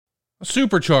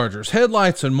Superchargers,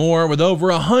 headlights, and more. With over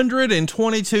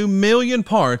 122 million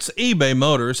parts, eBay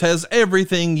Motors has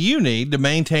everything you need to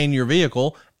maintain your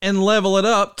vehicle and level it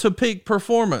up to peak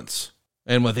performance.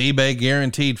 And with eBay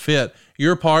Guaranteed Fit,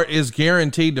 your part is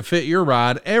guaranteed to fit your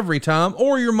ride every time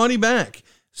or your money back.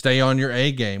 Stay on your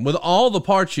A game with all the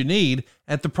parts you need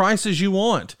at the prices you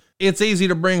want. It's easy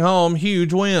to bring home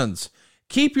huge wins.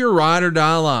 Keep your ride or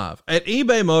die alive at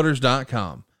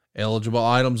ebaymotors.com. Eligible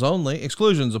items only.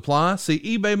 Exclusions apply. See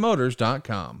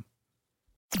ebaymotors.com.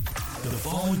 The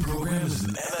following program is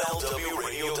an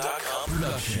MLWRadio.com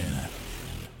production.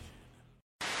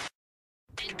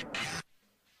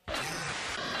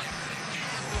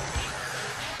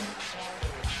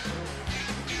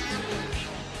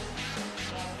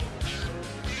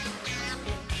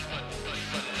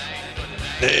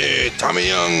 Hey, Tommy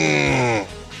Young,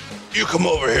 you come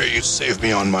over here. You saved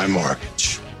me on my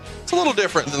mortgage. It's a little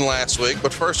different than last week,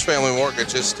 but First Family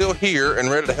Mortgage is still here and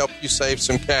ready to help you save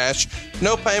some cash.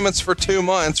 No payments for 2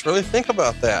 months. Really think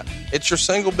about that. It's your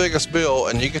single biggest bill,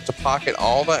 and you get to pocket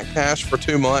all that cash for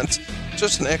 2 months.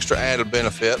 Just an extra added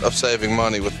benefit of saving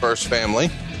money with First Family.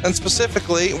 And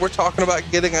specifically, we're talking about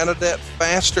getting out of debt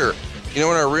faster. You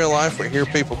know, in our real life, we hear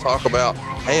people talk about,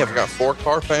 hey, I've got 4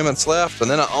 car payments left, and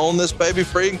then I own this baby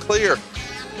free and clear.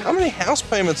 How many house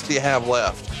payments do you have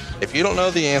left? If you don't know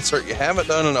the answer, you haven't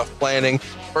done enough planning.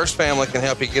 First Family can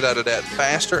help you get out of debt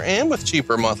faster and with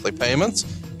cheaper monthly payments.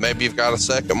 Maybe you've got a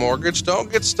second mortgage.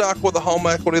 Don't get stuck with a home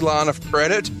equity line of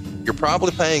credit. You're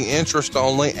probably paying interest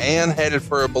only and headed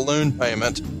for a balloon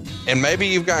payment. And maybe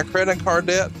you've got credit card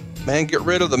debt. Man, get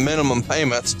rid of the minimum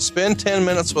payments. Spend 10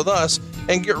 minutes with us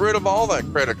and get rid of all that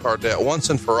credit card debt once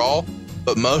and for all.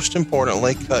 But most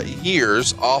importantly, cut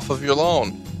years off of your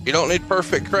loan. You don't need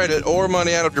perfect credit or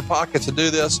money out of your pocket to do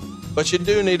this, but you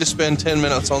do need to spend 10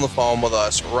 minutes on the phone with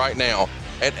us right now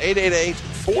at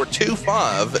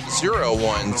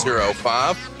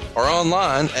 888-425-0105 or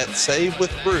online at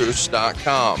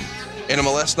savewithbruce.com.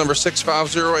 NMLS number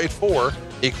 65084,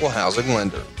 Equal Housing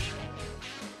Lender.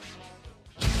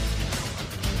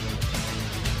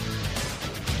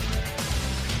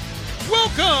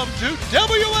 Welcome to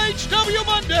WHW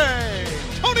Monday.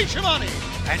 Tony Schiavone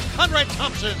and Conrad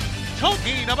Thompson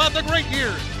talking about the great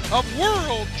years of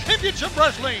World Championship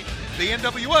Wrestling, the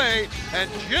NWA,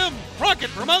 and Jim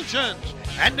Crockett Promotions.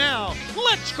 And now,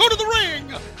 let's go to the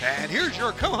ring. And here's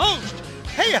your co-host.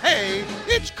 Hey,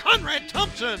 it's Conrad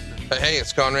Thompson. Hey,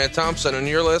 it's Conrad Thompson, and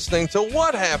you're listening to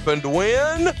What Happened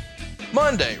When?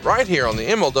 Monday, right here on the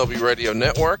MLW Radio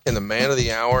Network, and the man of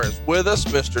the hour is with us,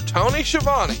 Mr. Tony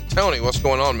Schiavone. Tony, what's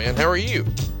going on, man? How are you?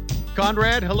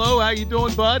 Conrad, hello. How you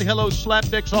doing, bud? Hello,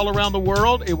 slapdicks all around the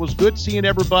world. It was good seeing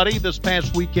everybody this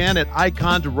past weekend at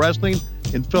Icons of Wrestling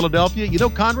in Philadelphia. You know,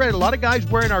 Conrad, a lot of guys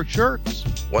wearing our shirts.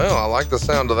 Well, I like the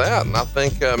sound of that, and I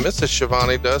think Mrs.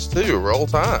 Schiavone does too. Roll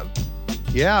Tide.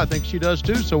 Yeah, I think she does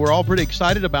too, so we're all pretty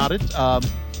excited about it.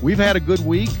 We've had a good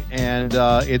week, and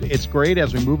it's great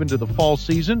as we move into the fall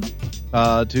season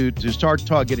to start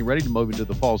getting ready to move into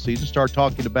the fall season, start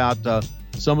talking about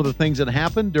some of the things that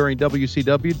happened during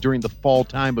WCW during the fall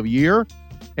time of year.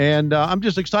 And I'm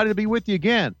just excited to be with you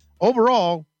again.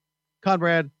 Overall,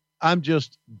 Conrad, I'm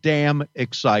just damn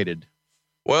excited.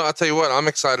 Well, I'll tell you what, I'm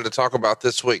excited to talk about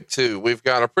this week too. We've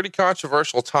got a pretty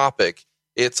controversial topic.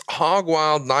 It's Hog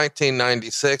Wild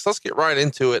 1996. Let's get right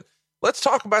into it. Let's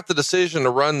talk about the decision to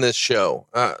run this show.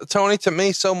 Tony, to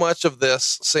me, so much of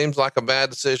this seems like a bad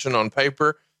decision on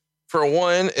paper. For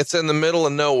one, it's in the middle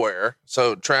of nowhere,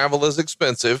 so travel is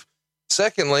expensive.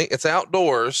 Secondly, it's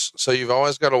outdoors, so you've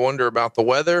always got to wonder about the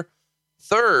weather.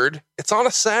 Third, it's on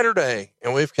a Saturday,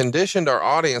 and we've conditioned our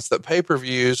audience that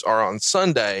pay-per-views are on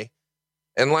Sunday.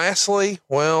 And lastly,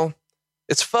 well,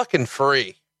 it's fucking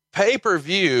free.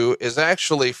 Pay-per-view is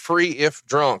actually free if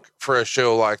drunk for a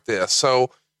show like this.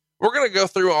 So we're going to go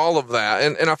through all of that.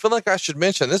 And I feel like I should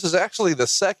mention, this is actually the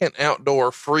second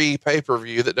outdoor free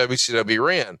pay-per-view that WCW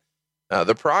ran.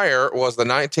 The prior was the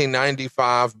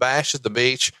 1995 Bash at the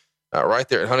Beach, right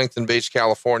there at Huntington Beach,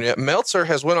 California. Meltzer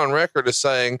has went on record as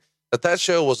saying that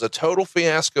show was a total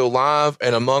fiasco live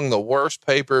and among the worst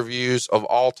pay-per-views of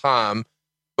all time.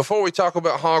 Before we talk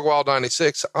about Hog Wild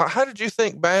 96, how did you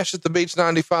think Bash at the Beach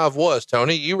 95 was,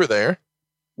 Tony? You were there.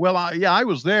 Well, I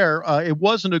was there. It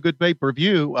wasn't a good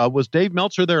pay-per-view. Was Dave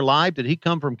Meltzer there live? Did he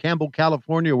come from Campbell,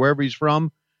 California, wherever he's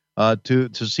from, to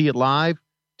see it live,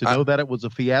 to know that it was a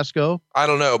fiasco? I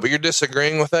don't know, but you're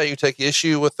disagreeing with that? You take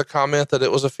issue with the comment that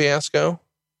it was a fiasco?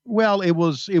 Well, it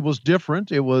was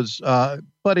different. It was,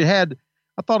 but I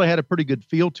thought it had a pretty good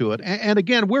feel to it. And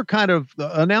again,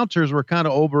 the announcers were kind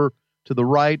of over to the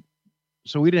right,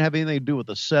 so we didn't have anything to do with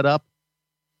the setup.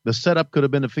 The setup could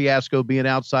have been a fiasco being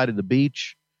outside of the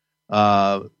beach.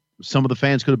 Some of the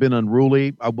fans could have been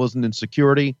unruly. I wasn't in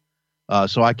security,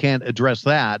 so I can't address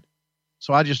that.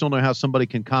 So I just don't know how somebody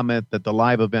can comment that the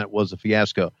live event was a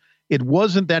fiasco. It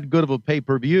wasn't that good of a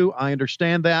pay-per-view. I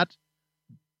understand that,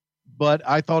 but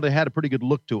I thought it had a pretty good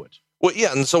look to it. Well,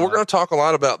 yeah, and so we're going to talk a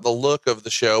lot about the look of the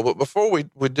show, but before we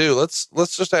do, let's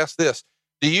just ask this.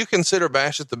 Do you consider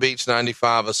Bash at the Beach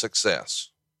 95 a success?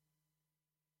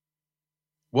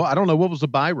 Well, I don't know. What was the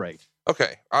buy rate?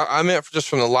 Okay. I meant just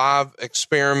from the live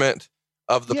experiment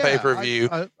of the pay-per-view.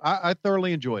 I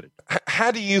thoroughly enjoyed it.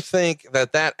 How do you think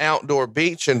that outdoor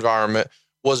beach environment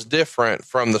was different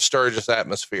from the Sturgis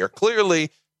atmosphere? Clearly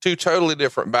two totally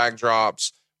different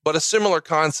backdrops, but a similar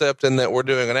concept in that we're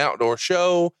doing an outdoor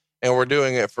show and we're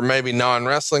doing it for maybe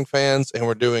non-wrestling fans and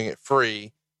we're doing it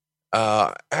free.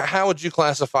 How would you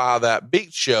classify that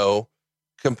beach show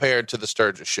compared to the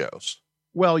Sturgis shows?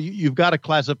 Well, you've got to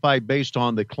classify based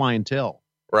on the clientele.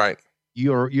 Right.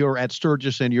 You're at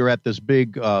Sturgis and you're at this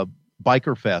big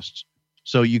biker fest.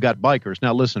 So you got bikers.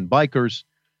 Now listen, bikers,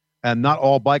 and not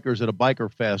all bikers at a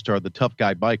biker fest are the tough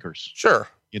guy bikers. Sure.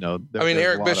 You know,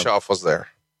 Eric Bischoff was there.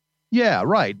 Yeah,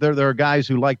 right. There are guys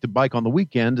who like to bike on the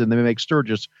weekend and they make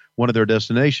Sturgis one of their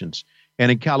destinations.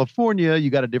 And in California, you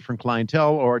got a different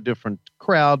clientele or a different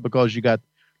crowd because you got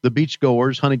the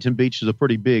beachgoers. Huntington Beach is a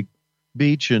pretty big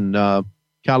beach, and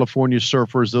California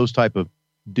surfers, those type of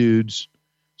dudes.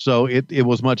 So it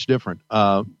was much different.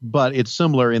 But it's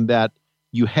similar in that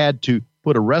you had to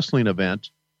put a wrestling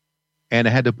event and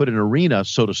it had to put an arena,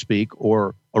 so to speak,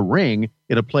 or a ring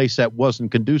in a place that wasn't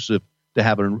conducive to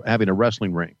having a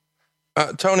wrestling ring.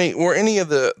 Tony, were any of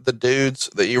the dudes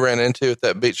that you ran into at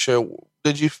that beach show,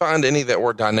 did you find any that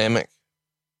were dynamic?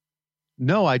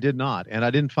 No, I did not. And I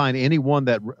didn't find anyone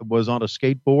that was on a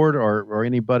skateboard or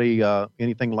anybody,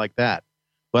 anything like that.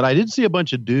 But I did see a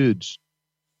bunch of dudes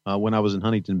when I was in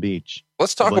Huntington Beach.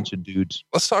 Let's talk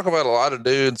about a lot of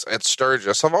dudes at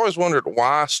Sturgis. I've always wondered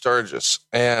why Sturgis,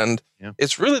 and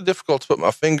it's really difficult to put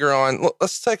my finger on.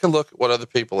 Let's take a look at what other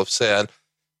people have said.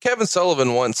 Kevin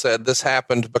Sullivan once said this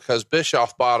happened because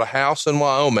Bischoff bought a house in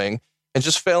Wyoming and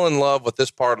just fell in love with this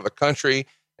part of the country,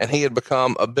 and he had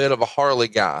become a bit of a Harley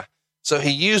guy. So he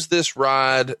used this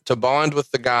ride to bond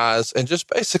with the guys and just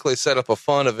basically set up a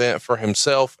fun event for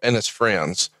himself and his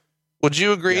friends. Would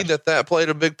you agree that played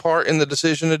a big part in the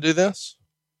decision to do this?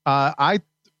 I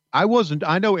wasn't.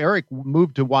 I know Eric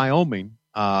moved to Wyoming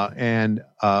and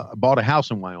bought a house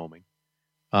in Wyoming.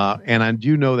 And I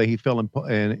do know that he fell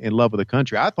in love with the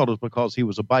country. I thought it was because he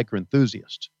was a biker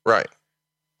enthusiast. Right.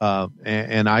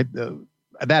 And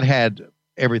that had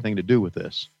everything to do with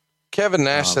this. Kevin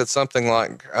Nash said something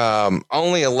like,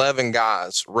 only 11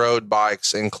 guys rode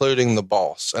bikes, including the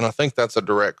boss. And I think that's a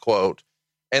direct quote.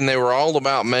 And they were all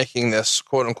about making this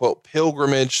quote unquote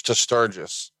pilgrimage to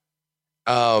Sturgis.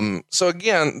 So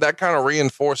again, that kind of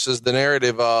reinforces the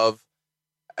narrative of,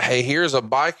 hey, here's a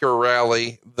biker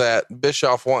rally that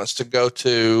Bischoff wants to go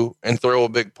to and throw a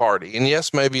big party. And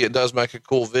yes, maybe it does make a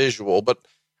cool visual, but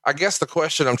I guess the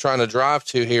question I'm trying to drive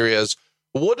to here is,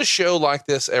 would a show like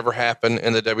this ever happen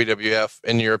in the WWF,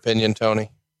 in your opinion,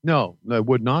 Tony? No, it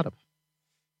would not have.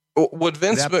 Would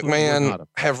Vince McMahon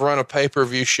have run a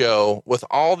pay-per-view show with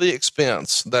all the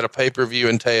expense that a pay-per-view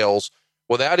entails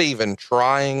without even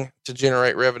trying to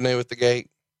generate revenue at the gate?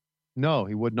 No,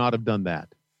 he would not have done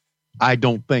that. I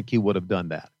don't think he would have done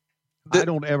that. I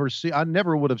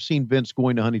never would have seen Vince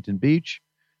going to Huntington Beach.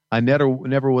 I never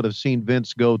would have seen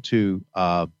Vince go to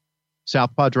South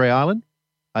Padre Island.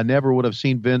 I never would have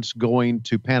seen Vince going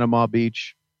to Panama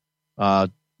Beach,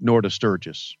 nor to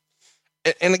Sturgis.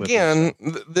 And again,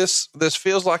 this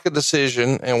feels like a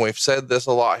decision, and we've said this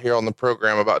a lot here on the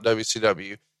program about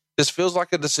WCW. This feels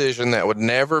like a decision that would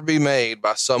never be made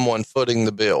by someone footing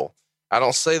the bill. I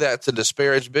don't say that to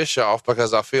disparage Bischoff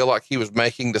because I feel like he was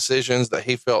making decisions that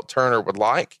he felt Turner would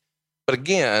like. But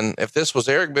again, if this was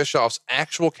Eric Bischoff's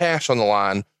actual cash on the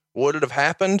line, would it have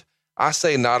happened? I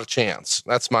say not a chance.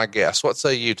 That's my guess. What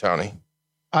say you, Tony?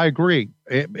 I agree.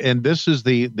 And this is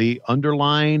the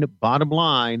underlying bottom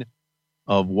line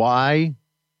of why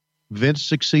Vince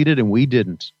succeeded and we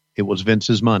didn't. It was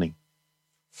Vince's money.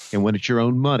 And when it's your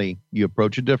own money, you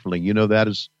approach it differently. You know that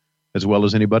as well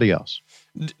as anybody else.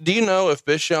 Do you know if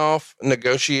Bischoff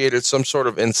negotiated some sort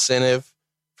of incentive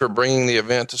for bringing the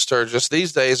event to Sturgis?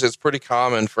 These days, it's pretty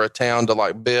common for a town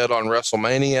to bid on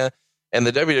WrestleMania, and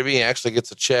the WWE actually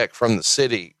gets a check from the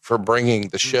city for bringing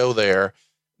the show there.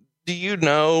 Do you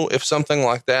know if something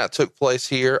like that took place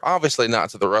here? Obviously not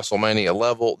to the WrestleMania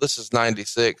level. This is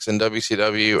 96 in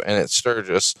WCW and it's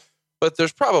Sturgis. but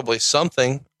there's probably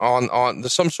something on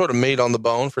there's some sort of meat on the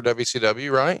bone for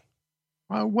WCW, right?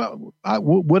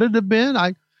 Would it have been?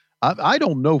 I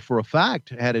don't know for a fact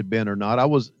had it been or not. I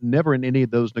was never in any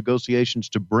of those negotiations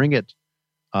to bring it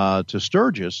to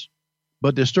Sturgis.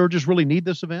 But does Sturgis really need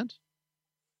this event?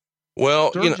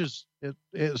 Well,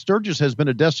 Sturgis has been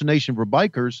a destination for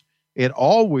bikers. It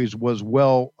always was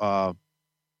well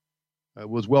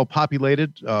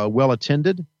populated, well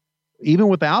attended, even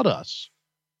without us.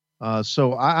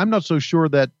 So I'm not so sure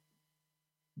that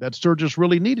Sturgis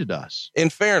really needed us. In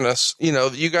fairness,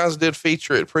 you guys did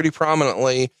feature it pretty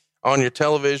prominently on your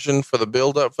television for the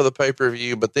build up for the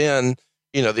pay-per-view, but then,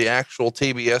 the actual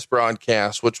TBS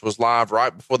broadcast, which was live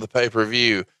right before the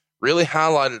pay-per-view, really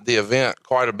highlighted the event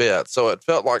quite a bit. So it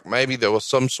felt like maybe there was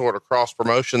some sort of cross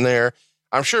promotion there.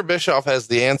 I'm sure Bischoff has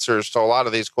the answers to a lot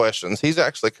of these questions. He's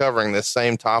actually covering this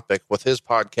same topic with his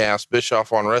podcast,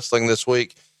 Bischoff on Wrestling, this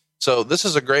week. So this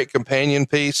is a great companion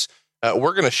piece.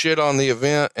 We're going to shit on the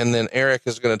event, and then Eric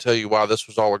is going to tell you why this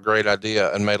was all a great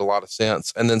idea and made a lot of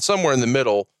sense. And then somewhere in the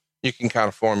middle, you can kind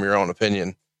of form your own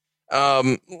opinion.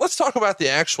 Let's talk about the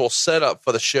actual setup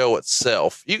for the show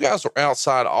itself. You guys were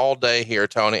outside all day here,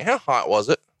 Tony. How hot was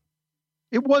it?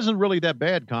 It wasn't really that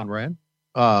bad, Conrad.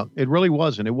 It really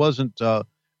wasn't. It wasn't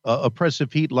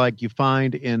oppressive heat like you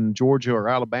find in Georgia or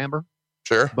Alabama.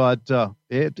 Sure. But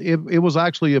it was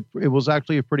actually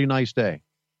a pretty nice day.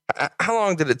 How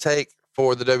long did it take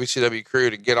for the WCW crew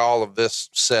to get all of this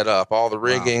set up, all the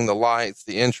rigging, the lights,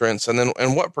 the entrance,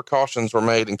 and what precautions were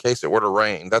made in case it were to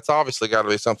rain? That's obviously got to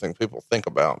be something people think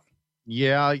about.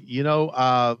 Yeah.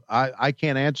 I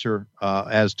can't answer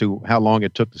as to how long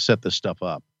it took to set this stuff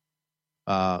up.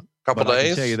 Couple days. I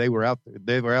can tell you they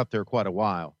were out there quite a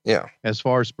while. Yeah. As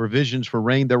far as provisions for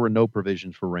rain, there were no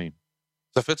provisions for rain.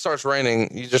 So if it starts raining,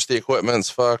 the equipment's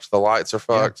fucked. The lights are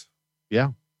fucked. Yeah.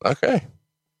 Okay.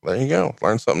 There you go.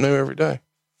 Learn something new every day.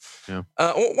 Yeah.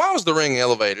 Why was the ring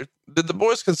elevated? Did the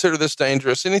boys consider this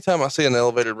dangerous? Anytime I see an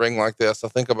elevated ring like this, I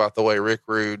think about the way Rick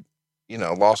Rude,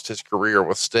 lost his career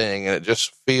with Sting, and it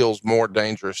just feels more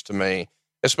dangerous to me,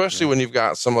 especially when you've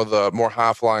got some of the more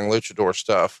high flying luchador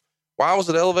stuff. Why was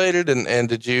it elevated? And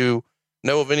did you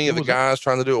know of any of the guys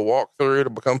trying to do a walkthrough to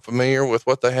become familiar with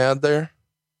what they had there?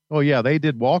 Oh yeah, they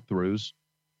did walkthroughs.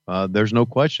 There's no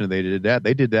question they did that.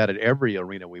 They did that at every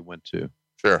arena we went to.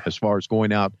 Sure. As far as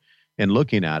going out and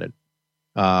looking at it.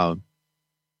 But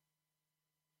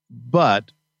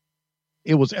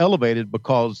it was elevated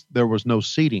because there was no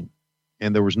seating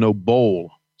and there was no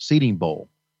seating bowl.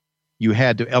 You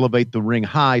had to elevate the ring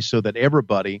high so that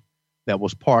everybody that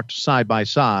was parked side by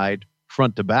side,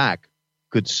 front to back,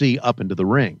 could see up into the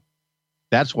ring.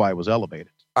 That's why it was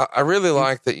elevated. I really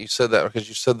like that you said that, because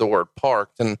you said the word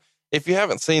parked. And if you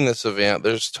haven't seen this event,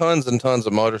 there's tons and tons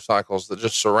of motorcycles that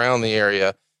just surround the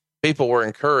area. People were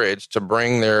encouraged to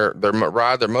bring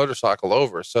ride their motorcycle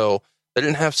over. So they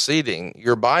didn't have seating.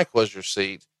 Your bike was your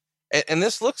seat. And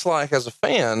this looks like, as a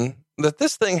fan, that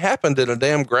this thing happened in a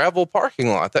damn gravel parking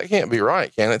lot. That can't be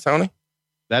right, can it, Tony?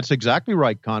 That's exactly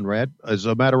right, Conrad. As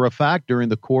a matter of fact, during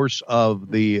the course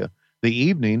of the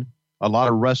evening, a lot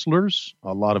of wrestlers,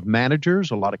 a lot of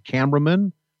managers, a lot of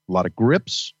cameramen, a lot of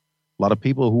grips, a lot of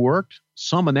people who worked,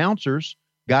 some announcers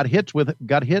got hit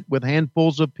with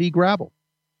handfuls of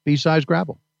pea-sized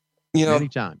gravel.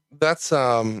 Anytime. That's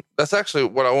actually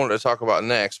what I wanted to talk about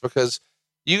next, because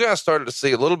you guys started to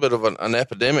see a little bit of an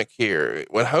epidemic here.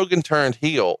 When Hogan turned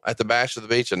heel at the Bash of the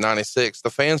Beach in '96,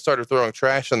 the fans started throwing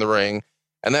trash in the ring,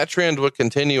 and that trend would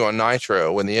continue on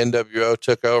Nitro when the NWO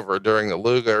took over during the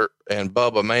Luger and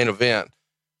Bubba main event.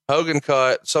 Hogan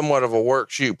cut somewhat of a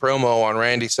work shoot promo on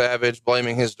Randy Savage,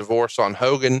 blaming his divorce on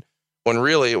Hogan, when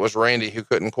really it was Randy who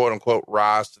couldn't, quote unquote,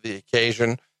 rise to the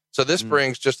occasion. So this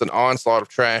brings just an onslaught of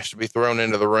trash to be thrown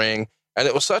into the ring. And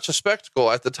it was such a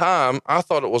spectacle at the time. I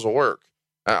thought it was a work.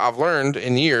 I've learned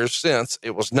in years since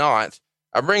it was not.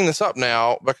 I bring this up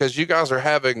now because you guys are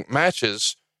having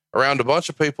matches around a bunch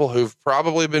of people who've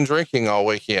probably been drinking all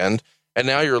weekend. And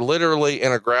now you're literally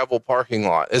in a gravel parking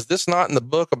lot. Is this not in the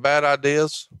book of bad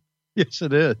ideas? Yes,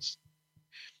 it is.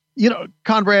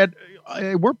 Conrad,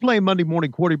 we're playing Monday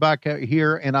Morning Quarterback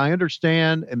here, and I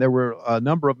understand, and there were a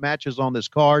number of matches on this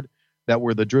card that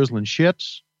were the drizzling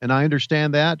shits, and I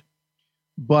understand that.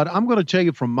 But I'm going to tell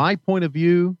you, from my point of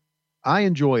view, I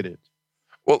enjoyed it.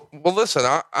 Well, listen,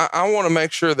 I want to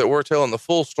make sure that we're telling the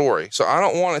full story. So I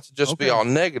don't want it to just be all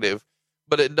negative,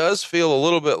 but it does feel a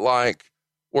little bit like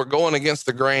we're going against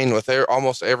the grain with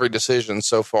almost every decision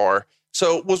so far.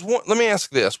 So let me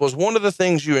ask this, was one of the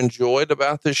things you enjoyed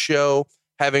about this show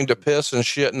having to piss and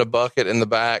shit in a bucket in the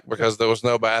back because there was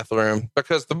no bathroom?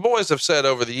 Because the boys have said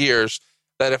over the years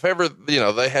that if ever,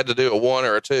 they had to do a 1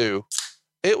 or a 2,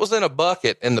 it was in a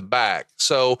bucket in the back.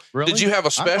 So Really? Did you have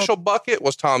a special bucket?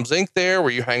 Was Tom Zink there? Were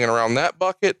you hanging around that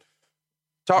bucket?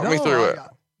 Talk me through it.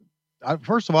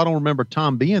 First of all, I don't remember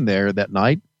Tom being there that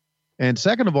night. And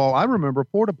second of all, I remember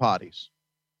porta potties.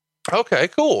 Okay,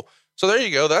 cool. So there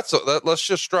you go. Let's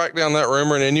just strike down that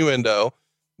rumor and innuendo.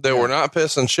 They were not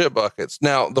piss and shit buckets.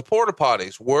 Now, the porta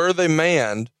potties, were they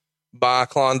manned by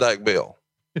Klondike Bill?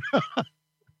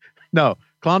 No,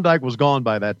 Klondike was gone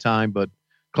by that time, but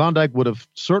Klondike would have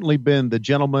certainly been the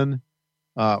gentleman,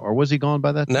 or was he gone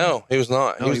by that time? No, he was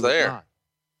not. No, he was there. not.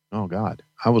 Oh, God.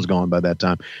 I was gone by that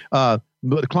time.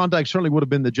 But Klondike certainly would have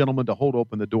been the gentleman to hold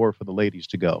open the door for the ladies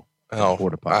to go.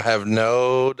 Oh, I have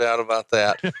no doubt about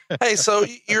that. Hey, so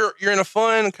you're in a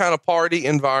fun kind of party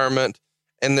environment,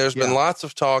 and there's been lots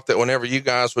of talk that whenever you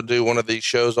guys would do one of these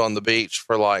shows on the beach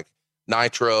for like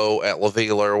Nitro at La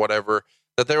Vila or whatever,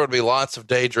 that there would be lots of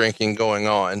day drinking going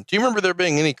on. Do you remember there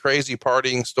being any crazy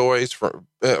partying stories from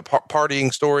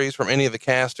any of the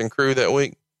cast and crew that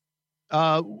week?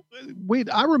 I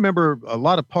remember a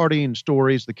lot of partying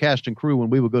stories, the cast and crew, when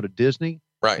we would go to Disney.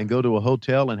 Right. And go to a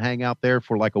hotel and hang out there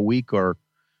for like a week or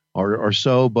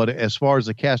so. But as far as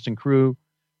the cast and crew,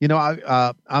 I didn't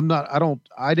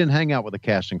hang out with the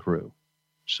cast and crew.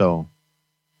 So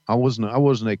I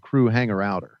wasn't a crew hanger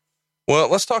outer.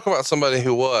 Well, let's talk about somebody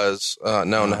who was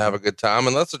known to have a good time,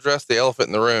 and let's address the elephant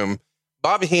in the room.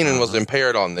 Bobby Heenan was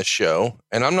impaired on this show,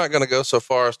 and I'm not going to go so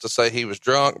far as to say he was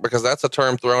drunk, because that's a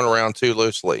term thrown around too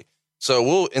loosely. So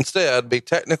we'll instead be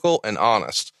technical and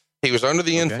honest. He was under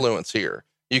the influence here.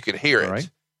 You could hear it.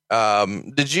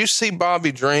 Right. Did you see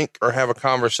Bobby drink or have a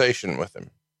conversation with him?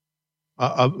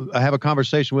 I have a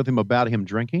conversation with him about him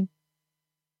drinking.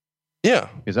 Yeah.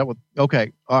 Is that what?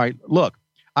 Okay. All right. Look,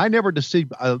 I never did see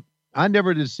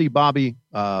Bobby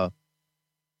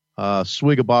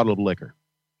swig a bottle of liquor,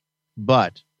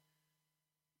 but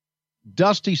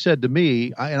Dusty said to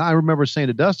me, and I remember saying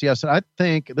to Dusty, I said, I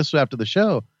think this was after the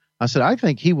show. I said, I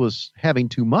think he was having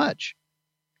too much.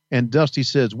 And Dusty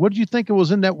says, what did you think it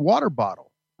was in that water bottle?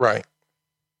 Right.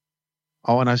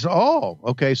 Oh, and I said, oh,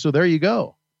 okay. So there you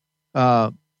go.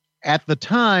 At the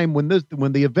time when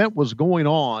the event was going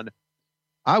on,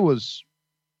 I was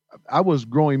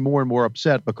growing more and more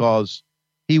upset because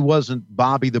he wasn't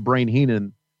Bobby the Brain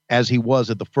Heenan as he was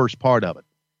at the first part of it.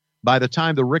 By the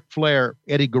time the Ric Flair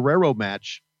Eddie Guerrero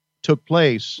match took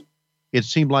place, it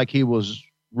seemed like he was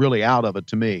really out of it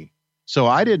to me. So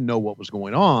I didn't know what was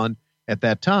going on at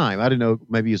that time. I didn't know,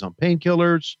 maybe he's on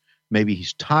painkillers, maybe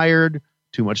he's tired,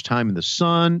 too much time in the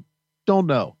sun. Don't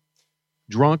know.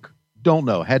 Drunk? Don't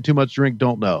know. Had too much drink?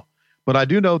 Don't know. But I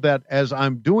do know that as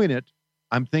I'm doing it,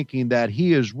 I'm thinking that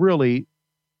he is really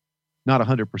not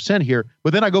 100% here.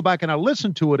 But then I go back and I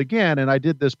listen to it again, and I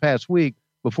did this past week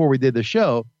before we did the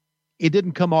show. It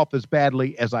didn't come off as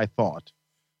badly as I thought.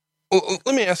 Well,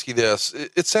 let me ask you this.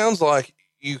 It sounds like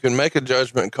you can make a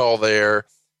judgment call there.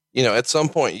 At some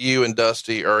point you and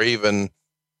Dusty are even,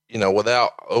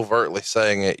 without overtly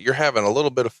saying it, you're having a little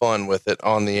bit of fun with it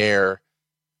on the air.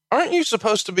 Aren't you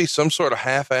supposed to be some sort of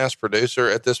half-ass producer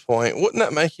at this point? Wouldn't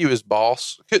that make you his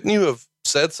boss? Couldn't you have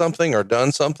said something or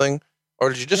done something? Or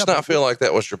did you just not feel like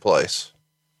that was your place?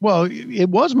 Well, it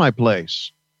was my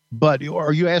place. But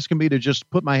are you asking me to just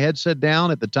put my headset down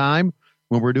at the time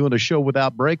when we're doing a show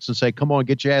without breaks and say, come on,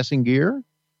 get your ass in gear?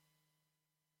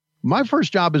 My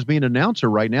first job is being an announcer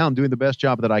right now and doing the best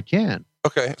job that I can.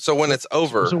 Okay. So when it's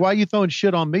over. So why are you throwing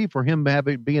shit on me for him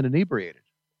being inebriated?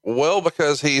 Well,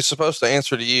 because he's supposed to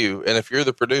answer to you. And if you're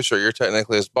the producer, you're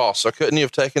technically his boss. So couldn't you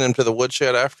have taken him to the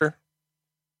woodshed after?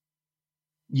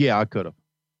 Yeah, I could have.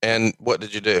 And what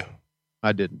did you do?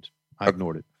 I didn't. I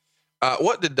ignored it.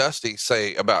 What did Dusty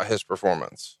say about his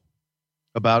performance?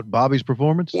 About Bobby's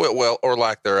performance? Well, or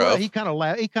lack thereof. Well, he kind of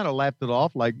laughed it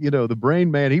off, like, the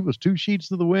Brain Man. He was 2 sheets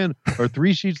to the wind, or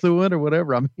 3 sheets to the wind, or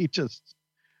whatever. I mean, he just,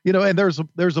 and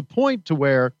there's a point to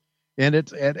where, and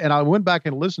I went back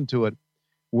and listened to it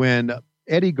when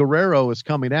Eddie Guerrero is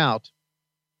coming out,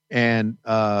 and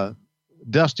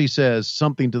Dusty says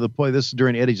something to the point. This is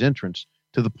during Eddie's entrance,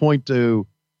 to the point to,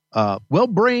 well,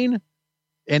 Brain,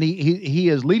 and he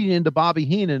is leading into Bobby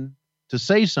Heenan to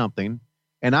say something.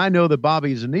 And I know that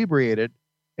Bobby's inebriated,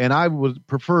 and I would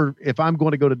prefer, if I'm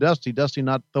going to go to Dusty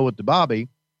not throw it to Bobby.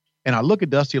 And I look at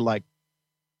Dusty like,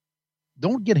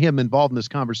 don't get him involved in this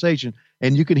conversation.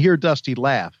 And you can hear Dusty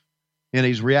laugh in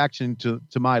his reaction to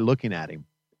my looking at him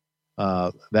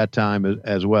that time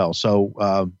as well.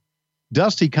 So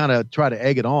Dusty kind of tried to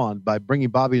egg it on by bringing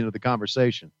Bobby into the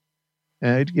conversation.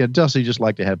 And Dusty just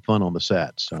liked to have fun on the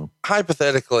set. So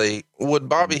hypothetically, would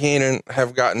Bobby Heenan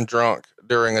have gotten drunk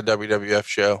during a WWF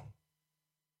show?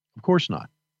 Of course not.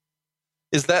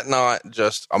 Is that not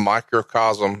just a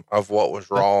microcosm of what was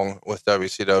wrong with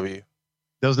WCW?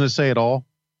 Doesn't it say it all?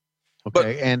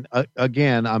 Okay. And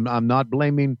again, I'm not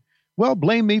blaming, well,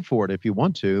 blame me for it if you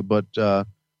want to, but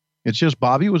it's just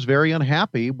Bobby was very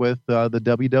unhappy with with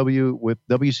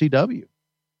WCW.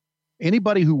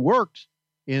 Anybody who worked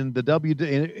in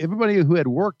everybody who had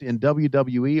worked in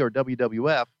WWE or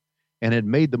WWF and had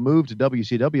made the move to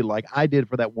WCW like I did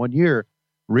for that 1 year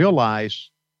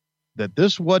realized that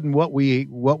this wasn't what we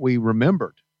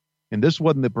remembered, and this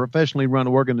wasn't the professionally run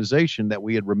organization that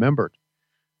we had remembered.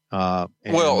 No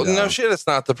shit, it's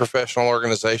not the professional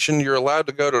organization. You're allowed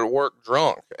to go to work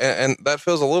drunk. And that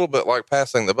feels a little bit like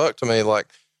passing the buck to me. Like,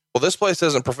 well, this place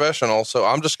isn't professional, so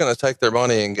I'm just going to take their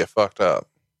money and get fucked up.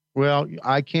 Well,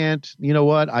 I can't, you know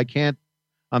what?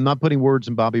 I'm not putting words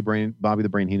in Bobby the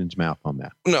Brain Heenan's mouth on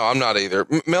that. No, I'm not either.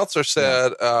 Meltzer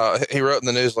said, he wrote in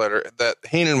the newsletter that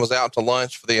Heenan was out to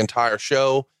lunch for the entire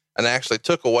show and actually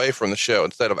took away from the show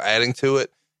instead of adding to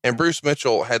it. And Bruce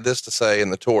Mitchell had this to say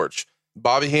in the Torch: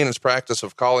 Bobby Heenan's practice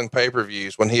of calling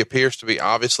pay-per-views when he appears to be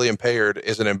obviously impaired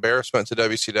is an embarrassment to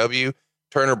WCW,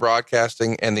 Turner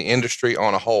Broadcasting, and the industry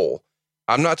on a whole.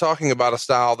 I'm not talking about a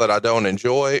style that I don't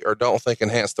enjoy or don't think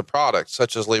enhance the product,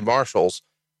 such as Lee Marshall's.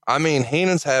 I mean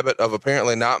Heenan's habit of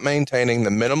apparently not maintaining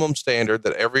the minimum standard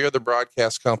that every other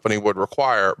broadcast company would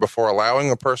require before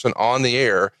allowing a person on the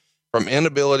air, from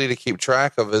inability to keep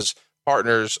track of his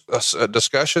partner's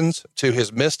discussions to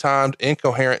his mistimed,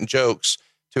 incoherent jokes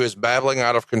to his babbling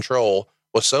out of control,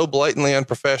 was so blatantly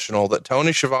unprofessional that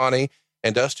Tony Schiavone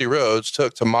and Dusty Rhodes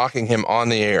took to mocking him on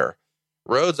the air.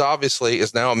 Rhodes obviously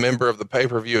is now a member of the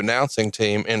pay-per-view announcing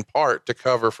team, in part to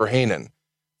cover for Heenan.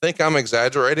 Think I'm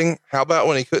exaggerating? How about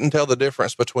when he couldn't tell the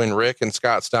difference between Rick and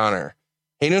Scott Steiner?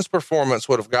 Heenan's performance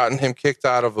would have gotten him kicked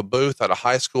out of a booth at a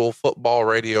high school football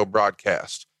radio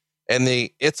broadcast. And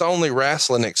the "it's only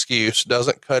wrestling" excuse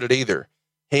doesn't cut it either.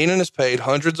 Heenan is paid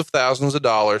hundreds of thousands of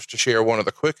dollars to share one of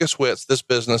the quickest wits this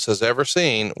business has ever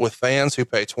seen with fans who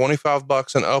pay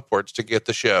 $25 and upwards to get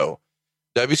the show.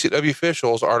 WCW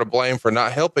officials are to blame for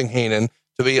not helping Heenan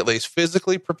to be at least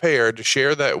physically prepared to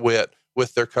share that wit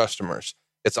with their customers.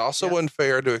 It's also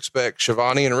unfair to expect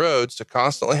Schiavone and Rhodes to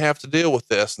constantly have to deal with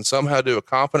this and somehow do a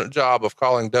competent job of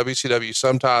calling WCW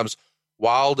sometimes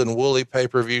wild and woolly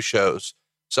pay-per-view shows.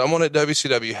 Someone at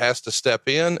WCW has to step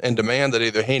in and demand that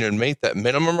either Heenan meet that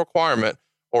minimum requirement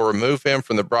or remove him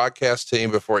from the broadcast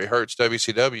team before he hurts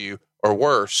WCW, or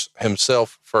worse,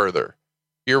 himself further.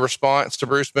 Your response to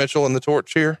Bruce Mitchell in the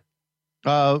Torch here?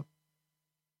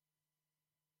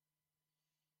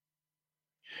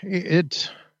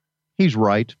 He's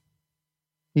right.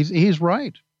 He's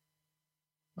right.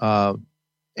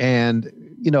 And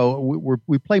you know,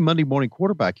 we play Monday morning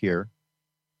quarterback here.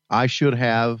 I should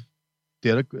have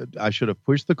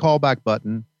pushed the callback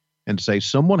button and say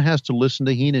someone has to listen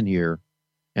to Heenan here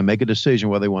and make a decision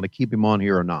whether they want to keep him on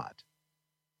here or not,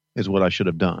 is what I should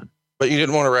have done. But you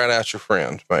didn't want to rat out your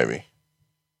friend, maybe.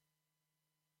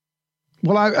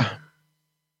 Well,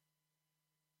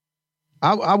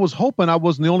 I was hoping I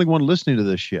wasn't the only one listening to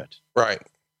this shit. Right.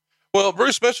 Well,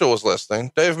 Bruce Mitchell was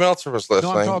listening. Dave Meltzer was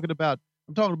listening. No, I'm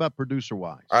talking about producer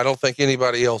wise. I don't think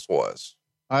anybody else was.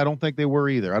 I don't think they were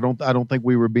either. I don't think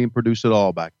we were being produced at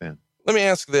all back then. Let me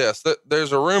ask this.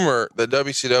 There's a rumor that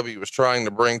WCW was trying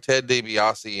to bring Ted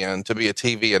DiBiase in to be a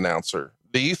TV announcer.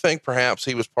 Do you think perhaps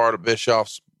he was part of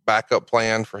Bischoff's backup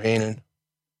plan for Heenan?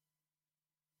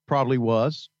 Probably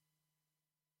was.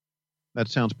 That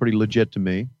sounds pretty legit to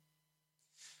me.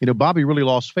 You know, Bobby really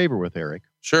lost favor with Eric.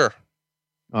 Sure.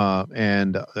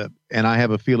 And I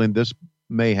have a feeling this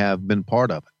may have been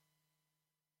part of it.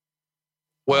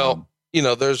 Well, you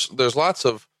know, there's lots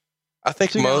of, I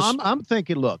think I'm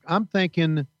thinking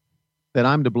that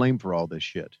I'm to blame for all this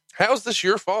shit. How's this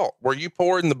your fault? Were you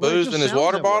pouring the booze in his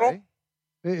water bottle?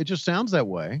 It just sounds that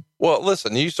way. Well,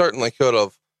 listen, you certainly could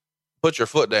have put your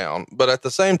foot down, but at the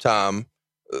same time,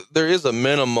 there is a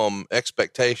minimum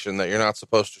expectation that you're not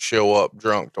supposed to show up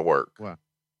drunk to work. Well,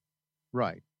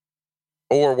 right.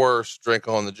 Or worse, drink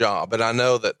on the job. And I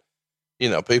know that, you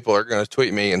know, people are going to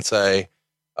tweet me and say,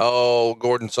 oh,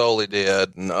 Gordon Soley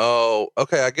did. And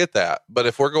okay, I get that. But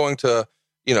if we're going to,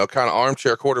 you know, kind of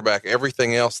armchair quarterback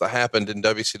everything else that happened in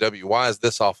WCW, why is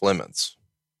this off limits?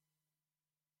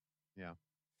 Yeah.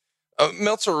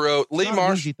 Meltzer wrote, Lee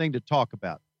Marshall. Easy thing to talk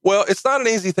about. Well, it's not an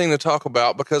easy thing to talk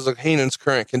about because of Heenan's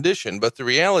current condition, but the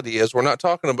reality is we're not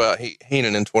talking about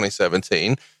Heenan in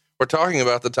 2017. We're talking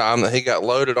about the time that he got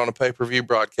loaded on a pay-per-view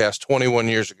broadcast 21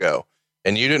 years ago,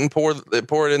 and you didn't pour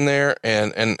it in there,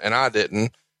 and I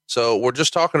didn't. So we're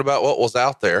just talking about what was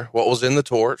out there, what was in the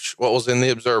Torch, what was in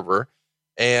the Observer,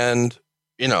 and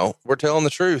we're telling the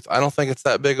truth. I don't think it's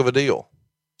that big of a deal.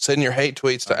 Send your hate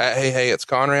tweets to @hey, it's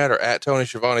Conrad or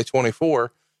 @TonySchiavone24.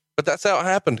 But that's how it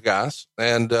happened, guys.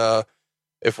 And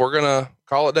if we're going to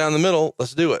call it down the middle,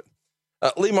 let's do it.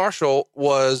 Lee Marshall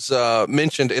was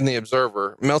mentioned in the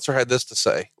Observer. Meltzer had this to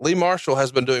say. Lee Marshall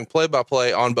has been doing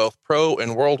play-by-play on both pro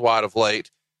and worldwide of late.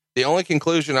 The only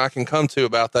conclusion I can come to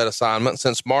about that assignment,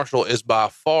 since Marshall is by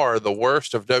far the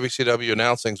worst of WCW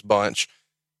announcing's bunch,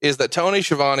 is that Tony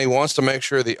Schiavone wants to make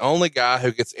sure the only guy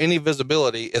who gets any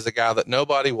visibility is a guy that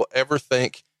nobody will ever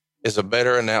think is a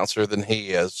better announcer than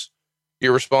he is.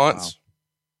 Your response?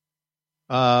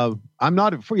 Wow. I'm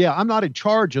not in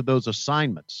charge of those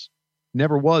assignments.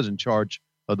 Never was in charge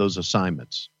of those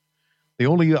assignments. I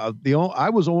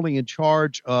was only in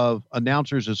charge of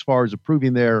announcers as far as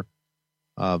approving their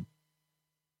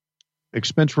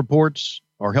expense reports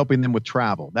or helping them with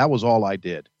travel. That was all I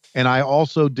did. And I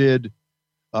also did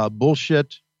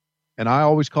bullshit, and I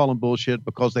always call them bullshit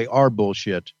because they are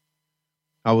bullshit.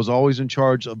 I was always in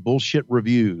charge of bullshit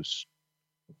reviews,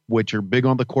 which are big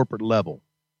on the corporate level.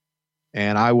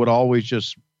 And I would always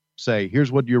just say,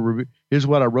 here's what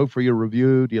I wrote for your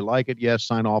review. Do you like it? Yes,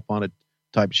 sign off on it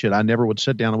type shit. I never would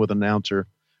sit down with an announcer.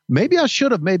 Maybe I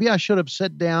should have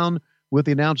sat down with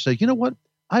the announcer and say, you know what?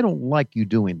 I don't like you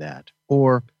doing that.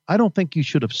 Or I don't think you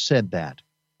should have said that.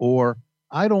 Or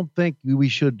I don't think we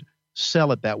should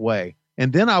sell it that way.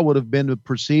 And then I would have been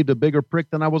perceived a bigger prick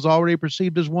than I was already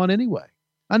perceived as one anyway.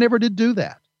 I never did do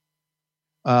that.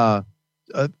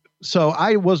 So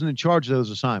I wasn't in charge of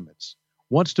those assignments.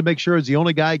 Wants to make sure is the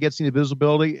only guy who gets any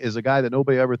visibility is a guy that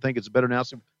nobody ever think is a better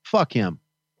announcer. Fuck him.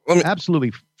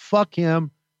 Absolutely. Fuck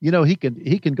him. He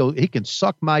can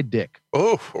suck my dick.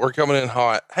 Oh, we're coming in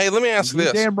hot. Hey, let me ask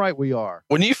this. Damn right we are.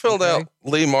 When you filled out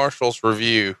Lee Marshall's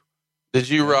review, did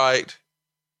you write,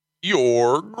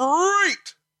 "You're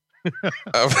great"?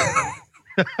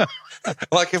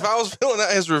 Like if I was filling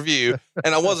out his review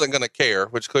and I wasn't going to care,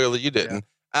 which clearly you didn't,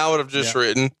 I would have just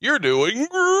written, "You're doing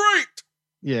great."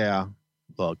 Yeah.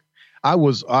 Look, I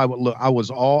was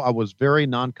very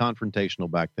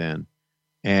non-confrontational back then.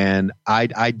 And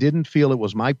I didn't feel it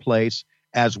was my place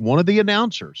as one of the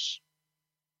announcers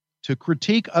to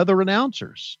critique other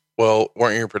announcers. Well,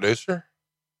 weren't you a producer?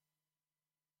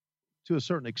 To a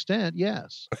certain extent,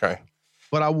 yes. Okay.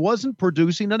 But I wasn't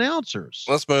producing announcers.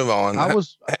 Let's move on. I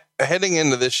was heading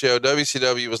into this show.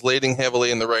 WCW was leading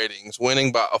heavily in the ratings,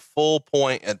 winning by a full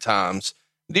point at times.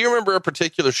 Do you remember a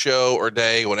particular show or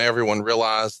day when everyone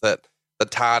realized that the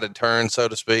tide had turned, so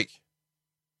to speak?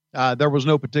 There was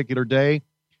no particular day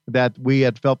that we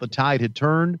had felt the tide had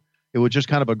turned. It was just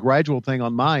kind of a gradual thing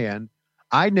on my end.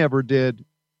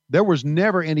 There was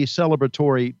never any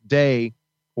celebratory day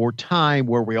or time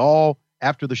where we all,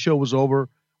 after the show was over,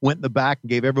 went in the back and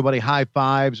gave everybody high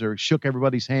fives or shook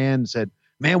everybody's hand and said,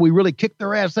 man, we really kicked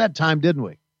their ass that time, didn't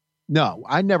we? No,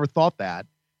 I never thought that.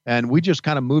 And we just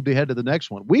kind of moved ahead to the next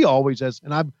one. We always,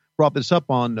 and I've brought this up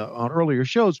on earlier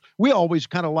shows, we always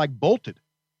kind of like bolted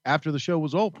after the show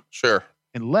was over. Sure.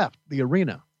 And left the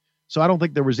arena. So I don't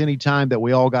think there was any time that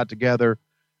we all got together.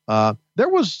 There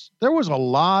was a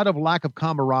lot of lack of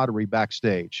camaraderie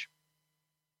backstage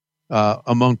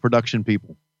among production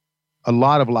people. A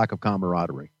lot of lack of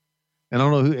camaraderie. And I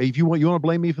don't know if you want to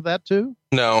blame me for that too?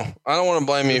 No, I don't want to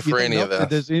blame you for any of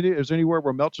that. Is there anywhere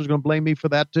where Meltzer's going to blame me for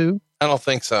that too? I don't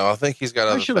think so. I think he's got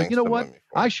other things. You know what?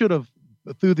 I should have,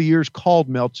 through the years, called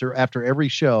Meltzer after every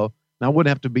show, and I wouldn't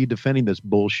have to be defending this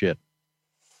bullshit.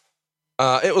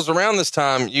 It was around this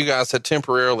time you guys had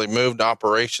temporarily moved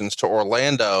operations to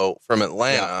Orlando from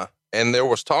Atlanta, and there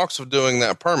was talks of doing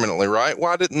that permanently, right?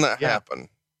 Why didn't that happen?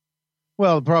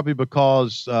 Well, probably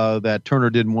because that Turner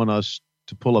didn't want us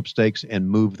to pull up stakes and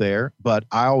move there, but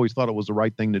I always thought it was the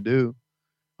right thing to do.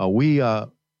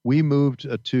 We moved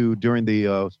to during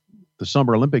the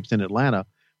Summer Olympics in Atlanta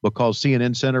because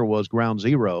CNN Center was ground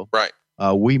zero. Right.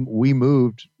 We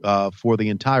moved for the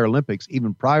entire Olympics.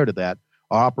 Even prior to that,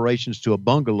 our operations to a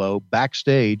bungalow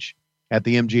backstage at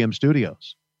the MGM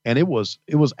studios. And it was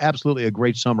absolutely a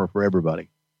great summer for everybody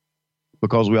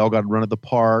because we all got to run at the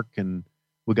park and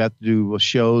we got to do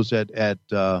shows at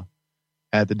the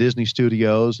Disney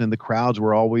studios, and the crowds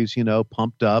were always,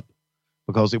 pumped up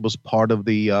because it was part of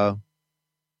the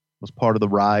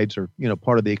rides or,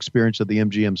 part of the experience of the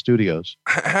MGM studios.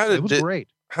 It was great.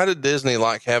 How did Disney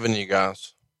like having you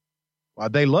guys?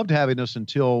 They loved having us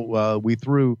until we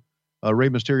threw Rey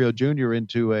Mysterio Jr.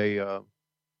 into a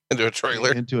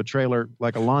trailer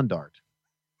like a lawn dart.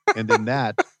 And then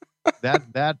that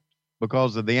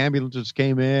because of the ambulances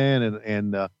came in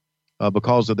and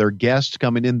because of their guests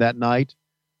coming in that night,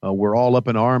 we're all up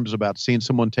in arms about seeing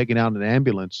someone taking out an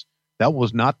ambulance That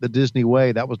was not the Disney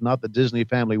way. That was not the Disney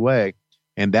family way.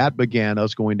 And that began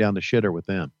us going down the shitter with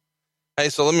them. Hey,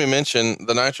 so let me mention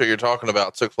the Nitro you're talking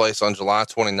about took place on July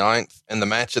 29th, and the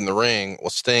match in the ring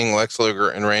was Sting, Lex Luger,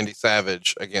 and Randy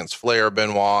Savage against Flair,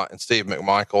 Benoit, and Steve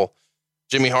McMichael.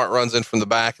 Jimmy Hart runs in from the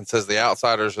back and says the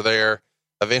outsiders are there.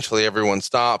 Eventually, everyone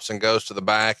stops and goes to the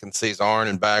back and sees Arn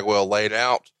and Bagwell laid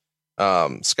out.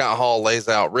 Scott Hall lays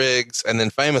out Riggs, and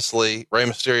then famously, Rey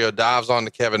Mysterio dives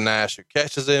onto Kevin Nash, who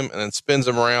catches him and then spins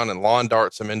him around and lawn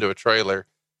darts him into a trailer.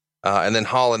 And then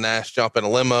Hall and Nash jump in a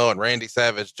limo, and Randy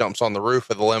Savage jumps on the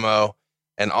roof of the limo,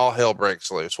 and all hell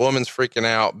breaks loose. Woman's freaking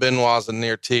out. Benoit's in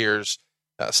near tears.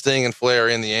 Sting and Flair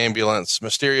in the ambulance.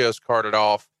 Mysterio's carted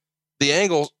off. The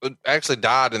angle actually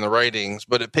died in the ratings,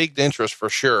 but it piqued interest for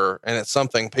sure, and it's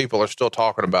something people are still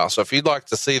talking about. So if you'd like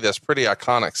to see this pretty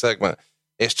iconic segment,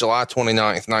 it's July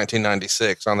 29th,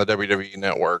 1996 on the WWE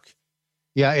Network.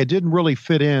 Yeah, it didn't really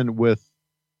fit in with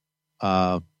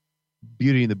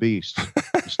Beauty and the Beast,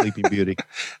 Sleeping Beauty.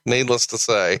 Needless to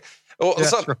say. Well,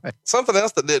 Right. Something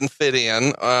else that didn't fit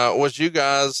in was you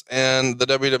guys and the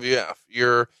WWF.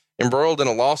 You're embroiled in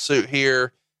a lawsuit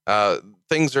here.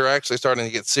 Things are actually starting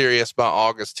to get serious by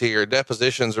August here.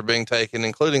 Depositions are being taken,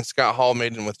 including Scott Hall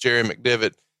meeting with Jerry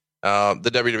McDevitt, the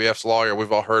WWF's lawyer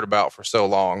we've all heard about for so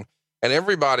long. And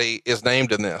everybody is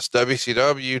named in this.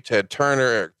 WCW, Ted Turner,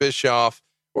 Eric Bischoff.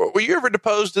 Were you ever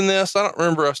deposed in this? I don't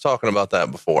remember us talking about that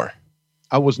before.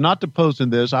 I was not deposed in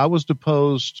this. I was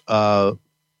deposed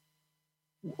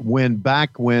when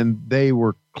they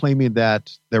were claiming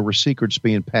that there were secrets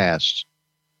being passed.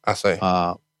 I see.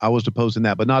 I was deposed in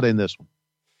that, but not in this one.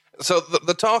 So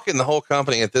the talk in the whole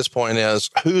company at this point is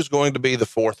who's going to be the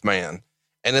fourth man.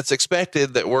 And it's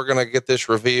expected that we're going to get this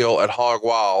reveal at Hog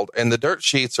Wild, and the dirt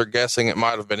sheets are guessing it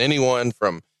might have been anyone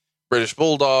from British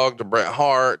Bulldog to Bret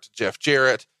Hart to Jeff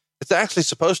Jarrett. It's actually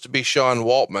supposed to be Sean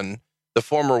Waltman, the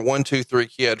former 1-2-3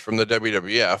 Kid from the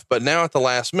WWF. But now at the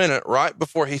last minute, right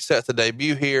before he's set to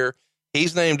debut here,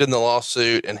 he's named in the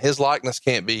lawsuit and his likeness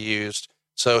can't be used.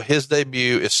 So his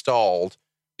debut is stalled.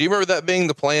 Do you remember that being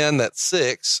the plan, that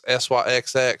Syxx,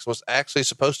 SYXX, was actually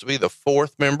supposed to be the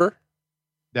fourth member?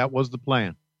 That was the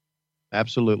plan.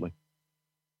 Absolutely.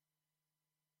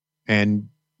 And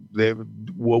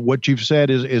what you've said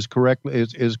is correct.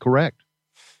 Is correct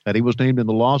that he was named in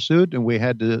the lawsuit, and we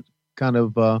had to kind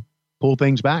of pull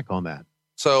things back on that.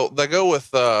 So they go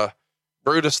with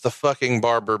Brutus the fucking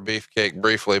Barber Beefcake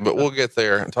briefly, but we'll get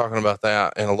there and talking about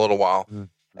that in a little while.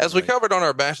 As we covered on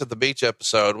our Bash at the Beach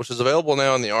episode, which is available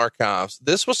now in the archives,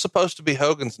 this was supposed to be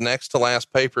Hogan's next to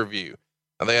last pay-per-view.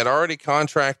 They had already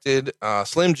contracted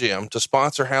Slim Jim to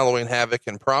sponsor Halloween Havoc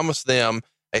and promised them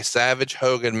a Savage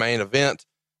Hogan main event.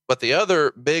 But the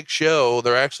other big show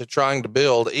they're actually trying to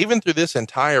build, even through this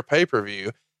entire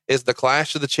pay-per-view, is the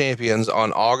Clash of the Champions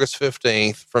on August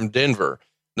 15th from Denver.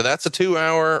 Now, that's a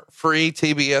 2-hour free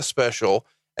TBS special,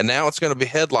 and now it's going to be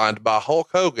headlined by Hulk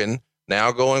Hogan,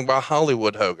 now going by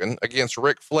Hollywood Hogan, against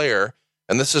Ric Flair.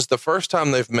 And this is the first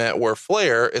time they've met where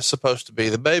Flair is supposed to be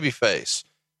the babyface.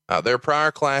 Their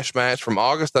prior Clash match from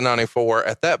August of 94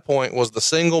 at that point was the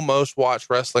single most watched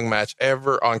wrestling match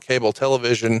ever on cable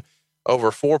television.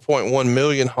 Over 4.1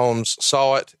 million homes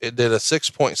saw it. It did a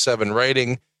 6.7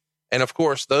 rating. And of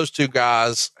course, those two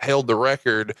guys held the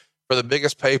record for the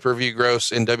biggest pay-per-view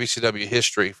gross in WCW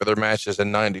history for their matches in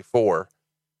 94.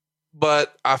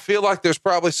 But I feel like there's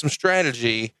probably some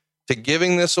strategy to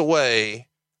giving this away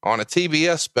on a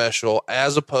TBS special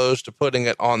as opposed to putting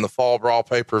it on the Fall Brawl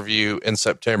pay-per-view in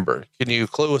September. Can you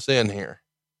clue us in here?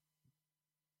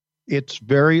 It's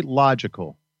very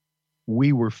logical.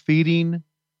 We were feeding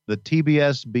the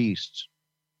TBS beasts.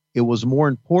 It was more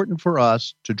important for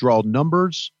us to draw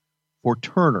numbers for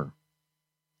Turner,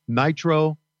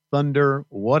 Nitro, Thunder,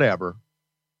 whatever,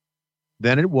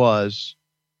 than it was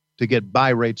to get buy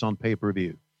rates on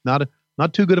pay-per-view. Not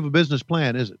too good of a business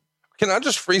plan, is it? Can I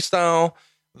just freestyle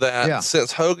that?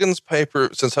 Since Hogan's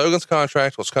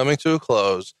contract was coming to a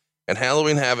close and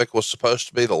Halloween Havoc was supposed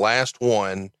to be the last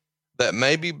one, that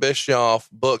maybe Bischoff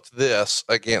booked this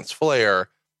against Flair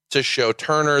to show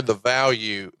Turner the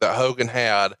value that Hogan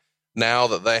had now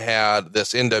that they had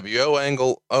this NWO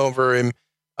angle over him.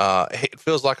 It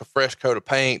feels like a fresh coat of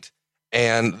paint,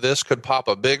 and this could pop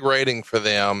a big rating for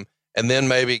them, and then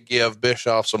maybe give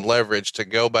Bischoff some leverage to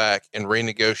go back and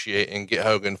renegotiate and get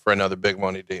Hogan for another big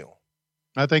money deal.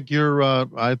 I think your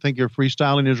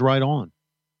freestyling is right on.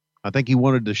 I think he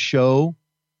wanted to show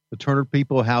the Turner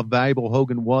people how valuable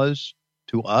Hogan was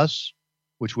to us,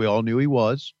 which we all knew he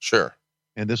was. Sure.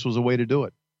 And this was a way to do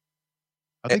it.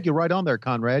 I think you're right on there,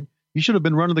 Conrad. You should have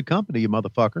been running the company, you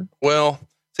motherfucker. Well,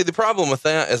 see, the problem with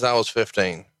that is I was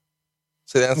 15.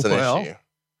 See, that's an Well, issue.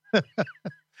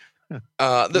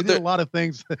 We did a lot of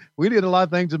things. We did a lot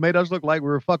of things that made us look like we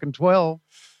were fucking 12.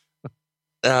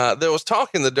 There was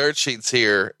talk in the dirt sheets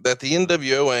here that the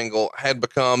NWO angle had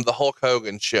become the Hulk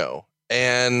Hogan show.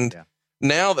 And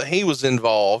now that he was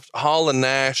involved, Hall and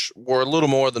Nash were a little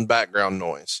more than background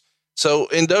noise. So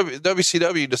in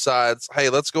WCW decides, hey,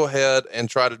 let's go ahead and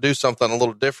try to do something a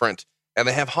little different. And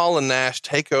they have Hall and Nash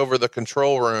take over the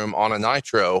control room on a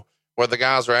Nitro where the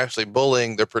guys are actually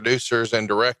bullying the producers and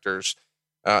directors.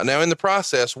 Now in the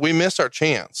process, we miss our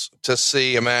chance to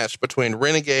see a match between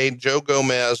Renegade, Joe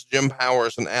Gomez, Jim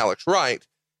Powers, and Alex Wright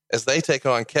as they take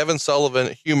on Kevin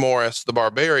Sullivan, Hugh Morris, the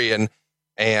Barbarian,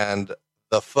 and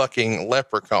the fucking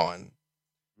Leprechaun.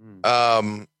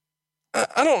 I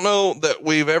don't know that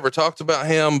we've ever talked about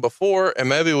him before, and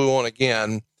maybe we won't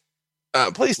again.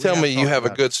 Please tell me you have a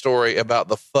good story about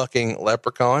the fucking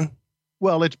Leprechaun.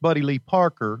 Well, it's Buddy Lee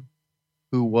Parker,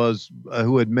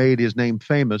 who had made his name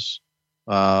famous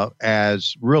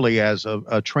as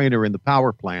a trainer in the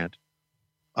power plant.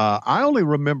 I only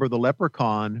remember the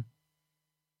Leprechaun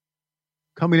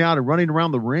coming out and running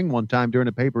around the ring one time during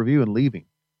a pay-per-view and leaving.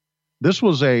 This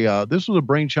was a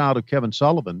brainchild of Kevin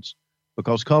Sullivan's,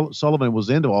 because Sullivan was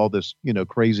into all this,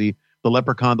 crazy, the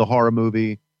Leprechaun, the horror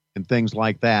movie, and things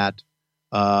like that.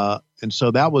 And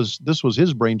so this was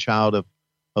his brainchild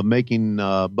of making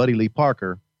Buddy Lee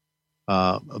Parker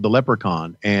the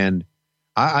Leprechaun. And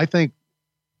I think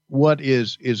what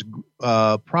is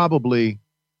probably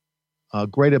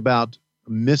great about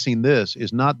missing this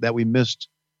is not that we missed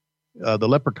the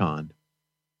Leprechaun,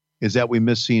 is that we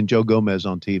missed seeing Joe Gomez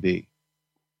on TV.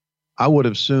 I would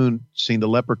have soon seen the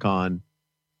Leprechaun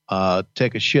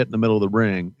take a shit in the middle of the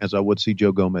ring as I would see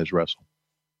Joe Gomez wrestle.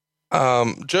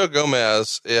 Joe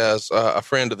Gomez is a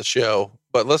friend of the show,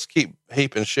 but let's keep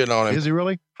heaping shit on him. Is he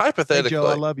really? Hypothetically. Hey, Joe,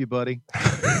 I love you, buddy.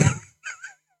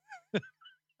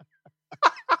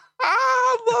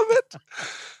 I love it.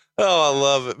 Oh, I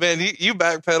love it, man. You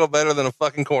backpedal better than a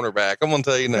fucking cornerback. I'm going to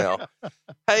tell you now.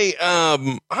 Hey,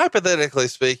 hypothetically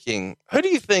speaking, who do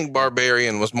you think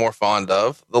Barbarian was more fond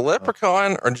of, the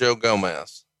Leprechaun or Joe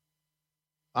Gomez?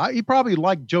 He probably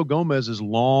liked Joe Gomez's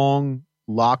long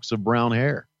locks of brown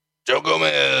hair. Joe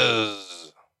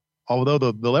Gomez. Although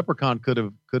the Leprechaun could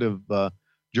have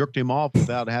jerked him off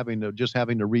without having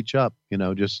to reach up.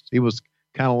 He was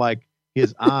kind of like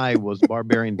his eye was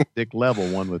Barbarian dick level,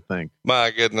 one would think.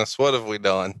 My goodness, what have we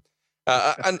done?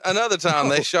 Another time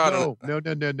they shot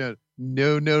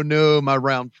No, my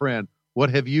round friend. What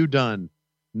have you done?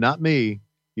 Not me.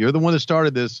 You're the one that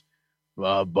started this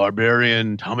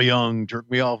Barbarian Tommy Young jerk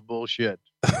me off bullshit.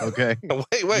 Okay.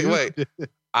 Wait.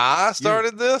 I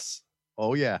started this?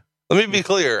 Oh yeah. Let me be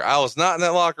clear. I was not in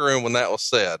that locker room when that was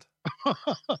said.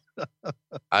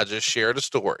 I just shared a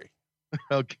story.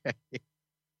 Okay.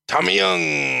 Tommy Young,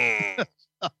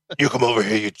 you come over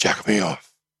here, you jack me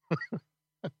off.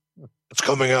 It's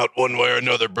coming out one way or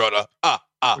another, brother.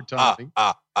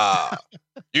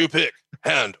 You pick,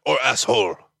 hand or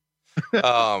asshole.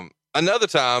 Another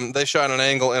time they shot an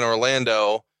angle in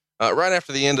Orlando, right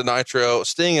after the end of Nitro.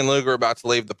 Sting and Luger are about to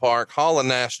leave the park. Hall and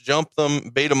Nash jump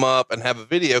them, beat them up, and have a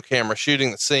video camera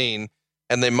shooting the scene,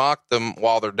 and they mock them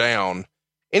while they're down.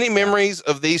 Any memories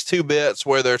of these two bits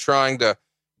where they're trying to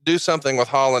do something with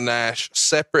Hall and Nash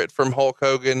separate from Hulk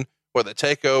Hogan, where they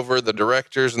take over the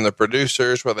directors and the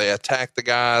producers, where they attack the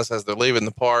guys as they're leaving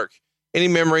the park? Any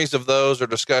memories of those or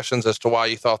discussions as to why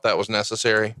you thought that was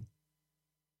necessary?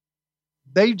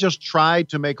 They just tried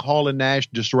to make Hall and Nash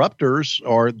disruptors,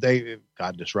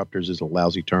 disruptors is a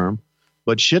lousy term,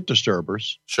 but shit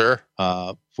disturbers. Sure.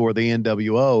 For the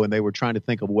NWO. And they were trying to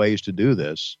think of ways to do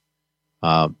this.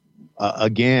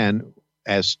 Again,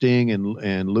 as Sting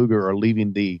and Luger are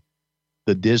leaving the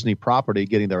Disney property,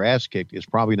 getting their ass kicked is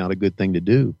probably not a good thing to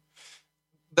do.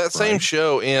 That same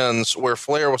show ends where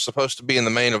Flair was supposed to be in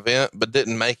the main event, but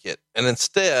didn't make it. And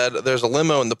instead there's a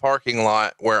limo in the parking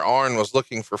lot where Arn was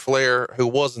looking for Flair, who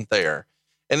wasn't there.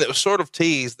 And it was sort of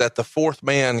teased that the fourth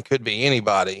man could be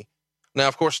anybody. Now,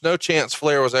 of course, no chance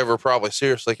Flair was ever probably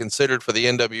seriously considered for the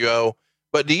NWO,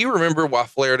 but do you remember why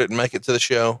Flair didn't make it to the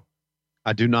show?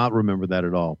 I do not remember that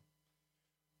at all.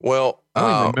 Well, I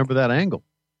don't even remember that angle.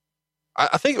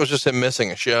 I think it was just him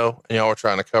missing a show and y'all were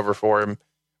trying to cover for him.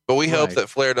 But we hope that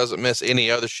Flair doesn't miss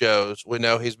any other shows. We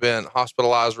know he's been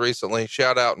hospitalized recently.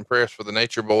 Shout out and prayers for the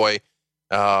Nature Boy.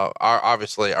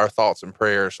 Obviously, our thoughts and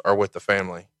prayers are with the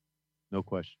family. No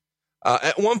question.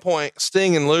 At one point,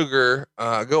 Sting and Luger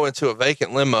go into a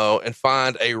vacant limo and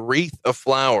find a wreath of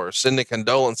flowers, sending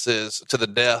condolences to the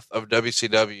death of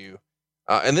WCW.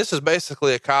 And this is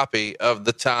basically a copy of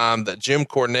the time that Jim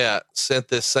Cornette sent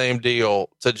this same deal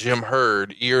to Jim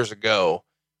Herd years ago.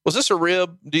 Was this a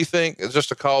rib, do you think? It's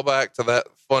just a callback to that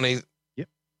funny? Yep.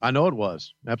 I know it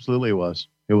was. Absolutely it was.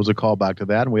 It was a callback to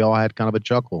that, and we all had kind of a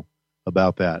chuckle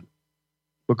about that.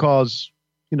 Because,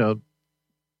 you know,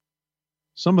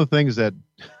 some of the things that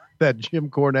Jim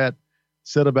Cornette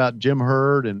said about Jim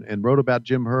Herd and wrote about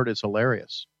Jim Herd is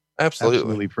hilarious.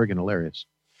 Absolutely friggin' hilarious.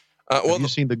 Well, have you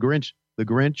seen the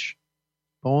Grinch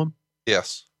poem?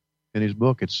 Yes. In his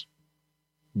book, it's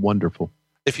wonderful.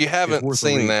 If you haven't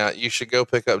seen that, you should go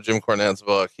pick up Jim Cornette's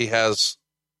book. He has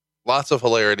lots of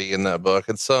hilarity in that book,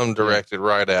 and some directed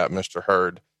right at Mr.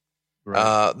 Herd.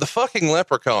 Right. The fucking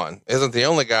leprechaun isn't the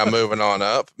only guy moving on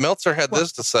up. Meltzer had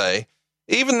this to say: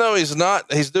 even though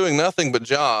he's doing nothing but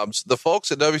jobs, the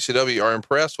folks at WCW are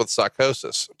impressed with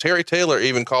Psychosis. Terry Taylor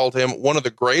even called him one of the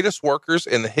greatest workers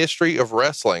in the history of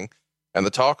wrestling. And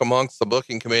the talk amongst the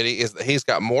booking committee is that he's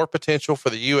got more potential for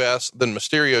the U.S. than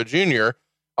Mysterio Jr.,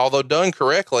 although done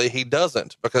correctly, he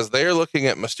doesn't, because they're looking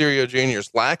at Mysterio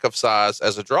Jr.'s lack of size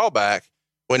as a drawback,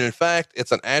 when in fact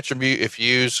it's an attribute if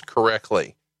used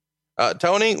correctly.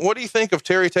 Tony, what do you think of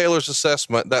Terry Taylor's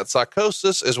assessment that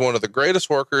Psychosis is one of the greatest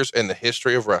workers in the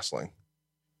history of wrestling?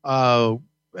 I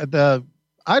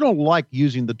don't like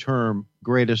using the term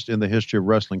greatest in the history of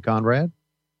wrestling, Conrad.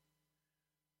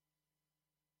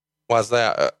 Why's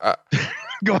that?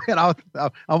 Go ahead.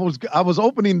 I was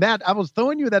opening that. I was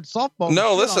throwing you that softball.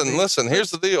 No, listen. Here's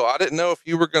the deal. I didn't know if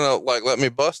you were going to let me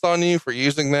bust on you for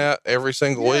using that every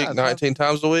single week, 19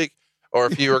 times a week, or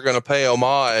if you were going to pay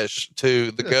homage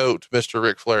to the GOAT, Mr.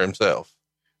 Ric Flair himself.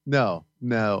 No.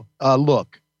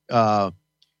 Look, I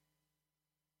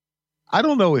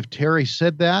don't know if Terry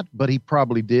said that, but he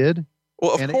probably did.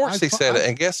 Well, of course he said it.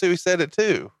 And guess who he said it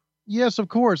to? Yes, of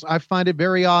course. I find it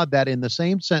very odd that in the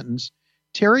same sentence,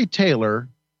 Terry Taylor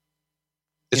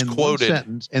is quoted, one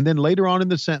sentence, and then later on in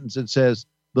the sentence it says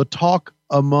the talk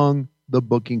among the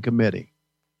booking committee.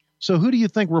 So who do you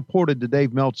think reported to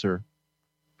Dave Meltzer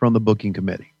from the booking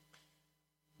committee?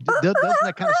 Doesn't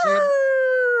that kind of say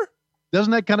it?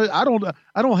 Doesn't that kind of? I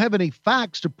don't have any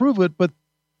facts to prove it, but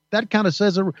that kind of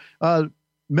says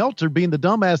Meltzer, being the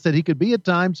dumbass that he could be at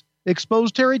times,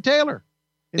 exposed Terry Taylor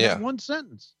in that one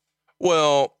sentence.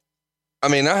 Well, I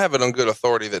mean, I have it on good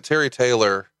authority that Terry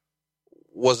Taylor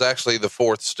was actually the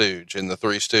fourth stooge in the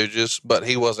Three Stooges, but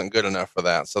he wasn't good enough for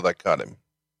that, so they cut him.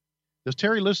 Does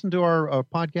Terry listen to our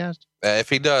podcast?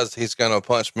 If he does, he's going to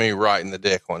punch me right in the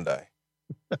dick one day.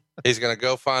 He's going to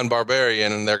go find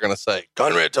Barbarian, and they're going to say,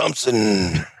 Conrad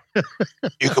Thompson,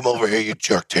 you come over here, you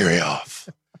jerk Terry off.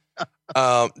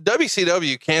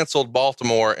 WCW canceled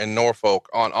Baltimore and Norfolk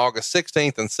on August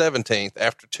 16th and 17th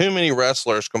after too many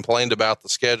wrestlers complained about the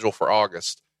schedule for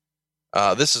August.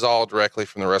 This is all directly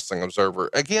from the Wrestling Observer.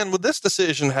 Again, would this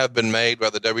decision have been made by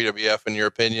the WWF in your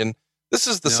opinion? This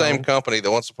is the same company that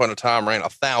once upon a time ran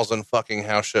 1,000 fucking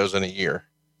house shows in a year.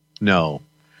 No.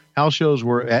 House shows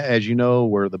were, as you know,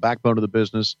 were the backbone of the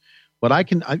business. But I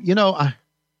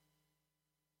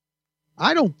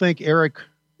don't think Eric,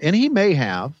 and he may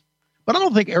have, but I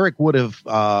don't think Eric would have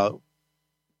bowed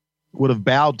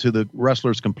to the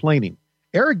wrestlers complaining.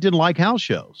 Eric didn't like house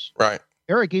shows. Right.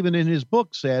 Eric, even in his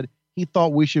book, said he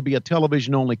thought we should be a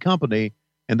television-only company,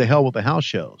 and the hell with the house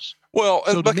shows. Well,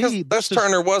 so because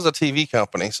Turner was a TV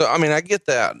company. So, I mean, I get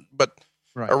that, but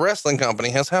a wrestling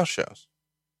company has house shows.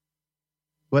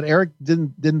 But Eric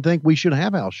didn't think we should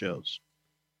have house shows.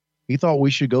 He thought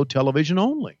we should go television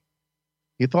only.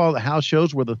 He thought the house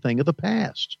shows were the thing of the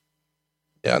past.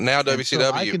 Yeah, now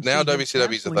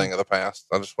WCW is a thing of the past.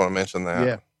 I just want to mention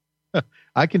that. Yeah.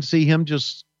 I can see him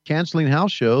just canceling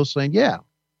house shows, saying, yeah,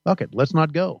 fuck it, let's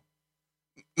not go.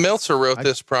 Meltzer wrote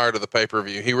this prior to the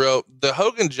pay-per-view. He wrote, the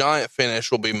Hogan Giant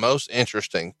finish will be most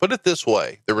interesting. Put it this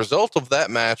way, the result of that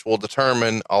match will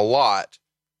determine a lot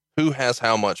who has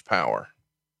how much power.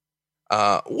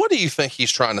 What do you think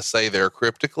he's trying to say there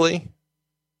cryptically?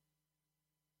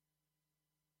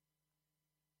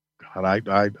 God,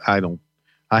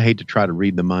 I hate to try to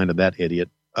read the mind of that idiot.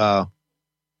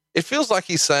 It feels like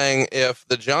he's saying if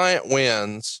the Giant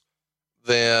wins,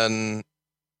 then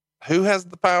who has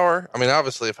the power? I mean,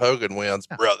 obviously if Hogan wins,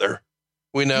 brother,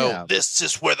 we know this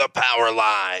is where the power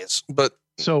lies. But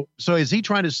so is he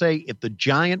trying to say if the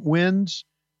Giant wins,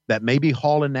 that maybe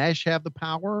Hall and Nash have the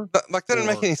power? That doesn't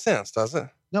make any sense, does it?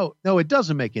 No, it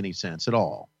doesn't make any sense at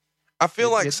all. I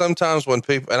feel like sometimes when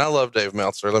people, and I love Dave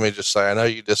Meltzer, let me just say, I know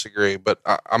you disagree, but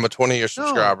I'm a 20-year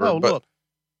subscriber. No, but look,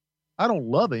 I don't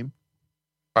love him.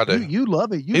 I do. You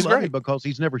love it. You love him because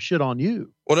he's never shit on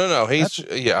you. Well, no.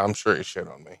 I'm sure he shit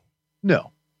on me.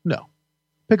 No.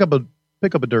 Pick up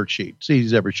Pick up a dirt sheet. See if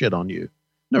he's ever shit on you.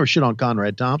 Never shit on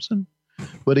Conrad Thompson,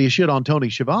 but he shit on Tony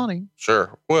Schiavone.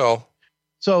 Sure. Well,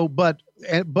 so, but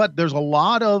there's a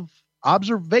lot of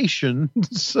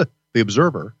observations, the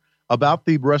Observer, about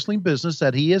the wrestling business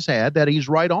that he has had that he's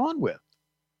right on with.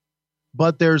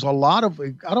 But there's a lot of,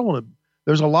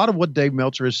 there's a lot of what Dave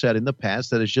Meltzer has said in the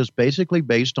past that is just basically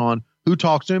based on who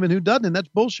talks to him and who doesn't. And that's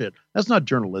bullshit. That's not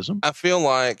journalism. I feel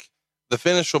like the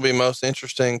finish will be most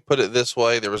interesting. Put it this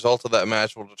way. The result of that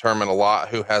match will determine a lot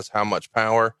who has how much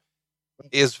power.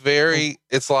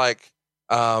 It's like,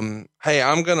 hey,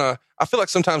 I feel like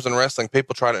sometimes in wrestling,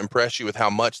 people try to impress you with how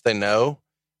much they know.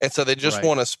 And so they just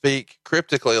want to speak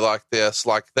cryptically like this,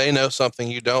 like they know something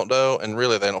you don't know. And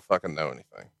really they don't fucking know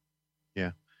anything.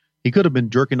 Yeah. He could have been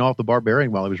jerking off the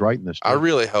Barbarian while he was writing this. I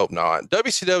really hope not.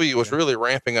 WCW was really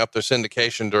ramping up their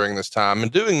syndication during this time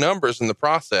and doing numbers in the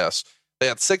process. They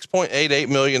had 6.88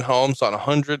 million homes on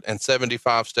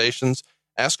 175 stations,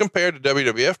 as compared to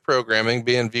WWF programming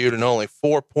being viewed in only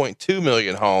 4.2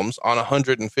 million homes on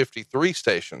 153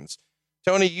 stations.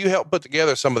 Tony, you helped put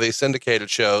together some of these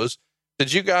syndicated shows.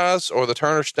 Did you guys or the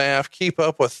Turner staff keep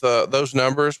up with those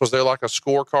numbers? Was there like a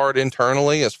scorecard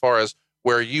internally as far as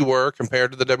where you were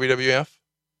compared to the WWF?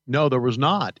 No, there was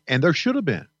not. And there should have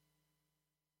been.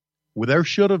 Well, they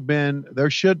should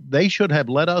have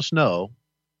let us know,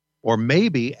 or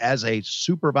maybe as a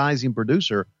supervising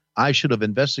producer, I should have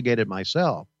investigated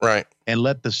myself. Right. And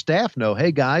let the staff know,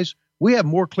 hey guys, we have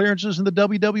more clearances in the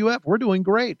WWF. We're doing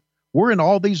great. We're in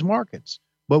all these markets,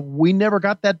 but we never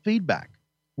got that feedback.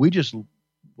 We just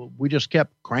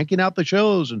kept cranking out the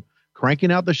shows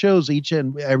each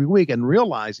and every week and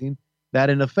realizing that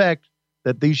in effect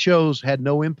that these shows had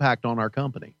no impact on our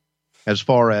company as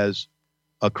far as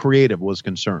a creative was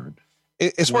concerned.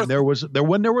 When there was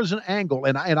an angle,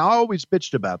 and I always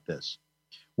bitched about this,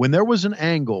 when there was an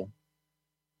angle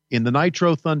in the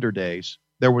Nitro Thunder days,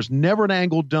 there was never an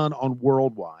angle done on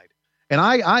Worldwide. And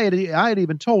I had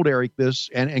even told Eric this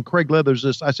and Craig Leathers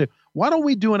this. I said, why don't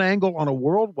we do an angle on a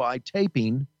Worldwide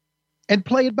taping and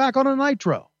play it back on a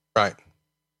Nitro? Right.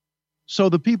 So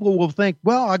the people will think,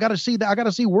 well, I got to see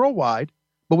Worldwide,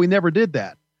 but we never did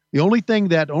that. The only thing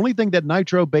that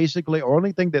Nitro basically, or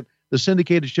only thing that the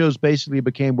syndicated shows basically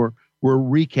became were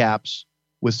recaps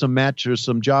with some matches,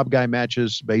 some job guy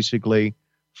matches, basically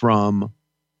from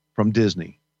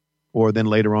Disney, or then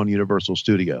later on Universal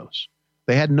Studios.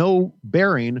 They had no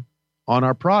bearing on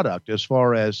our product as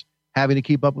far as having to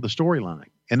keep up with the storyline,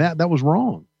 and that was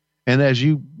wrong. And as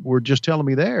you were just telling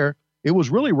me there, it was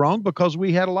really wrong because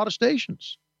we had a lot of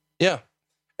stations. Yeah.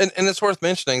 And it's worth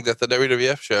mentioning that the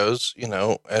WWF shows,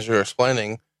 as you're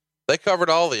explaining, they covered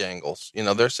all the angles.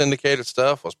 Their syndicated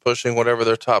stuff was pushing whatever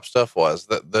their top stuff was.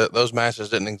 Those matches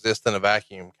didn't exist in a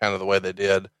vacuum, kind of the way they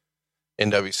did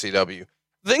in WCW.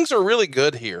 Things are really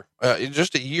good here.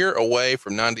 Just a year away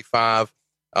from 95,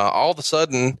 all of a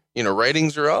sudden,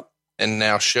 ratings are up, and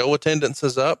now show attendance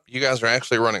is up. You guys are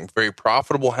actually running very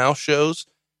profitable house shows.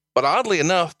 But oddly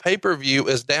enough, pay-per-view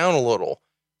is down a little.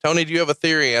 Tony, do you have a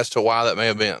theory as to why that may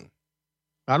have been?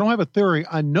 I don't have a theory.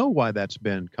 I know why that's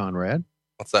been, Conrad.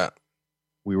 What's that?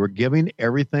 We were giving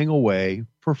everything away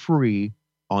for free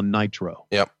on Nitro.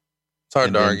 Yep. It's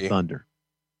hard to argue. Thunder.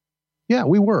 Yeah,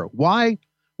 we were. Why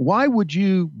would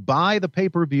you buy the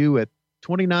pay-per-view at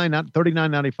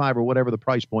 $39.95 or whatever the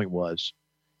price point was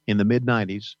in the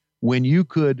mid-90s when you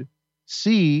could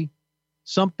see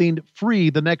something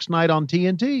free the next night on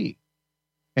TNT,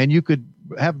 and you could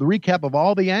have the recap of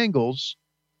all the angles?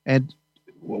 And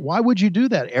why would you do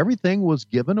that? Everything was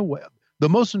given away. The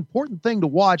most important thing to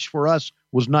watch for us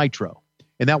was Nitro,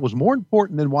 and that was more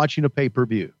important than watching a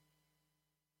pay-per-view.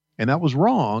 And that was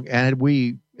wrong. And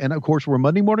of course, we're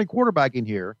Monday morning quarterbacking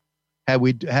here.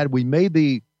 Had we made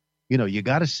the, you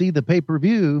got to see the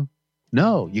pay-per-view.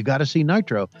 No, you got to see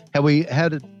Nitro. You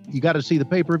got to see the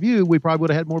pay-per-view, we probably would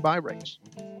have had more buy rates.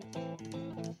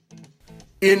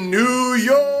 In New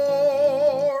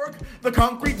York, the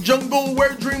concrete jungle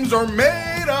where dreams are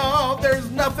made of,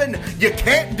 there's nothing you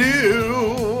can't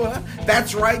do.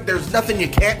 That's right, there's nothing you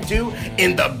can't do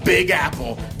in the Big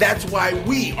Apple. That's why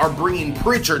we are bringing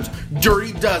Pritchard's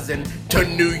Dirty Dozen to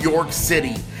New York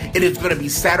City. It is going to be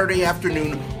Saturday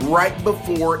afternoon right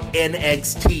before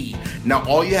NXT. Now,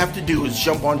 all you have to do is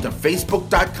jump onto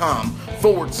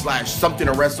Facebook.com/something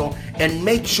to wrestle and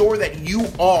make sure that you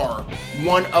are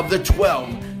one of the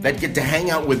 12 that get to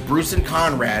hang out with Bruce and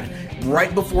Conrad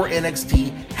right before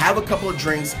NXT, have a couple of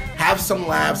drinks, have some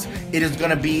laughs. It is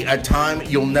going to be a time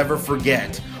you'll never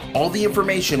forget. All the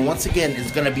information, once again,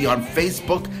 is going to be on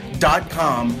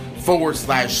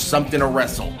Facebook.com/something to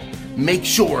wrestle. Make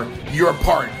sure you're a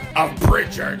part of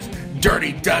Pritchard's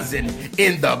Dirty Dozen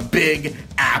in the Big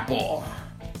Apple.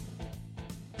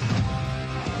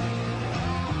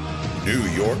 New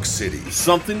York City.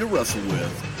 Something to wrestle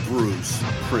with. Bruce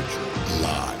Pritchard.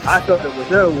 Live. I thought it was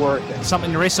so worth it.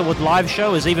 Something to wrestle with live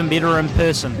show is even better in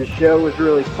person. The show was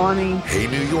really funny. Hey,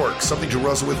 New York, Something to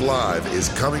Wrestle with Live is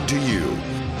coming to you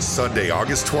Sunday,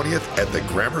 August 20th at the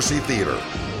Gramercy Theater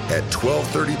at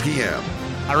 12:30 p.m.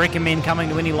 I recommend coming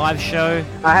to any live show.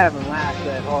 I haven't laughed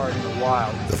that hard in a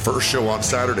while. The first show on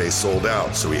Saturday sold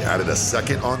out, so we added a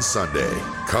second on Sunday.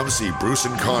 Come see Bruce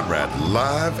and Conrad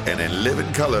live and in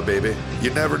living color, baby.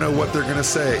 You never know what they're going to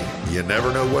say. You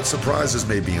never know what surprises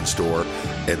may be in store,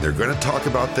 and they're going to talk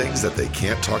about things that they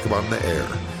can't talk about in the air.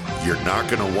 You're not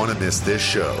going to want to miss this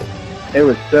show. It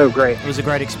was so great. It was a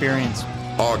great experience.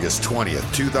 August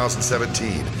 20th,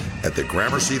 2017 at the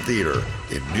Gramercy Theater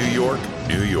in New York,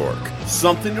 New York.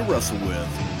 Something to wrestle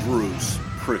with. Bruce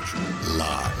Pritchard.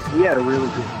 Live. We had a really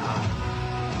good time.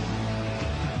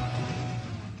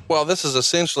 Well, this is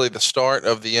essentially the start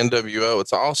of the NWO.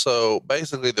 It's also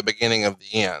basically the beginning of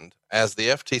the end, as the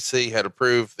FTC had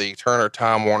approved the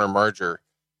Turner-Time Warner merger.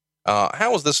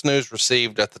 How was this news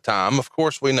received at the time? Of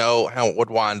course, we know how it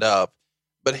would wind up,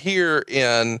 but here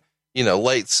in,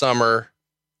 late summer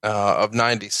of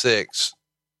 96,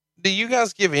 do you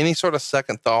guys give any sort of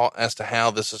second thought as to how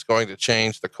this is going to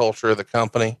change the culture of the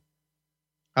company?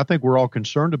 I think we're all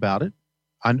concerned about it.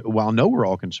 I know we're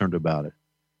all concerned about it.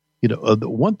 The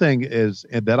one thing is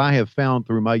that I have found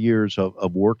through my years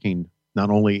of working, not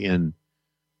only in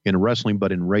wrestling,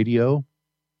 but in radio,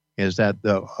 is that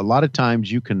a lot of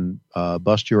times you can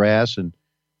bust your ass and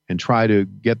try to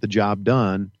get the job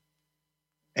done.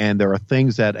 And there are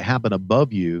things that happen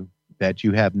above you that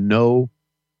you have no,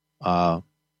 that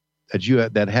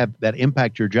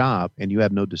impact your job, and you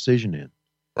have no decision in.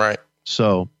 Right.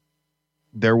 So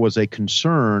there was a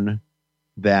concern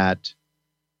that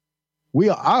I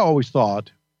always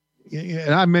thought,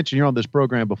 and I mentioned here on this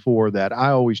program before, that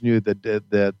I always knew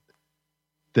that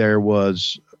there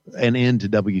was an end to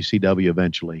WCW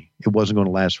eventually. It wasn't going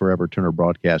to last forever, Turner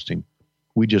Broadcasting.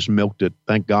 We just milked it.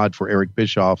 Thank God for Eric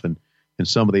Bischoff and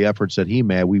some of the efforts that he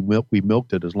made. We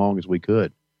milked it as long as we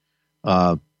could.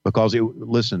 Because it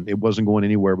wasn't going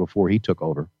anywhere before he took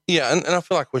over. Yeah. And I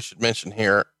feel like we should mention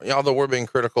here, although we're being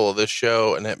critical of this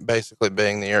show and it basically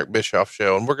being the Eric Bischoff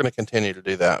show, and we're going to continue to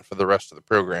do that for the rest of the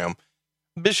program.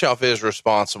 Bischoff is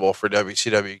responsible for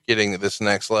WCW getting to this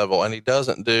next level, and he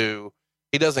doesn't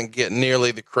get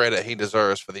nearly the credit he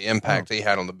deserves for the impact he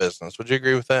had on the business. Would you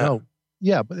agree with that? No.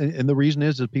 Yeah. And the reason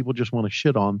is that people just want to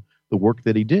shit on the work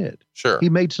that he did. Sure. He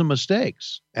made some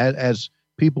mistakes as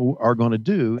people are going to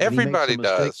do. Everybody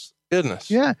does.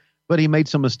 Goodness. Yeah. But he made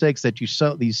some mistakes that you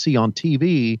see on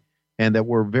TV, and that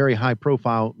were very high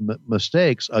profile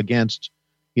mistakes against,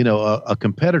 a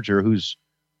competitor who's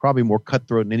probably more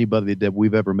cutthroat than anybody that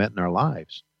we've ever met in our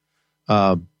lives.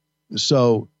 But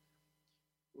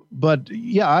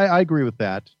yeah, I agree with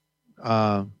that.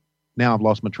 Now I've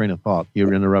lost my train of thought. You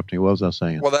were interrupting me. What was I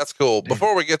saying? Well, that's cool.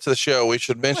 Before we get to the show, we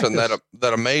should mention that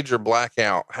a major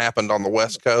blackout happened on the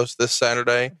West Coast this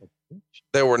Saturday.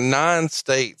 There were 9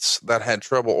 states that had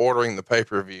trouble ordering the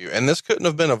pay-per-view, and this couldn't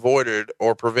have been avoided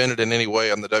or prevented in any way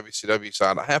on the WCW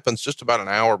side. It happens just about an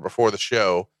hour before the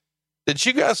show. Did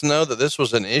you guys know that this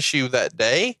was an issue that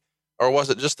day, or was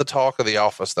it just the talk of the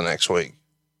office the next week?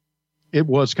 It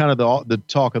was kind of the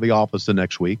talk of the office the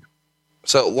next week.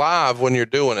 So live, when you're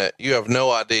doing it, you have no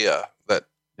idea that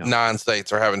 9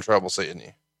 states are having trouble seeing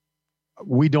you.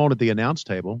 We don't at the announce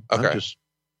table. Okay. I'm just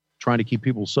trying to keep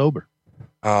people sober.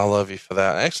 I love you for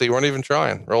that. Actually, you weren't even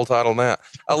trying. Roll Tide on that.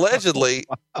 Allegedly,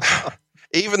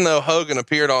 even though Hogan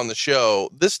appeared on the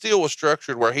show, this deal was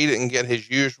structured where he didn't get his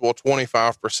usual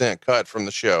 25% cut from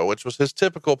the show, which was his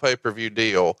typical pay-per-view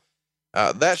deal.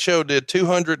 That show did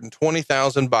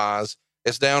 220,000 buys.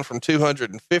 It's down from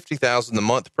 250,000 the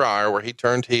month prior, where he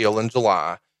turned heel in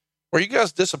July. Were you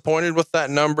guys disappointed with that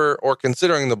number, or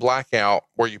considering the blackout,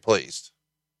 were you pleased?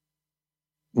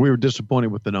 We were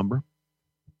disappointed with the number.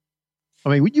 I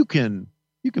mean, you can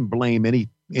blame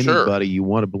anybody you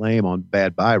want to blame on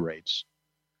bad buy rates.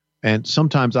 And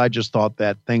sometimes I just thought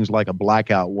that things like a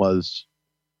blackout was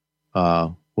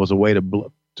a way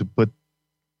to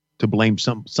blame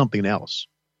something else.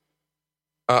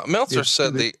 Meltzer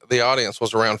said the audience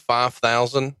was around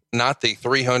 5,000, not the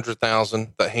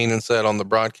 300,000 that Heenan said on the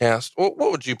broadcast. What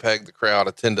would you peg the crowd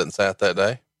attendance at that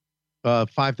day?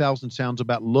 5,000 sounds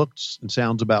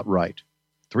about right.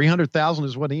 300,000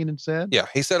 is what Heenan said? Yeah,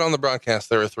 he said on the broadcast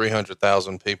there were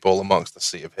 300,000 people amongst the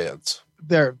sea of heads.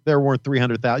 There weren't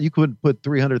 300,000. You couldn't put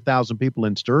 300,000 people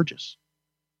in Sturgis.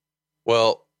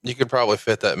 Well, you could probably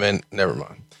fit that in. Never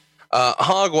mind.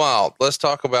 Hog Wild. Let's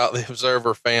talk about the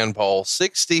Observer fan poll.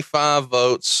 65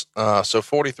 votes, so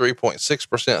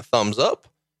 43.6% thumbs up,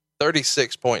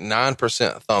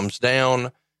 36.9% thumbs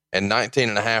down, and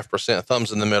 19.5%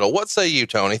 thumbs in the middle. What say you,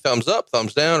 Tony? Thumbs up,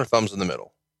 thumbs down, or thumbs in the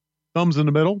middle? Thumbs in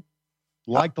the middle.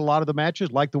 Liked a lot of the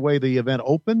matches. Liked the way the event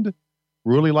opened.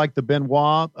 Really liked the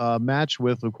Benoit match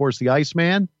with, of course, the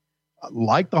Iceman.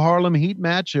 Liked the Harlem Heat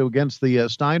match against the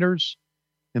Steiners.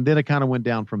 And then it kind of went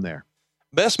down from there.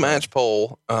 Best match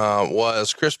poll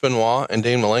was Chris Benoit and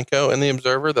Dean Malenko in the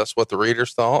Observer. That's what the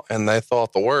readers thought. And they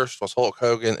thought the worst was Hulk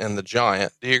Hogan and the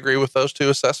Giant. Do you agree with those two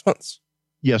assessments?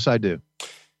 Yes, I do.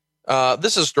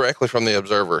 This is directly from the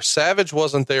Observer. Savage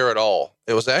wasn't there at all.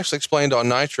 It was actually explained on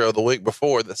Nitro the week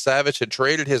before that Savage had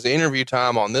traded his interview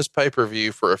time on this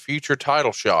pay-per-view for a future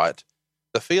title shot.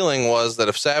 The feeling was that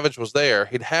if Savage was there,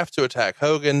 he'd have to attack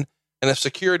Hogan, and if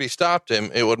security stopped him,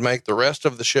 it would make the rest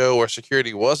of the show where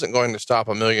security wasn't going to stop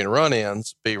a million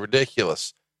run-ins be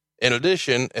ridiculous. In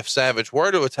addition, if Savage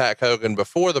were to attack Hogan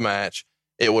before the match,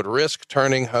 it would risk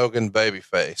turning Hogan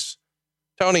babyface.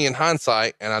 Tony, in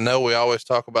hindsight, and I know we always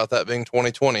talk about that being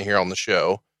 2020 here on the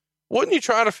show, wouldn't you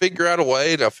try to figure out a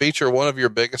way to feature one of your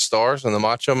biggest stars in the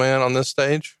Macho Man on this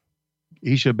stage?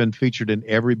 He should have been featured in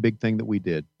every big thing that we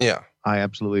did. Yeah. I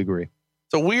absolutely agree.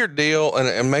 It's a weird deal, and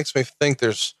it makes me think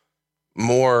there's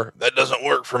more that doesn't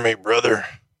work for me, brother,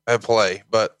 at play,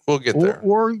 but we'll get there.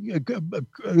 Or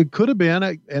it could have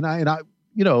been, and I,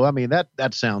 you know, I mean,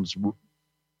 that sounds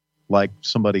like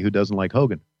somebody who doesn't like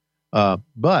Hogan.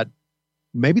 But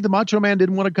maybe the Macho Man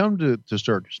didn't want to come to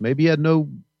Sturgis. Maybe he had no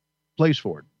place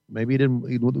for it. Maybe he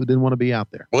didn't want to be out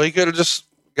there. Well, he could have just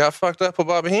got fucked up with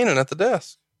Bobby Heenan at the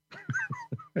desk.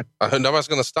 Nobody's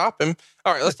going to stop him.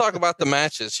 All right, let's talk about the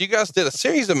matches. You guys did a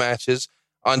series of matches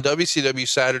on WCW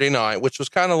Saturday night, which was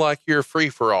kind of like your free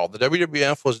for all. The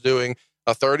WWF was doing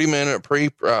a 30-minute free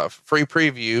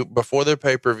preview before their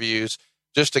pay-per-views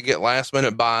just to get last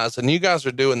minute buys. And you guys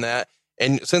are doing that.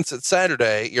 And since it's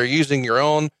Saturday, you're using your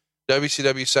own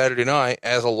WCW Saturday night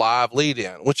as a live lead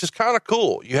in, which is kind of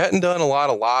cool. You hadn't done a lot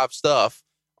of live stuff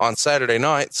on Saturday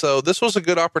night, so this was a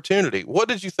good opportunity. What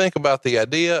did you think about the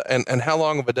idea, and how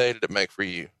long of a day did it make for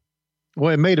you?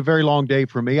 Well, it made a very long day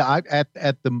for me. At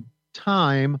the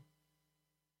time,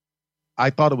 I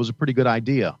thought it was a pretty good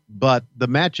idea, but the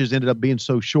matches ended up being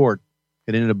so short,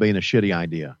 it ended up being a shitty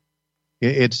idea.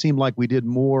 It seemed like we did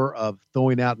more of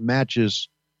throwing out matches.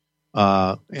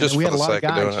 Just we for had a the lot of sake of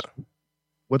guys. doing it.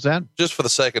 What's that? Just for the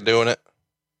sake of doing it.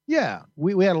 Yeah,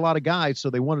 we had a lot of guys, so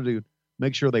they wanted to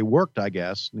make sure they worked, I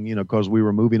guess, you know, because we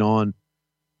were moving on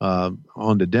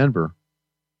to Denver.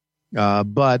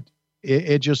 But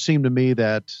it just seemed to me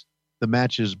that the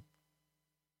matches,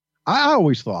 I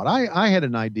always thought, I had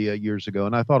an idea years ago,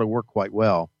 and I thought it worked quite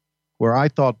well, where I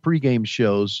thought pregame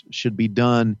shows should be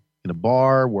done in a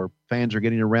bar where fans are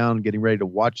getting around, getting ready to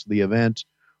watch the event,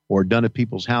 or done at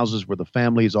people's houses where the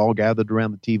family is all gathered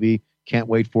around the TV, can't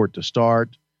wait for it to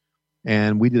start.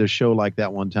 And we did a show like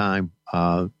that one time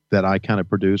that I kind of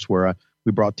produced where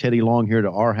we brought Teddy Long here to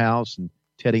our house, and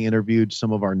Teddy interviewed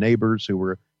some of our neighbors who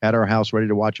were at our house ready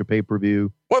to watch a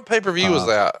pay-per-view. What pay-per-view was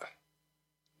that?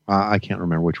 I can't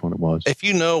remember which one it was. If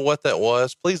you know what that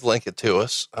was, please link it to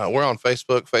us. We're on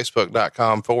Facebook,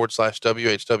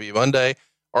 facebook.com/WHW Monday,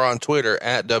 or on Twitter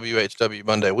at WHW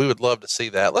Monday. We would love to see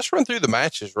that. Let's run through the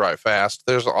matches right fast.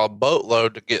 There's a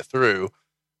boatload to get through.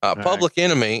 Public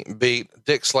Enemy beat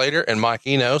Dick Slater and Mike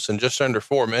Enos in just under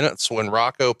 4 minutes when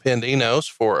Rocco pinned Enos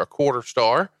for a quarter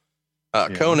star.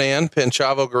 Conan pinned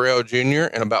Chavo Guerrero Jr.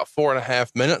 in about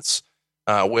 4.5 minutes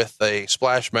with a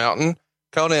splash mountain.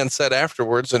 Conan said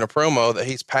afterwards in a promo that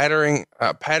he's patterning,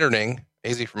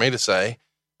 easy for me to say,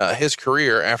 his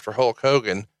career after Hulk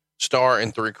Hogan, star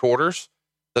in 3/4.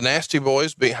 The Nasty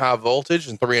Boys beat High Voltage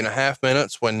in 3.5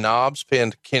 minutes when Knobs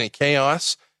pinned Kenny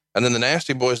Chaos. And then the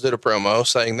Nasty Boys did a promo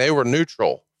saying they were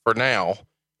neutral for now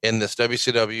in this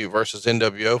WCW versus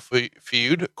NWO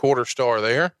feud, quarter star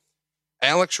there.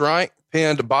 Alex Wright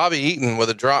pinned Bobby Eaton with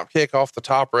a drop kick off the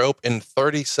top rope in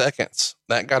 30 seconds.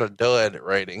 That got a dud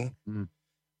rating.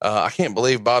 I can't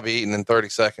believe Bobby Eaton in 30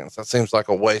 seconds. That seems like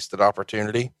a wasted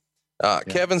opportunity.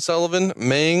 Kevin Sullivan,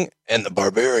 Ming, and the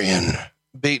Barbarian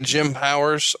beat Jim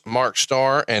Powers, Mark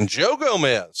Starr, and Joe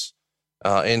Gomez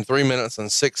in 3 minutes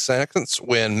and 6 seconds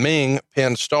when Ming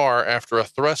pinned Starr after a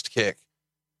thrust kick.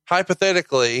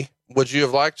 Hypothetically, would you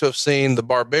have liked to have seen the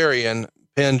Barbarian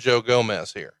pin Joe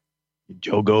Gomez here?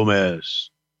 Joe Gomez.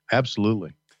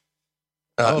 Absolutely.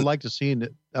 I would like to see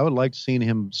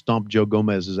him stomp Joe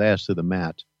Gomez's ass to the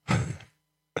mat.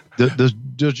 Does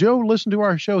Joe listen to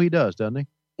our show? He does, doesn't he?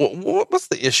 What's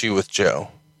the issue with Joe?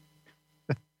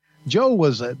 Joe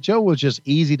was just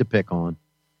easy to pick on.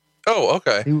 Oh,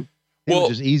 okay. He was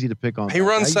just easy to pick on. He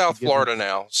runs South Florida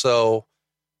now, so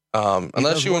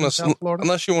unless you want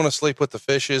to sleep with the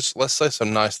fishes, let's say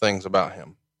some nice things about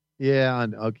him. Yeah.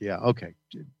 Okay.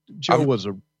 Joe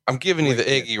I'm giving you the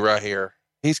Iggy right here.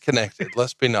 He's connected.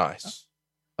 Let's be nice.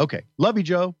 Okay. Love you,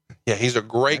 Joe. Yeah, he's a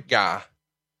great guy.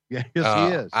 Yeah, yes,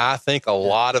 he is. I think a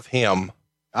lot of him.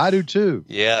 I do too.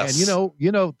 Yes. And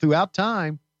you know, throughout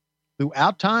time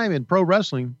in pro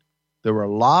wrestling, there were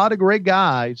a lot of great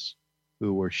guys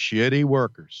who were shitty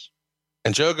workers.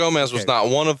 And Joe Gomez was not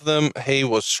one of them. He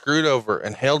was screwed over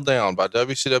and held down by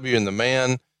WCW and the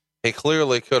man. He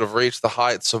clearly could have reached the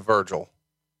heights of Virgil.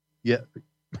 Yeah.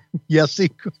 Yes, he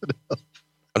could have.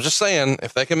 I'm just saying,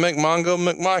 if they can make Mongo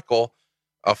McMichael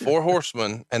a 4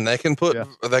 horseman and they can put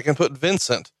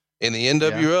Vincent in the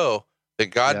NWO, then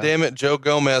goddamn it, Joe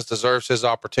Gomez deserves his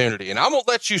opportunity. And I'm going to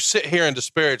let you sit here and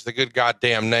disparage the good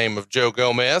goddamn name of Joe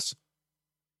Gomez.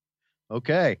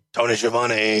 Okay. Tony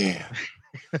Schiavone.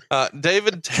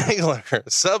 David Taylor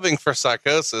subbing for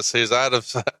Psychosis, who's out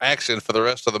of action for the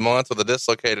rest of the month with a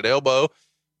dislocated elbow.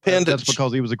 That's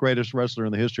because he was the greatest wrestler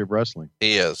in the history of wrestling.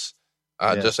 He is.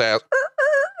 Just asked,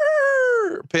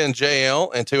 pinned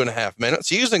JL in 2.5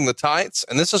 minutes using the tights.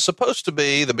 And this is supposed to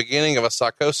be the beginning of a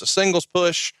Psychosis singles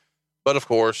push, but of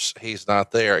course he's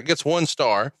not there. It gets 1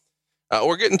 star.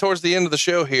 We're getting towards the end of the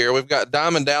show here. We've got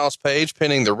Diamond Dallas Page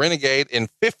pinning the Renegade in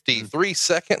 53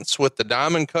 seconds with the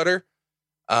Diamond Cutter.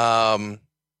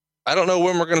 I don't know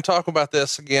when we're going to talk about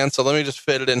this again, so let me just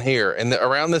fit it in here. And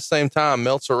around this same time,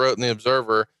 Meltzer wrote in the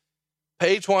Observer,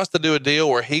 Page wants to do a deal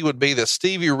where he would be the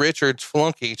Stevie Richards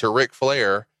flunky to Ric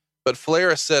Flair, but Flair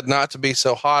has said not to be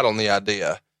so hot on the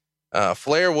idea.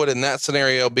 Flair would in that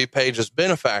scenario be Page's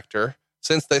benefactor,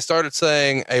 since they started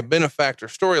saying a benefactor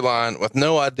storyline with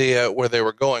no idea where they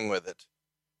were going with it.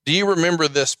 Do you remember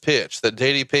this pitch that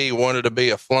DDP wanted to be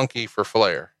a flunky for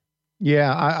Flair?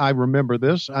 Yeah, I remember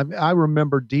this. I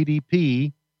remember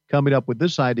DDP coming up with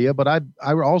this idea, but I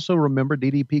also remember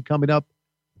DDP coming up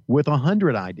with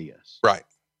 100 ideas. Right.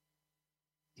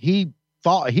 He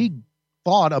thought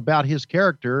about his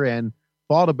character and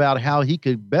thought about how he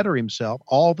could better himself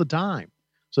all the time.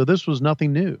 So this was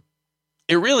nothing new.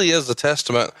 It really is a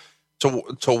testament to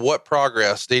what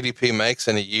progress DDP makes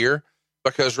in a year,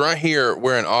 because right here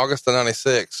we're in August of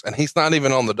 96 and he's not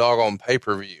even on the doggone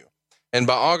pay-per-view. And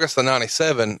by August of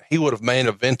 97, he would have main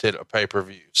evented a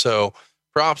pay-per-view. So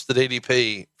props to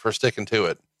DDP for sticking to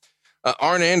it.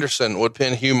 Arn Anderson would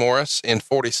pin Hugh Morris in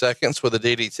 40 seconds with a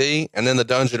DDT, and then the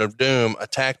Dungeon of Doom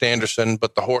attacked Anderson,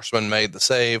 but the Horseman made the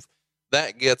save.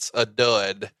 That gets a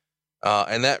dud.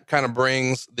 And that kind of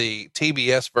brings the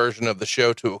TBS version of the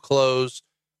show to a close.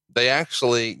 They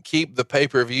actually keep the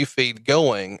pay-per-view feed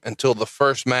going until the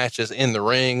first match is in the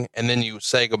ring, and then you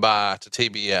say goodbye to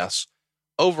TBS.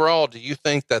 Overall, do you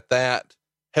think that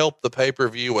helped the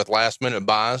pay-per-view with last-minute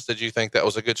buys? Did you think that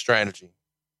was a good strategy?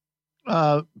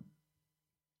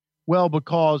 Well,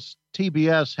 because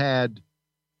TBS had,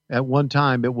 at one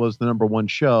time, it was the number 1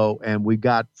 show, and we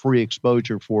got free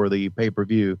exposure for the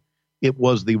pay-per-view. It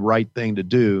was the right thing to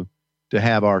do to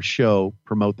have our show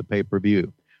promote the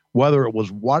pay-per-view. Whether it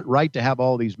was right to have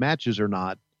all these matches or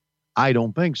not, I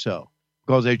don't think so.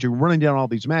 Because as you're running down all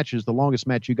these matches, the longest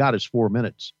match you got is 4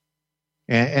 minutes.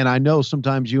 And I know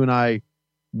sometimes you and I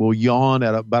will yawn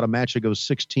at about a match that goes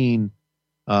 16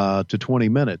 to 20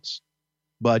 minutes.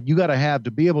 But you got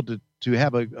to be able to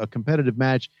have a competitive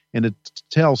match and to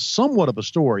tell somewhat of a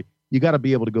story, you got to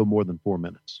be able to go more than 4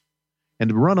 minutes. And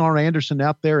to run Arn Anderson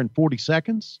out there in 40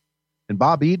 seconds and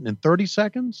Bob Eaton in 30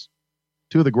 seconds,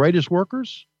 2 of the greatest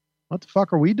workers, what the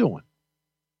fuck are we doing?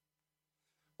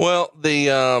 Well,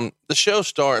 the show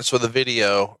starts with a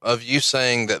video of you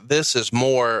saying that this is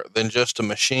more than just a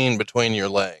machine between your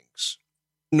legs.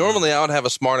 Normally I would have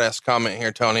a smart ass comment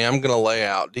here, Tony. I'm going to lay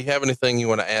out. Do you have anything you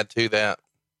want to add to that?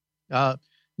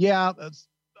 Yeah,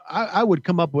 I would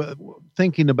come up with,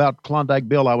 thinking about Klondike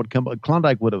Bill,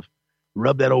 Klondike would have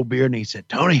rubbed that old beard and he said,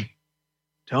 Tony,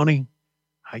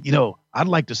 I'd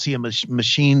like to see a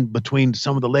machine between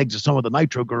some of the legs of some of the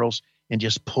Nitro girls and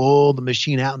just pull the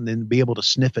machine out and then be able to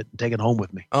sniff it and take it home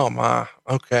with me. Oh my.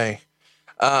 Okay.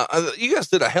 You guys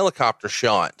did a helicopter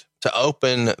shot to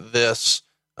open this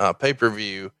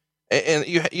pay-per-view, and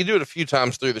you do it a few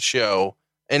times through the show,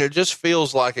 and it just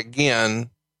feels like, again,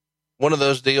 one of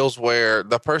those deals where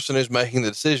the person who's making the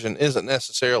decision isn't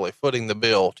necessarily footing the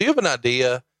bill. Do you have an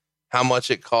idea how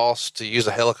much it costs to use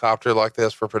a helicopter like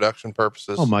this for production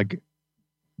purposes? Oh my God.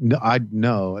 No, I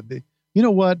know. You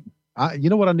know what? I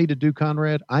need to do,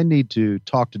 Conrad? I need to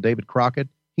talk to David Crockett.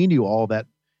 He knew all that.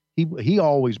 He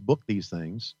always booked these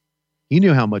things. He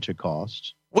knew how much it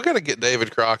costs. We got to get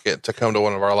David Crockett to come to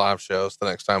one of our live shows the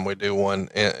next time we do one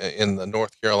in the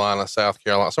North Carolina, South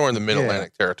Carolina, somewhere in the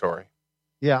Mid-Atlantic territory.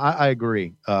 Yeah, I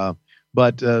agree.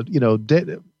 But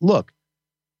look,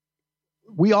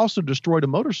 we also destroyed a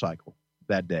motorcycle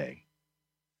that day.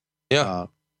 Yeah.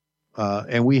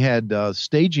 And we had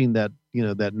staging that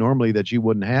normally that you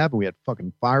wouldn't have. And we had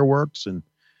fucking fireworks and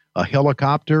a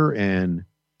helicopter, and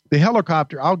the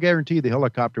helicopter, I'll guarantee the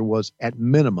helicopter was at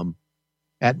minimum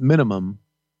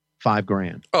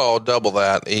 $5,000. Oh, double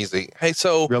that. Easy. Hey,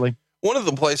 so really, one of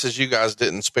the places you guys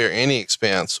didn't spare any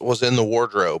expense was in the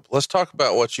wardrobe. Let's talk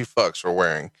about what you fucks were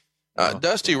wearing.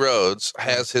 Dusty Rhodes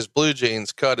has his blue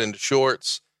jeans cut into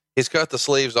shorts. He's cut the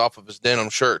sleeves off of his denim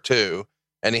shirt too.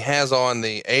 And he has on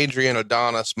the Adrian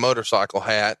Adonis motorcycle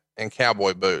hat and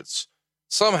cowboy boots.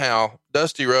 Somehow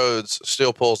Dusty Rhodes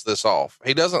still pulls this off.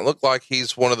 He doesn't look like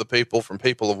he's one of the people from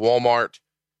People of Walmart.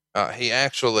 He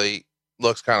actually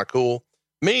looks kind of cool.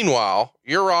 Meanwhile,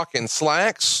 you're rocking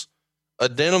slacks, a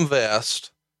denim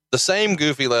vest, the same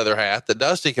goofy leather hat that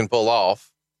Dusty can pull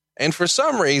off. And for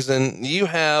some reason, you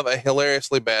have a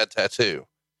hilariously bad tattoo.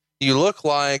 You look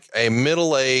like a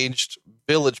middle-aged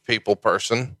Village People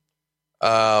person.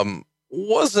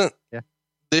 Wasn't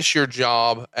this your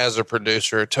job as a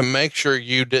producer to make sure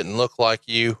you didn't look like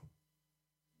you?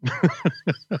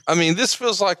 I mean, this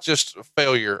feels like just a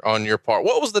failure on your part.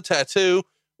 What was the tattoo?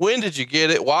 When did you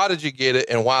get it? Why did you get it?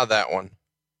 And why that one?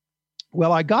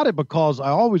 Well, I got it because I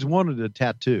always wanted a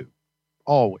tattoo,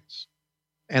 always.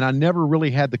 And I never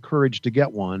really had the courage to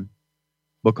get one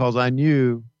because I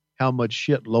knew how much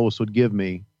shit Lois would give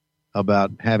me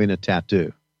about having a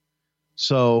tattoo.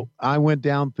 So I went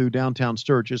down through downtown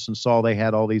Sturgis and saw they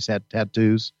had all these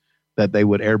tattoos that they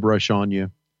would airbrush on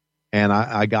you. And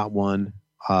I got one,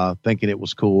 thinking it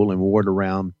was cool, and wore it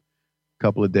around a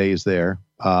couple of days there.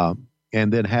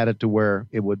 And then had it to where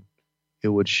it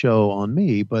would show on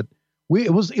me. But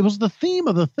it was the theme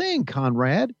of the thing,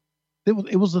 Conrad.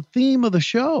 It was the theme of the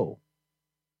show.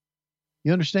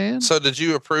 You understand? So did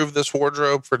you approve this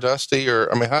wardrobe for Dusty, or,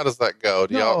 I mean, how does that go?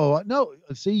 No.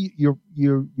 See, you're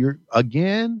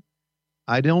again,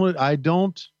 I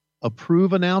don't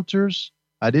approve announcers.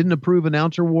 I didn't approve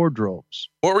announcer wardrobes.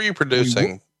 What were you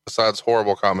producing besides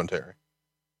horrible commentary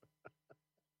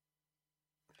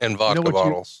and vodka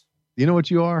bottles? You know what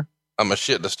you are? I'm a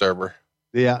shit disturber.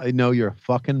 Yeah, I know you're a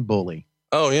fucking bully.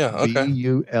 Oh yeah. Okay.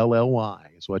 Bully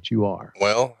is what you are.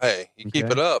 Well, hey, you keep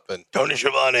it up, and Tony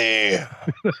Schiavone.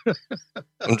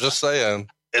 I'm just saying,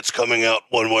 it's coming out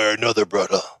one way or another,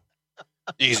 brother.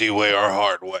 Easy way or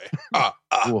hard way.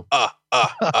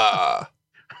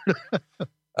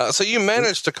 So you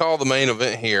managed to call the main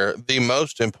event here the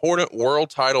most important world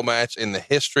title match in the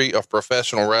history of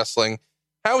professional wrestling.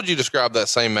 How would you describe that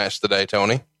same match today,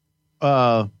 Tony?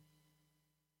 Well,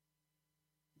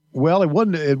 it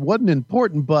wasn't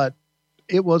important, but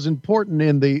it was important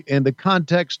in the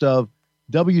context of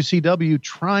WCW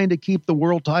trying to keep the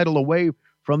world title away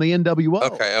from the NWO.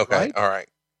 Okay. Right? All right.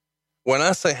 When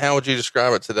I say, how would you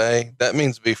describe it today? That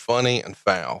means be funny and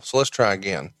foul. So let's try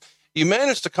again. You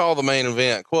managed to call the main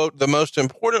event, quote, the most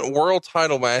important world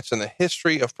title match in the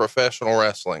history of professional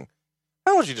wrestling.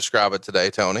 How would you describe it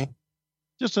today, Tony?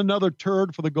 Just another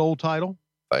turd for the gold title.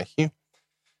 Thank you.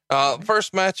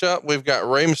 First matchup, we've got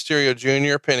Rey Mysterio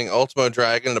Jr. pinning Ultimo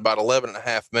Dragon in about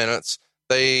 11.5 minutes.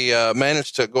 They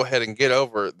managed to go ahead and get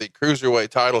over the cruiserweight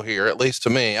title here, at least to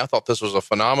me. I thought this was a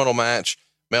phenomenal match.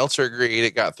 Meltzer agreed.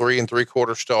 It got 3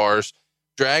 3/4 stars.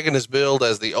 Dragon is billed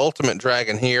as the ultimate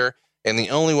dragon here, and the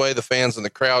only way the fans in the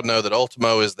crowd know that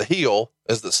Ultimo is the heel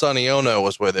is that Sonny Ono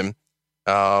was with him.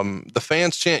 The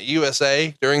fans chant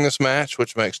USA during this match,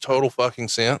 which makes total fucking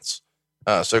sense.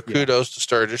 So kudos to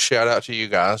Sturgis. Shout out to you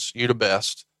guys. You the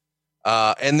best.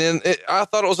 And then I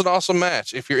thought it was an awesome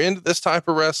match. If you're into this type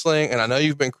of wrestling, and I know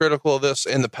you've been critical of this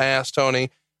in the past, Tony,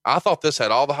 I thought this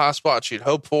had all the high spots you'd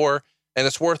hope for. And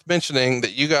it's worth mentioning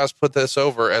that you guys put this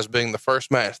over as being the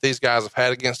first match these guys have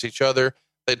had against each other.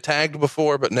 They tagged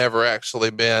before, but never actually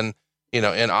been,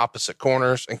 in opposite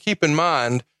corners. And keep in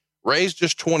mind, Ray's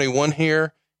just 21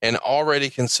 here and already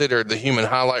considered the human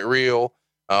highlight reel.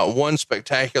 One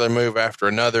spectacular move after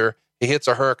another. He hits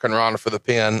a Hurricane Rana for the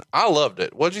pin. I loved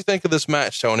it. What'd you think of this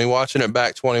match, Tony, watching it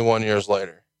back 21 years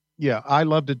later? Yeah, I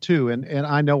loved it too. And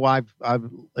I know I've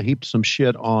heaped some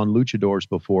shit on luchadors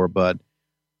before, but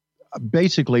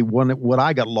basically what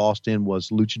I got lost in was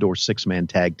luchador 6-man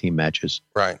tag team matches.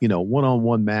 Right.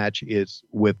 One-on-one match is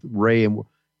with Ray,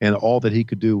 and all that he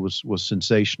could do was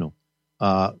sensational.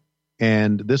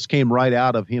 And this came right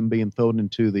out of him being thrown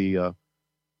into the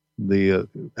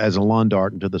as a lawn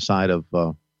dart into the side of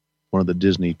one of the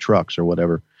Disney trucks or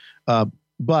whatever.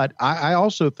 But I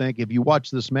also think if you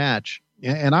watch this match,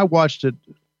 and I watched it,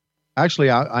 actually,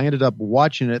 I ended up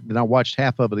watching it, and I watched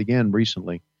half of it again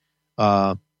recently.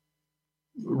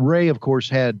 Ray, of course,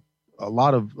 had a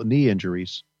lot of knee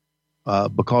injuries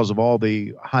because of all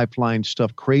the high-flying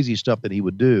stuff, crazy stuff that he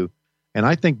would do. And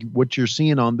I think what you're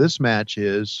seeing on this match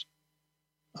is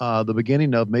the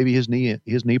beginning of maybe his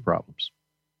knee problems.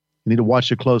 You need to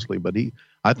watch it closely, but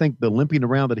I think the limping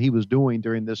around that he was doing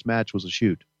during this match was a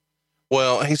shoot.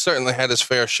 Well, he certainly had his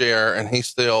fair share, and he's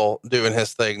still doing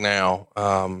his thing now.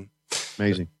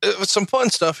 Amazing. It was some fun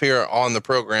stuff here on the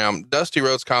program. Dusty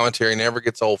Rhodes commentary never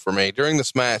gets old for me. During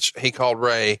this match, he called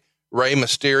Ray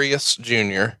Mysterious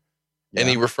Jr., and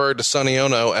he referred to Sonny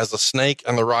Ono as a snake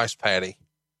in the rice paddy.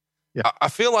 Yeah. I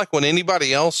feel like when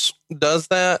anybody else does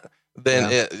that,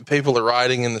 then people are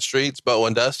rioting in the streets, but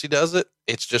when Dusty does it,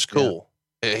 it's just cool.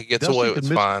 Yeah. He gets away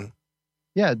with fine.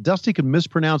 Yeah, Dusty could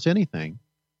mispronounce anything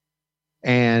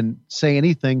and say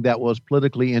anything that was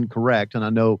politically incorrect. And I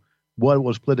know what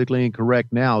was politically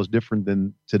incorrect now is different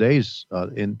than today's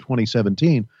in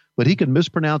 2017, but he could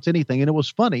mispronounce anything. And it was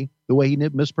funny the way he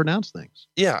mispronounced things.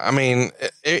 Yeah. I mean,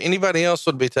 anybody else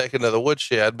would be taken to the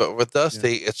woodshed, but with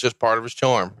Dusty, it's just part of his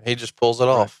charm. He just pulls it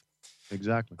off.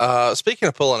 Exactly. Speaking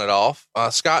of pulling it off,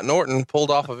 Scott Norton pulled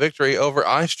off a victory over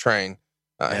Ice Train.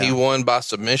 He won by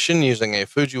submission using a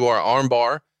Fujiwara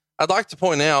armbar. I'd like to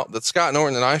point out that Scott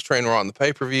Norton and Ice Train were on the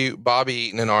pay-per-view. Bobby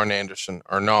Eaton and Arn Anderson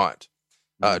are not.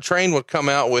 Train would come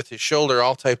out with his shoulder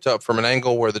all taped up from an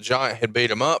angle where the Giant had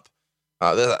beat him up.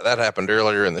 That happened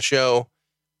earlier in the show.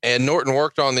 And Norton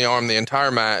worked on the arm the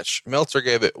entire match. Meltzer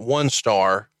gave it 1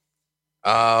 star.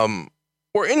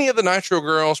 Were any of the Nitro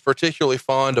girls particularly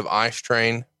fond of Ice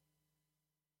Train?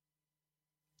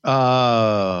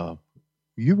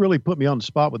 You really put me on the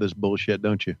spot with this bullshit,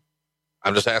 don't you?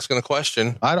 I'm just asking a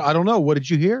question. I don't know. What did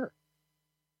you hear?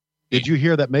 Did you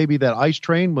hear that maybe that Ice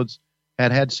Train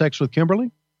had sex with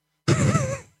Kimberly?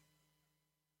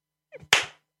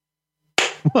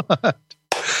 What?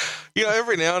 You know,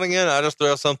 every now and again, I just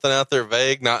throw something out there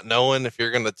vague, not knowing if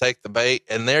you're going to take the bait.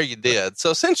 And there you did.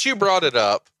 So since you brought it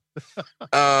up,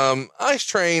 Ice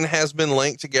Train has been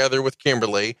linked together with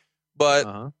Kimberly,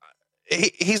 but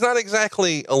he's not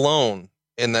exactly alone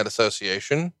in that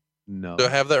association. No. Do I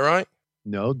have that right?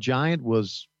 No, Giant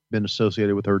been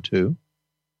associated with her too.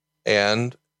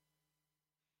 And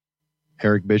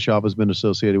Eric Bischoff has been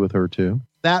associated with her too.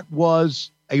 That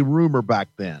was a rumor back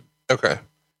then. Okay.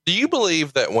 Do you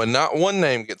believe that when not one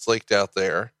name gets leaked out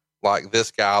there, like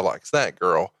this guy likes that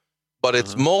girl, but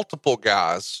it's multiple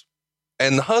guys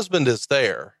and the husband is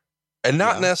there and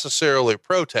not necessarily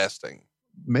protesting?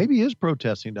 Maybe he is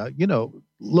protesting. You know,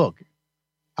 look,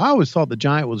 I always thought the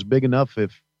Giant was big enough.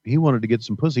 If he wanted to get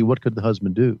some pussy, what could the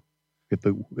husband do? If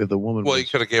the woman, he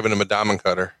could have given him a diamond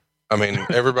cutter. I mean,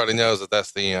 everybody knows that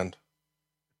that's the end.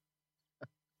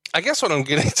 I guess what I'm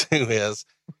getting to is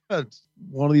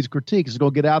one of these critiques is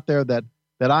going to get out there that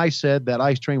I said that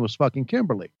Ice Train was fucking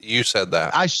Kimberly. You said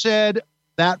that. I said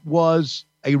that was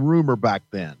a rumor back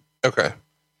then. Okay.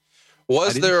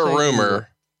 Was there a rumor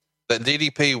that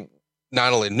DDP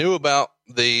not only knew about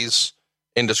these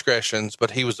indiscretions,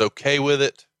 but he was okay with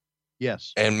it?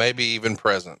 Yes. And maybe even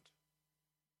present?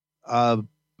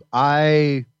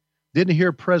 I didn't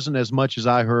hear present as much as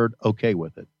I heard okay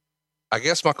with it. I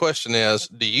guess my question is,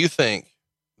 do you think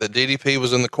that DDP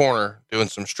was in the corner doing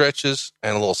some stretches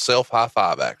and a little self high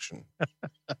five action?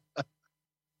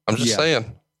 I'm just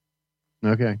saying.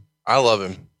 Okay. I love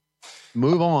him.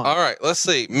 Move on. All right. Let's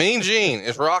see. Mean Gene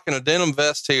is rocking a denim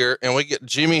vest here, and we get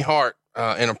Jimmy Hart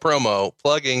in a promo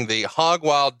plugging the Hog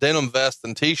Wild denim vest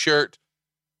and t-shirt.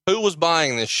 Who was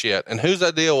buying this shit, and whose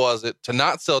idea was it to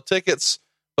not sell tickets,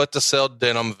 but to sell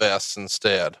denim vests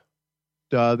instead?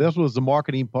 This was the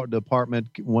marketing department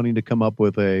wanting to come up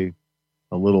with a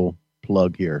little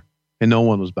plug here, and no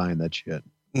one was buying that shit.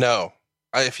 No.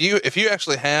 If you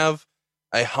actually have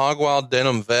a Hog Wild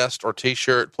denim vest or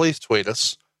t-shirt, please tweet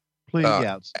us. Please,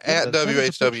 at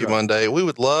WHW Monday. We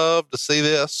would love to see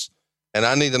this, and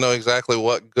I need to know exactly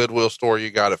what Goodwill store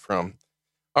you got it from.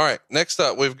 All right. Next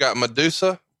up, we've got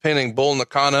Medusa pinning Bull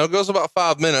Nakano. It goes about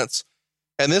 5 minutes,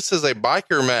 and this is a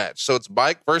biker match. So it's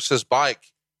bike versus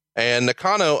bike, and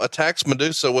Nakano attacks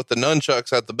Medusa with the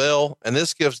nunchucks at the bell, and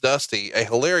this gives Dusty a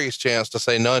hilarious chance to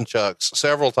say nunchucks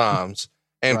several times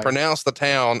and pronounce the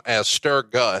town as Stir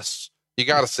Gus. You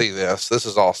got to see this. This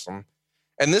is awesome.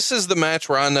 And this is the match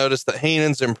where I noticed that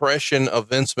Heenan's impression of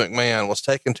Vince McMahon was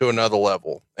taken to another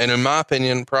level. And in my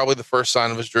opinion, probably the first sign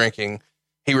of his drinking.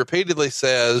 He repeatedly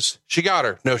says, "She got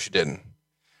her." No, she didn't.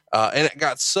 And it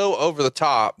got so over the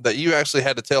top that you actually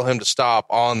had to tell him to stop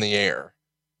on the air.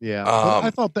 Yeah. But I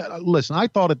thought that, listen, I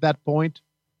thought at that point,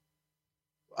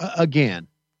 again,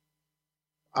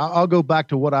 I'll go back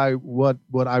to what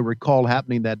I recall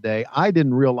happening that day. I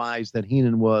didn't realize that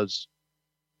Heenan was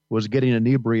getting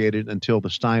inebriated until the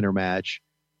Steiner match.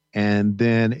 And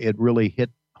then it really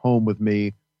hit home with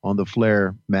me on the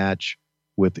Flair match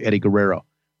with Eddie Guerrero.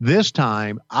 This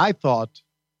time I thought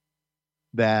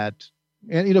that,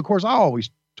 and of course I always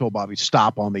told Bobby,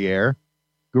 stop on the air.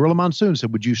 Gorilla Monsoon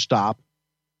said, would you stop?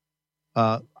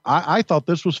 I thought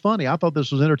this was funny. I thought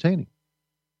this was entertaining.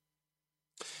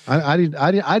 I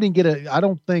didn't get it. I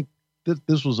don't think that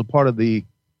this was a part of the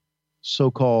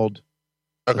so-called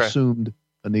assumed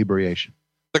inebriation.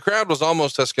 The crowd was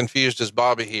almost as confused as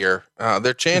Bobby here.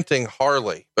 They're chanting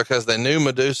Harley because they knew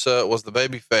Medusa was the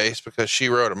babyface because she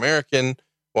rode American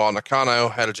while Nakano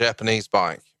had a Japanese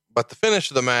bike. But the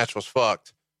finish of the match was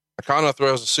fucked. Nakano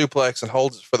throws a suplex and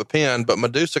holds it for the pin, but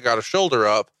Medusa got her shoulder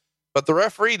up, but the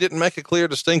referee didn't make a clear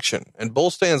distinction, and Bull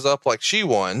stands up like she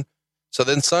won. So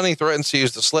then Sonny threatens to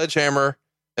use the sledgehammer,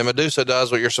 and Medusa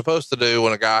does what you're supposed to do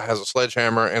when a guy has a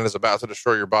sledgehammer and is about to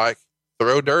destroy your bike: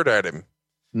 throw dirt at him.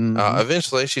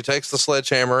 Eventually she takes the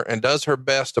sledgehammer and does her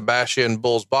best to bash in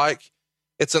Bull's bike.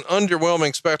 It's an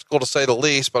underwhelming spectacle to say the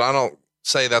least, but I don't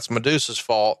say that's Medusa's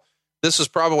fault. This is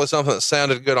probably something that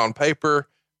sounded good on paper,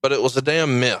 but it was a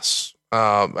damn miss.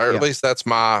 Or at least that's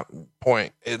my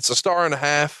point. It's a 1.5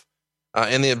 stars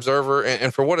in the Observer.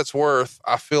 And for what it's worth,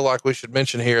 I feel like we should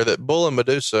mention here that Bull and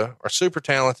Medusa are super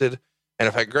talented and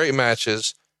have had great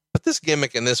matches. But this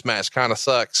gimmick in this match kind of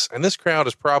sucks, and this crowd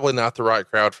is probably not the right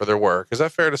crowd for their work. Is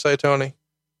that fair to say, Tony?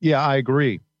 Yeah, I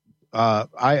agree. I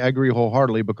agree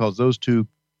wholeheartedly because those two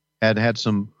had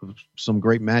some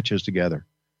great matches together.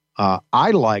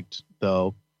 I liked,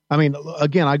 though. I mean,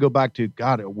 again, I go back to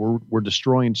God. We're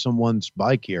destroying someone's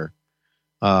bike here,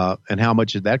 and how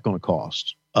much is that going to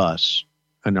cost us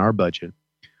and our budget?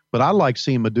 But I like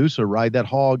seeing Medusa ride that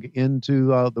hog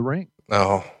into the ring.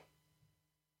 Oh.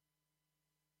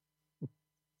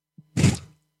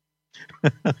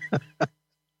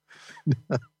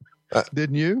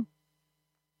 Didn't you?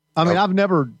 I mean, I've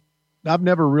never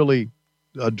really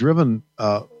driven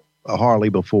a Harley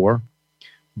before,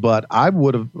 but I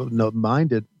would have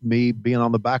minded me being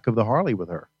on the back of the Harley with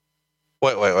her.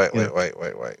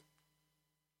 Wait.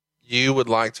 You would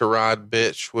like to ride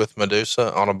bitch with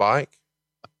Medusa on a bike?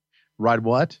 Ride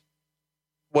what?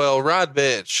 Well, ride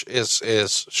bitch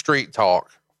is street talk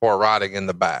for riding in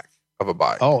the back of a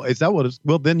bike. Oh, is that what it's?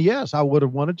 Well, then yes, I would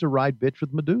have wanted to ride bitch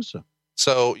with Medusa.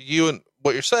 So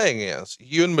what you're saying is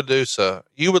you and Medusa,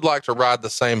 you would like to ride the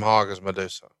same hog as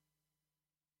Medusa.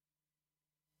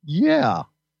 Yeah.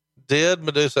 Did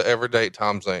Medusa ever date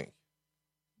Tom Zink?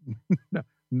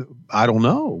 No, I don't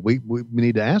know. We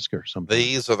need to ask her something.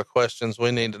 These are the questions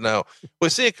we need to know. We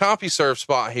see a CompuServe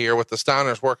spot here with the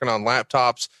Steiners working on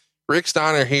laptops. Rick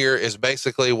Steiner here is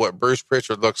basically what Bruce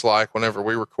Pritchard looks like whenever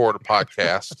we record a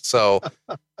podcast. So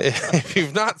if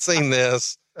you've not seen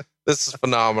this is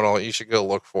phenomenal. You should go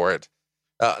look for it.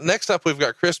 Next up, we've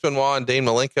got Chris Benoit and Dean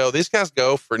Malenko. These guys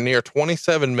go for near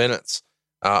 27 minutes.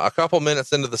 A couple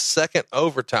minutes into the second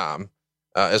overtime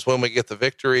is when we get the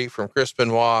victory from Chris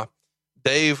Benoit.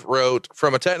 Dave wrote,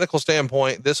 from a technical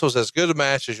standpoint, this was as good a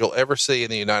match as you'll ever see in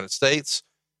the United States.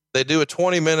 They do a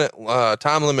 20-minute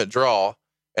time limit draw,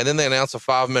 and then they announce a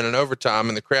 5-minute overtime,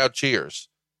 and the crowd cheers.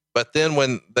 But then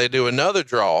when they do another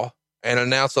draw and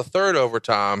announce a third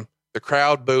overtime, the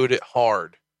crowd booed it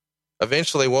hard.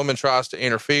 Eventually, Woman tries to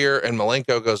interfere, and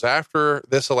Malenko goes after her.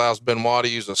 This allows Benoit to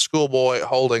use a schoolboy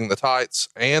holding the tights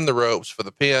and the ropes for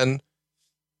the pin.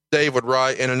 Dave would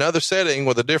write, in another setting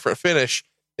with a different finish,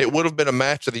 it would have been a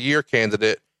match of the year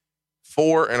candidate,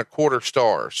 4.25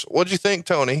 stars. What'd you think,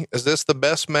 Tony? Is this the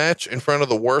best match in front of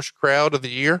the worst crowd of the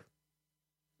year?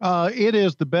 It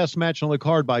is the best match on the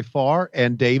card by far,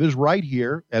 and Dave is right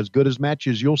here. As good as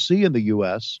matches you'll see in the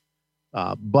U.S.,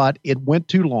 but it went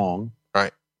too long.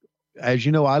 Right. As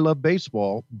you know, I love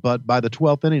baseball, but by the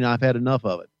 12th inning, I've had enough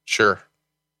of it. Sure.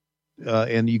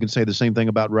 And you can say the same thing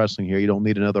about wrestling here. You don't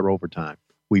need another overtime.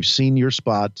 We've seen your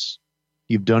spots.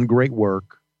 You've done great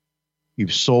work.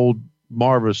 You've sold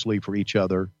marvelously for each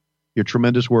other. You're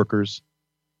tremendous workers.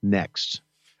 Next.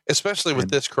 Especially with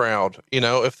this crowd. You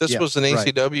know, if this was an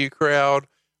ECW crowd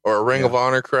or a Ring of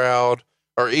Honor crowd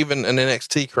or even an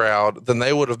NXT crowd, then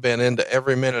they would have been into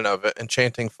every minute of it and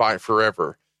chanting Fight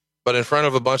Forever. But in front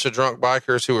of a bunch of drunk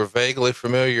bikers who are vaguely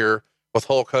familiar with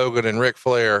Hulk Hogan and Ric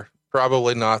Flair,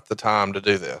 probably not the time to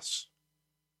do this.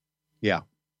 Yeah,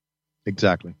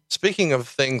 exactly. Speaking of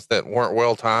things that weren't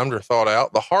well timed or thought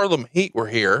out, the Harlem Heat were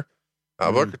here.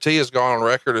 Booker T has gone on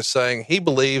record as saying he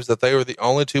believes that they were the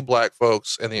only two black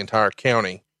folks in the entire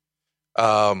county.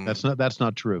 That's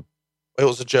not true. It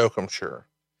was a joke, I'm sure.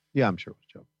 Yeah, I'm sure it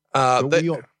was a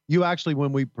joke. You actually,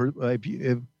 when we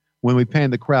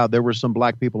panned the crowd, there were some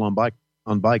black people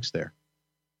on bikes there.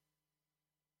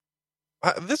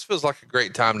 This feels like a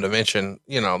great time to mention,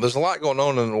 there's a lot going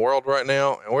on in the world right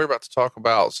now, and we're about to talk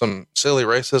about some silly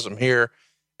racism here.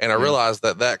 And I realize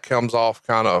that comes off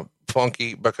kind of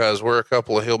funky because we're a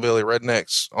couple of hillbilly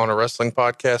rednecks on a wrestling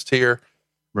podcast here.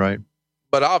 Right.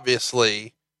 But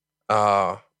obviously,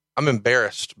 I'm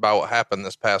embarrassed by what happened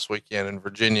this past weekend in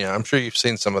Virginia. I'm sure you've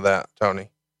seen some of that, Tony.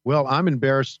 Well, I'm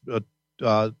embarrassed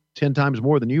 10 times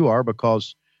more than you are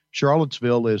because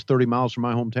Charlottesville is 30 miles from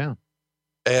my hometown.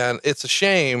 And it's a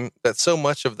shame that so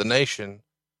much of the nation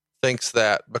thinks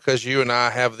that because you and I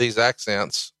have these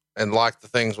accents and like the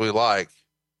things we like,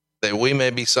 that we may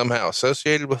be somehow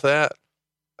associated with that.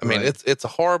 I mean, it's a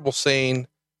horrible scene.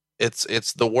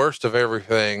 It's the worst of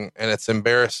everything. And it's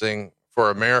embarrassing for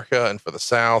America and for the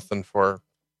South and for,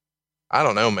 I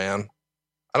don't know, man.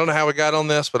 I don't know how we got on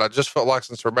this, but I just felt like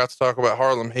since we're about to talk about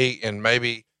Harlem Heat and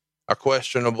maybe a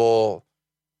questionable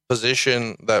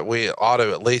position that we ought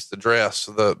to at least address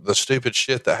the stupid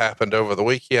shit that happened over the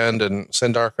weekend and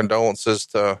send our condolences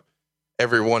to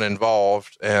everyone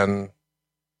involved. And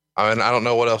I don't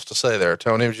know what else to say there.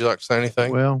 Tony, would you like to say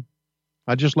anything? Well,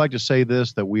 I'd just like to say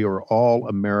this, that we are all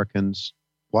Americans.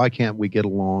 Why can't we get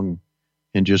along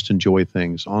and just enjoy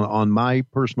things? On my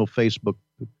personal Facebook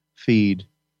feed,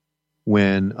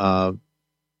 when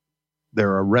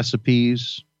there are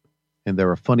recipes and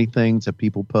there are funny things that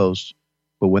people post,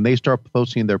 but when they start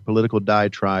posting their political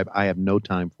diatribe, I have no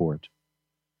time for it.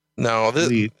 No,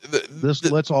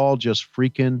 let's all just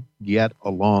freaking get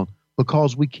along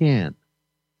because we can.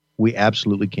 We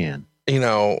absolutely can. We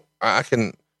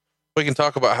can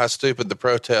talk about how stupid the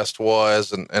protest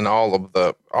was and all of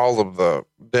the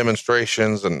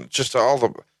demonstrations and just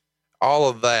all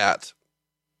of that.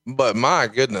 But my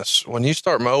goodness, when you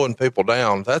start mowing people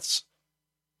down,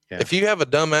 if you have a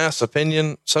dumbass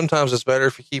opinion, sometimes it's better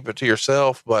if you keep it to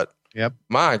yourself. But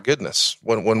my goodness,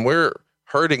 when we're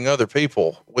hurting other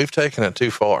people, we've taken it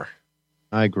too far.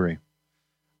 I agree.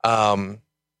 Harlem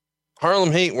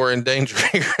Heat were in danger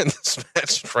here in this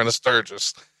match in front of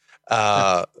Sturgis.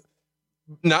 Not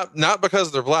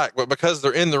because they're black, but because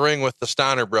they're in the ring with the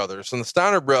Steiner brothers. And the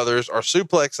Steiner brothers are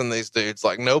suplexing these dudes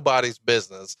like nobody's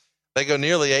business. They go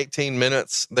nearly 18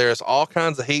 minutes. There's all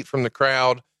kinds of heat from the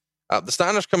crowd. The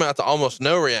Steiners come out to almost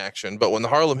no reaction, but when the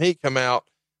Harlem Heat come out,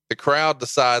 the crowd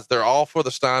decides they're all for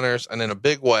the Steiners. And in a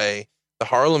big way, the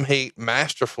Harlem Heat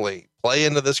masterfully play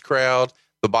into this crowd.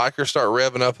 The bikers start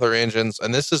revving up their engines.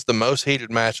 And this is the most heated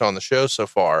match on the show so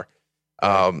far.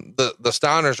 The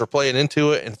Steiners are playing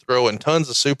into it and throwing tons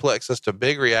of suplexes to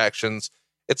big reactions.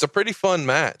 It's a pretty fun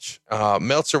match.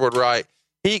 Meltzer would write,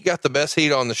 Heat got the best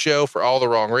heat on the show for all the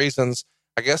wrong reasons.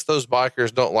 I guess those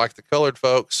bikers don't like the colored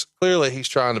folks. Clearly he's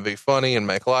trying to be funny and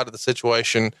make light of the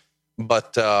situation,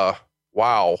 but,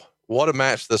 wow, what a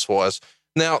match this was.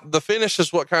 Now the finish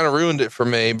is what kind of ruined it for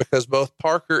me because both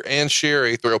Parker and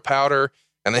Sherry throw powder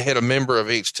and they hit a member of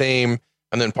each team.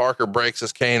 And then Parker breaks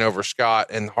his cane over Scott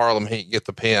and Harlem Heat get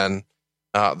the pin.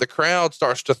 The crowd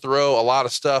starts to throw a lot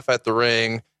of stuff at the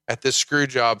ring at this screw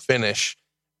job finish.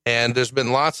 And there's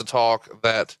been lots of talk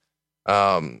that,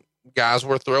 guys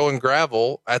were throwing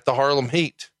gravel at the Harlem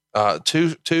Heat,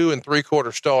 2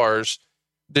 3/4 stars.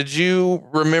 Did you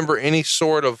remember any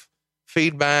sort of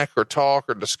feedback or talk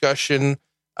or discussion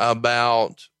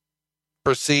about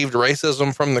perceived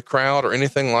racism from the crowd or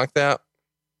anything like that?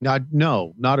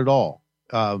 No, not at all.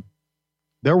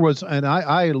 There was, and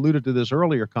I alluded to this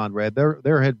earlier, Conrad,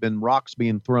 there had been rocks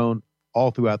being thrown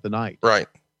all throughout the night. Right.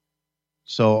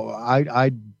 So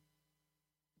I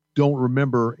don't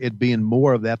remember it being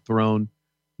more of that thrown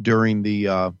during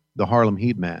the Harlem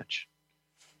Heat match.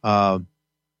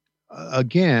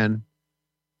 Again,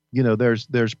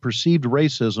 there's perceived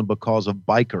racism because of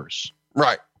bikers.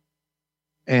 Right.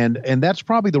 And that's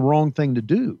probably the wrong thing to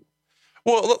do.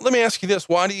 Well, let me ask you this.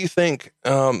 Why do you think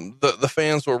the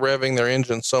fans were revving their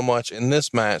engines so much in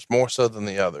this match, more so than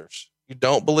the others? You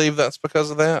don't believe that's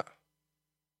because of that?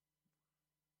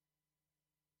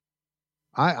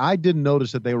 I didn't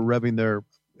notice that they were revving their,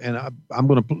 and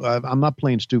I'm not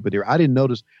playing stupid here. I didn't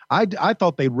notice. I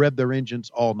thought they revved their engines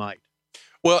all night.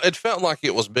 Well, it felt like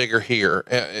it was bigger here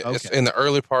in the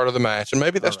early part of the match, and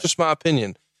maybe that's just my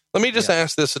opinion. Let me just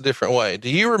ask this a different way. Do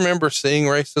you remember seeing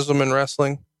racism in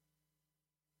wrestling?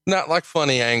 Not like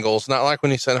funny angles, not like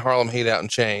when you sent Harlem Heat out in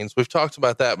chains. We've talked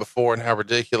about that before and how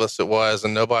ridiculous it was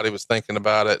and nobody was thinking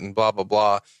about it and blah, blah,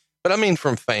 blah. But I mean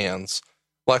from fans.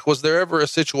 Like, was there ever a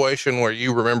situation where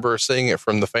you remember seeing it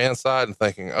from the fan side and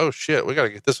thinking, oh shit, we got to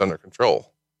get this under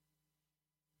control?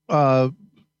 Fans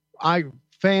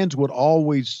would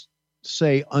always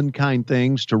say unkind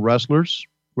things to wrestlers,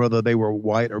 whether they were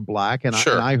white or black. And,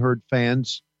 Sure. I heard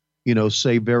fans,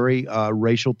 say very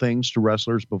racial things to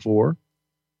wrestlers before.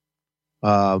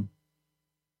 But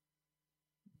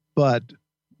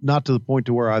not to the point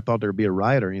to where I thought there'd be a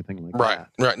riot or anything like that.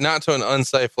 Right. Not to an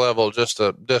unsafe level, just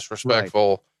a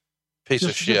disrespectful piece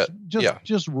of shit.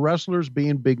 Just wrestlers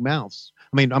being big mouths.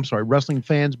 I mean, I'm sorry, wrestling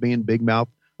fans being big mouth,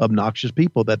 obnoxious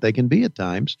people that they can be at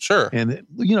times. Sure. And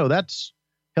that's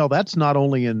not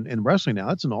only in wrestling now,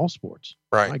 it's in all sports.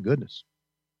 Right. My goodness.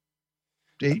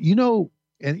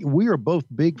 And we are both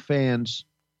big fans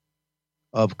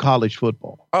of college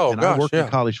football. Oh, and gosh, I work in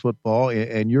college football,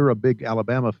 and you're a big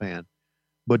Alabama fan.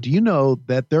 But do you know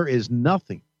that there is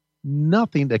nothing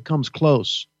that comes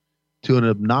close to an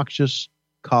obnoxious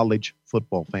college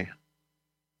football fan?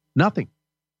 Nothing.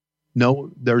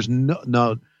 No, there's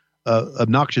no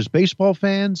obnoxious baseball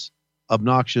fans,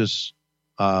 obnoxious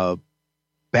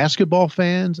basketball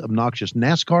fans, obnoxious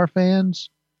NASCAR fans.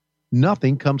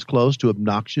 Nothing comes close to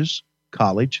obnoxious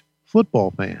college football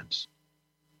fans.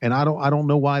 And I don't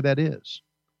know why that is,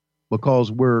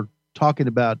 because we're talking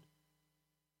about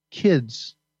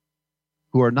kids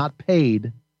who are not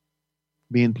paid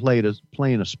being playing a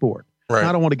sport. Right. And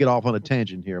I don't want to get off on a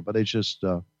tangent here, but it's just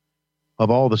of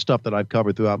all the stuff that I've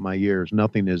covered throughout my years,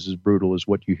 nothing is as brutal as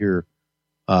what you hear.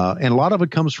 And a lot of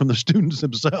it comes from the students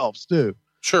themselves too.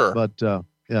 Sure. But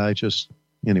it's just,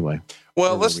 anyway.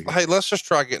 Well, let's just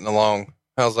try getting along.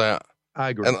 How's that? I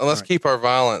agree. And let's keep our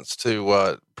violence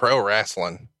to pro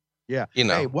wrestling. Yeah.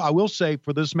 Hey, well, I will say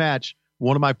for this match,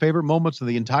 one of my favorite moments of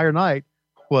the entire night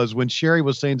was when Sherry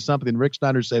was saying something and Rick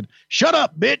Steiner said, "Shut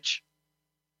up, bitch."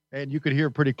 And you could hear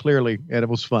pretty clearly, and it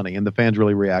was funny, and the fans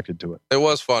really reacted to it. It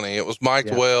was funny. It was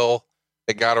mic'd well.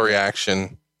 It got a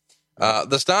reaction.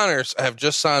 The Steiners have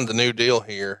just signed a new deal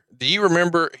here. Do you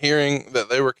remember hearing that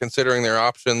they were considering their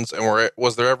options, and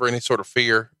was there ever any sort of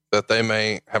fear that they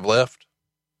may have left?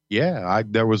 Yeah,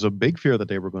 there was a big fear that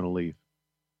they were going to leave.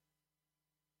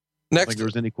 I don't think there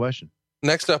was any question.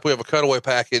 Next up, we have a cutaway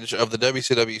package of the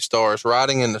WCW stars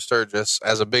riding into Sturgis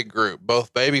as a big group,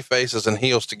 both baby faces and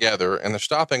heels together, and they're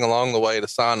stopping along the way to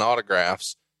sign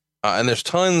autographs. And there's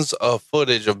tons of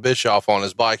footage of Bischoff on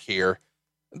his bike here.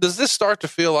 Does this start to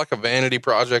feel like a vanity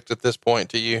project at this point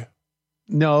to you?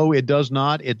 No, it does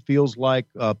not. It feels like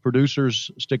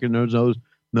producers sticking their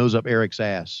nose up Eric's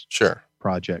ass. Sure.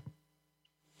 Project.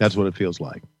 That's what it feels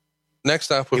like. Next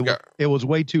up, it was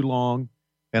way too long.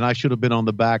 And I should have been on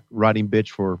the back writing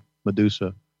bitch for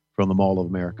Medusa from the Mall of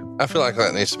America. I feel like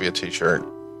that needs to be a t-shirt.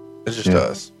 It just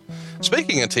does.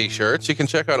 Speaking of t-shirts, you can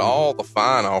check out all the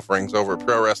fine offerings over at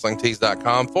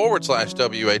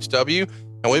ProWrestlingTees.com/WHW.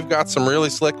 And we've got some really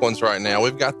slick ones right now.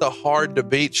 We've got the Hard to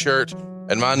Beat shirt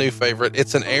and my new favorite.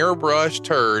 It's an airbrush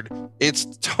turd.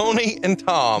 It's Tony and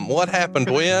Tom. What happened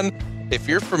when? If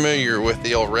you're familiar with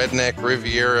the old Redneck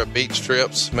Riviera beach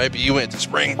trips, maybe you went to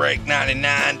Spring Break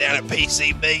 99 down at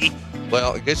PCB.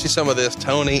 Well, get you some of this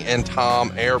Tony and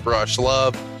Tom airbrush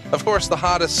love. Of course, the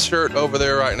hottest shirt over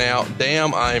there right now,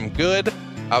 Damn I'm Good.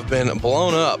 I've been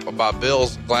blown up by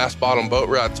Bill's Glass Bottom Boat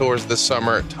Ride Tours this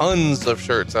summer. Tons of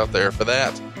shirts out there for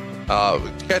that.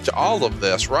 Catch all of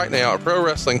this right now at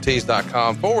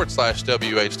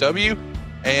ProWrestlingTees.com/WHW.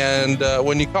 And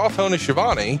when you call Tony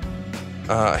Schiavone,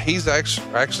 he's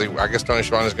actually, I guess Tony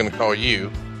Schiavone is going to call you.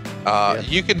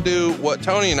 You can do what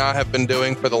Tony and I have been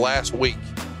doing for the last week.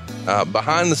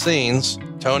 Behind the scenes,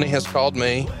 Tony has called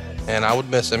me, and I would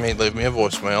miss him. He'd leave me a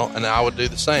voicemail, and I would do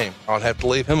the same. I would have to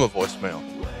leave him a voicemail.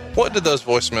 What did those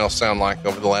voicemails sound like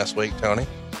over the last week, Tony?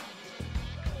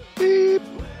 Beep.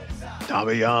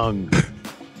 Tommy Young.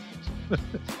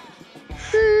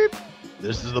 Beep.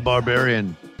 This is the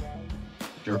Barbarian.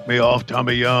 Jerk me off,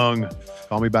 Tommy Young.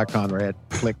 Call me back, Conrad.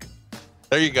 Click.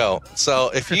 There you go.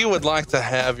 So if you would like to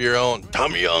have your own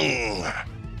Tommy Young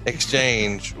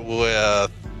exchange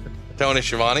with Tony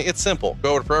Schiavone, it's simple.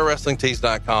 Go over to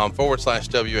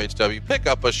ProWrestlingTees.com/WHW. Pick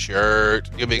up a shirt.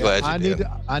 You'll be glad you did.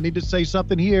 I need to say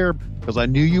something here because I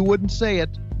knew you wouldn't say it.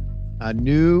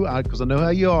 Because I know how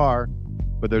you are.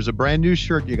 But there's a brand new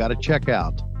shirt you got to check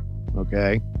out.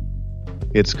 Okay?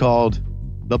 It's called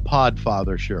the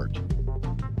Podfather shirt.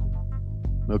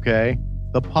 Okay?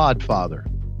 The Podfather.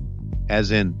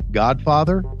 As in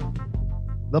Godfather,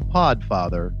 the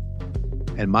Podfather.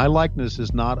 And my likeness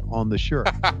is not on the shirt.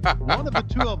 One of the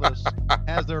two of us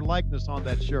has their likeness on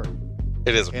that shirt.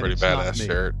 It is a pretty badass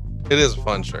shirt. It is a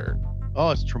fun shirt.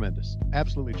 Oh, it's tremendous.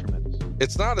 Absolutely tremendous.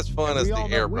 It's not as fun as the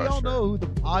Airbrush. We all know who the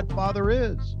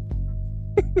Podfather is.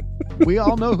 We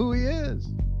all know who he is.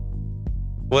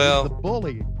 Well, he's the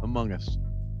bully among us.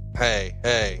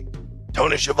 Hey,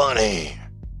 Tony Schiavone.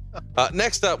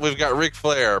 Next up, we've got Ric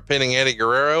Flair pinning Eddie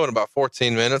Guerrero in about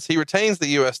 14 minutes. He retains the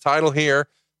U.S. title here.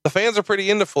 The fans are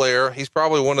pretty into Flair. He's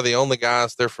probably one of the only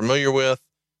guys they're familiar with.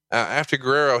 After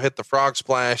Guerrero hit the frog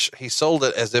splash, he sold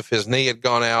it as if his knee had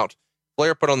gone out.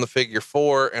 Flair put on the figure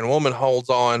 4, and Woman holds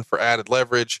on for added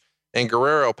leverage, and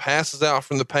Guerrero passes out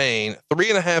from the pain.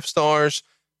 3.5 stars.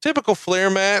 Typical Flair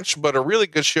match, but a really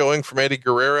good showing from Eddie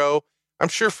Guerrero. I'm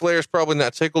sure Flair's probably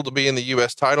not tickled to be in the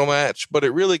U.S. title match, but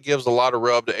it really gives a lot of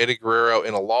rub to Eddie Guerrero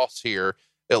in a loss here.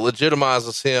 It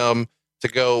legitimizes him to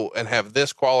go and have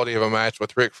this quality of a match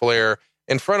with Ric Flair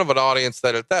in front of an audience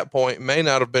that at that point may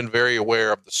not have been very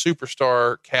aware of the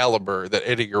superstar caliber that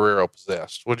Eddie Guerrero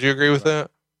possessed. Would you agree with that?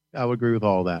 I would agree with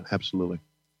all that. Absolutely.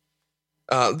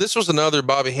 This was another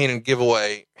Bobby Heenan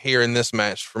giveaway here in this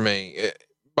match for me.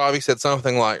 Bobby said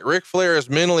something like, Ric Flair is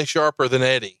mentally sharper than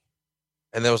Eddie.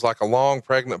 And there was like a long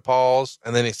pregnant pause.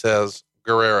 And then he says,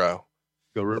 Guerrero.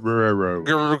 Guerrero.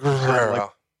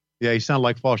 Guerrero. Yeah. He sounded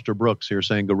like Foster Brooks here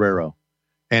saying Guerrero.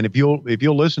 And if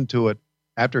you'll listen to it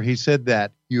after he said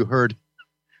that, you heard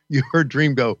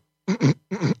Dream go,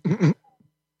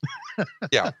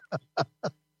 yeah.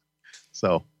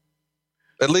 So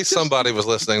at least somebody was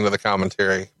listening to the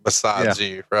commentary besides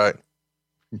you, right?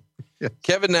 Yeah.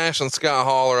 Kevin Nash and Scott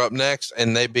Hall are up next,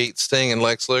 and they beat Sting and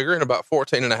Lex Luger in about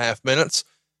 14.5 minutes.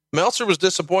 Meltzer was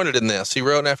disappointed in this. He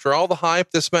wrote, after all the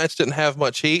hype, this match didn't have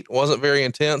much heat, wasn't very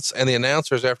intense, and the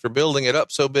announcers, after building it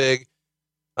up so big,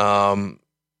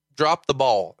 dropped the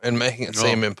ball and making it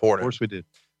seem important. Of course we did.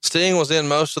 Sting was in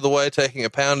most of the way, taking a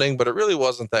pounding, but it really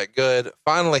wasn't that good.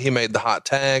 Finally, he made the hot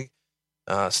tag.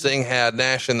 Sting had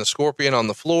Nash and the Scorpion on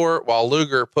the floor, while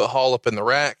Luger put Hall up in the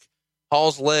rack.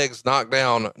 Hall's legs knocked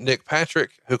down Nick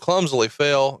Patrick, who clumsily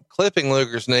fell, clipping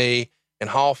Luger's knee, and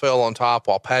Hall fell on top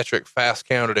while Patrick fast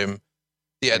counted him.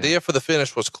 The idea for the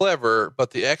finish was clever,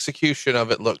 but the execution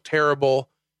of it looked terrible.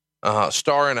 1.5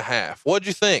 stars. What'd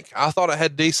you think? I thought it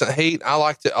had decent heat. I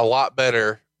liked it a lot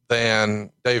better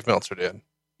than Dave Meltzer did.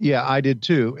 Yeah, I did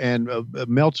too. And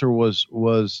Meltzer was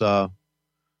wrong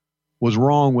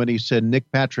when he said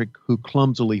Nick Patrick, who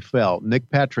clumsily fell. Nick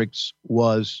Patrick's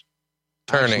was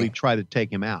actually try to take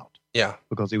him out. Yeah.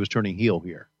 Because he was turning heel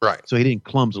here. Right. So he didn't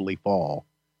clumsily fall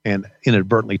and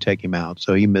inadvertently take him out.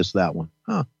 So he missed that one.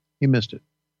 He missed it.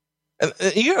 And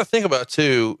you got to think about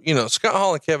too, Scott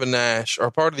Hall and Kevin Nash are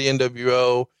part of the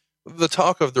NWO, the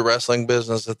talk of the wrestling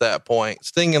business at that point.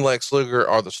 Sting and Lex Luger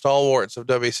are the stalwarts of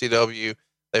WCW.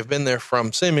 They've been there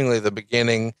from seemingly the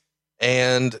beginning,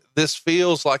 and this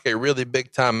feels like a really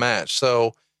big time match.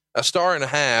 So 1.5 stars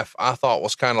I thought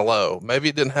was kind of low. Maybe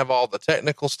it didn't have all the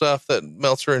technical stuff that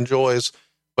Meltzer enjoys,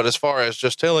 but as far as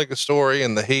just telling a story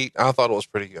and the heat, I thought it was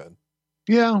pretty good.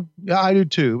 Yeah, I do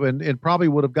too. And it probably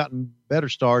would have gotten better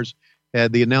stars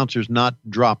had the announcers not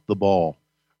dropped the ball.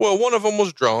 Well, one of them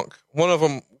was drunk. One of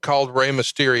them called Rey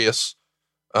Mysterious.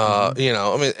 And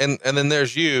then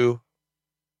there's you.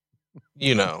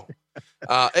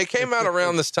 It came out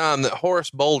around this time that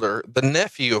Horace Boulder, the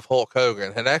nephew of Hulk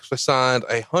Hogan, had actually signed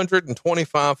a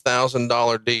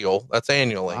 $125,000 deal. That's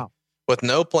annually, with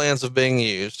no plans of being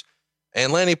used.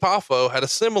 And Lanny Poffo had a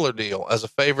similar deal as a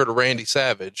favor to Randy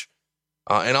Savage.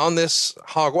 And on this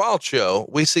Hog Wild show,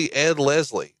 we see Ed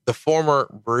Leslie, the former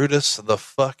Brutus the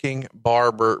fucking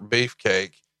Barber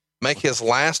Beefcake, make his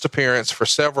last appearance for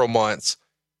several months.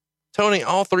 Tony,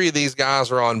 all three of these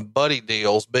guys are on buddy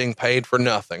deals being paid for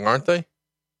nothing, aren't they?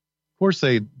 Of course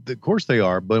they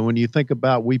are. But when you think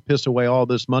about, we piss away all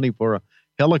this money for a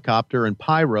helicopter and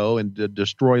pyro and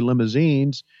destroy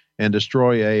limousines and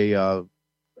destroy a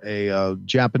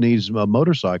Japanese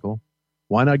motorcycle,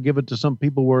 why not give it to some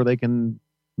people where they can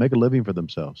make a living for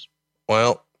themselves?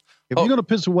 Well, if you're going to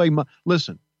piss away,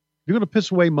 listen, if you're going to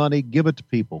piss away money, give it to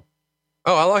people.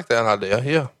 Oh, I like that idea.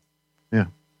 Yeah. Yeah.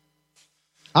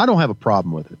 I don't have a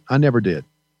problem with it. I never did.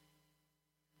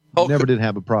 Never did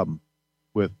have a problem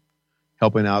with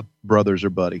helping out brothers or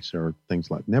buddies or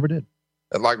things like. Never did.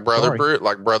 Like Brother Brute.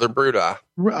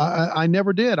 I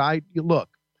never did.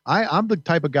 I'm the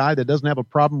type of guy that doesn't have a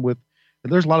problem with.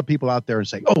 There's a lot of people out there and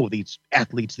say, "Oh, these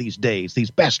athletes these days,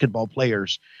 these basketball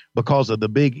players, because of the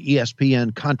big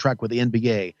ESPN contract with the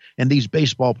NBA, and these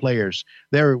baseball players,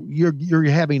 you're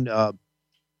having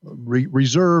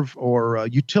reserve or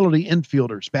utility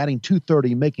infielders batting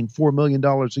 .230, making $4 million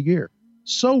a year.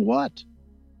 So what?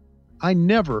 I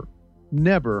never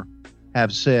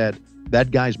have said that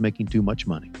guy's making too much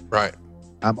money. Right.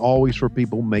 I'm always for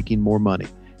people making more money.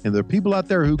 And there are people out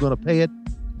there who are going to pay it.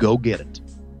 Go get it.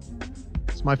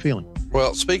 That's my feeling.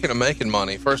 Well, speaking of making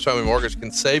money, First Family Mortgage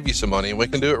can save you some money, and we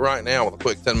can do it right now with a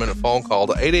quick 10-minute phone call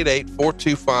to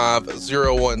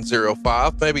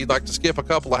 888-425-0105. Maybe you'd like to skip a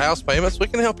couple of house payments. We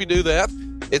can help you do that.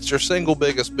 It's your single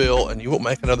biggest bill, and you won't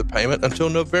make another payment until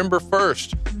November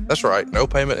 1st. That's right, no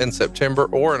payment in September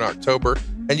or in October,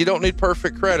 and you don't need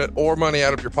perfect credit or money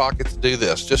out of your pocket to do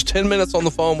this. Just 10 minutes on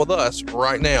the phone with us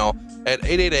right now at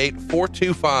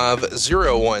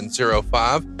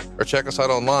 888-425-0105, or check us out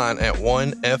online at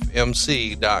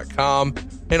 1fmc.com.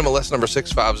 NMLS number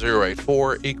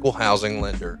 65084, equal housing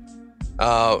lender.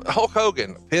 Hulk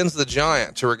Hogan pins the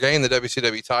Giant to regain the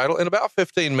WCW title in about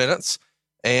 15 minutes.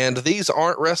 And these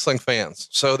aren't wrestling fans,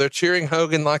 so they're cheering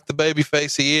Hogan like the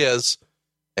babyface he is.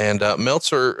 And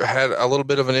Meltzer had a little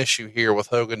bit of an issue here with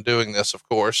Hogan doing this, of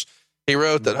course. He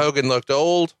wrote that Hogan looked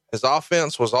old, his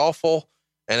offense was awful,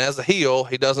 and as a heel,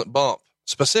 he doesn't bump.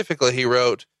 Specifically, he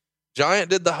wrote, Giant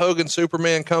did the Hogan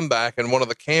Superman comeback in one of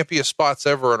the campiest spots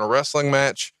ever in a wrestling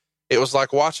match. It was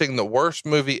like watching the worst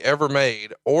movie ever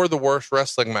made or the worst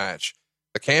wrestling match.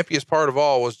 The campiest part of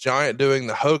all was Giant doing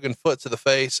the Hogan foot to the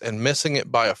face and missing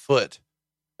it by a foot.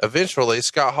 Eventually,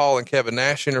 Scott Hall and Kevin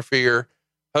Nash interfere.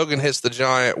 Hogan hits the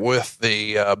Giant with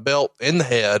the belt in the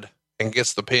head and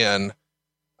gets the pin.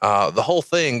 The whole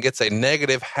thing gets a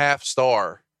negative half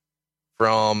star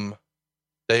from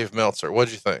Dave Meltzer.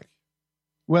 What'd you think?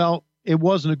 Well, it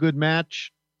wasn't a good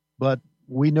match, but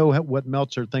we know what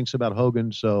Meltzer thinks about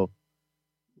Hogan, so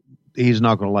he's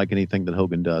not going to like anything that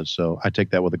Hogan does. So I take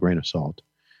that with a grain of salt.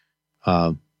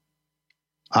 The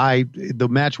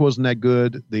match wasn't that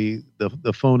good. The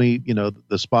phony,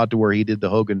 the spot to where he did the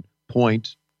Hogan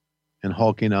point and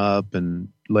hulking up and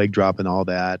leg drop and all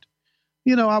that.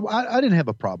 I didn't have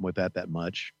a problem with that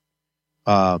much.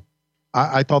 I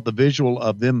thought the visual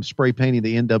of them spray painting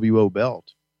the NWO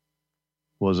belt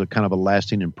was a kind of a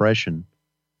lasting impression,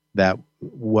 that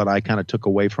what I kind of took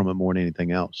away from it more than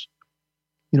anything else.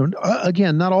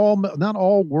 Again, not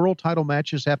all world title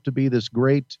matches have to be this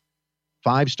great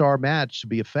 5-star match to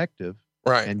be effective,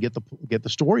 right? And get the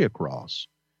story across.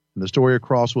 And the story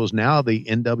across was now the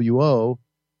NWO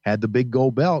had the big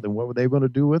gold belt, and what were they going to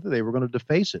do with it? They were going to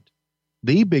deface it.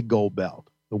 The big gold belt,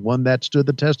 the one that stood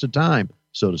the test of time,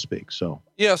 so to speak. So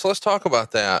let's talk about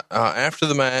that. After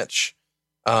the match,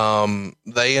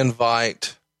 they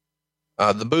invite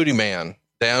the Booty Man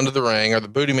down to the ring, or the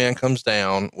Booty Man comes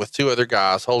down with 2 other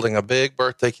guys holding a big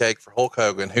birthday cake for Hulk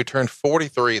Hogan, who turned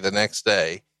 43 the next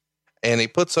day. And he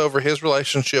puts over his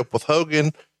relationship with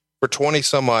Hogan for 20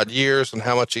 some odd years and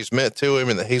how much he's meant to him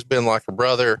and that he's been like a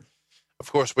brother.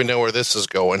 Of course, we know where this is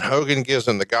going. Hogan gives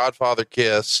him the Godfather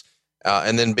kiss,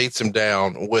 and then beats him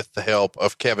down with the help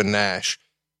of Kevin Nash.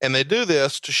 And they do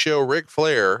this to show Ric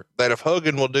Flair that if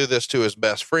Hogan will do this to his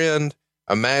best friend,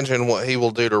 imagine what he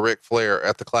will do to Ric Flair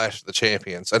at the Clash of the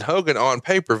Champions. And Hogan on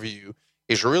pay-per-view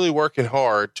is really working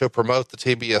hard to promote the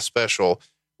TBS special,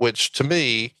 which to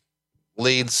me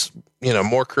lends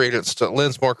more credence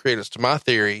to my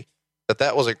theory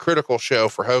that was a critical show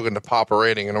for Hogan to pop a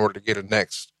rating in order to get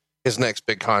his next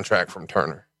big contract from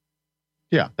Turner.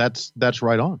 Yeah, that's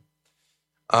right on.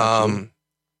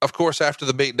 Of course, after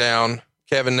the beatdown,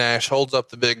 Kevin Nash holds up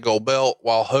the big gold belt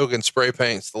while Hogan spray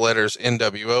paints the letters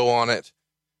NWO on it.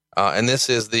 And this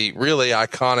is the really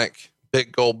iconic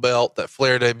big gold belt that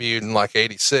Flair debuted in like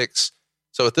 86.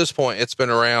 So at this point, it's been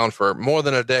around for more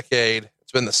than a decade.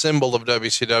 It's been the symbol of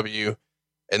WCW.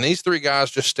 And these 3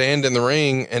 guys just stand in the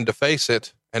ring and deface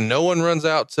it, and no one runs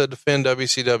out to defend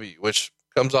WCW, which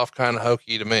comes off kind of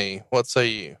hokey to me. What say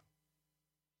you?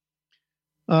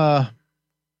 I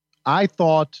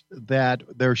thought that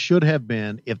there should have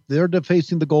been, if they're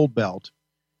defacing the gold belt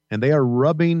and they are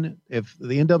rubbing, if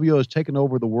the NWO has taken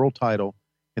over the world title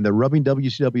and they're rubbing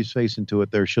WCW's face into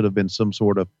it, there should have been some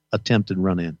sort of attempted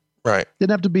run in. Right.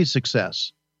 Didn't have to be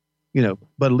success, but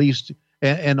at least,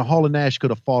 and Hall and Nash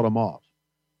could have fought them off,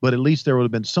 but at least there would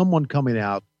have been someone coming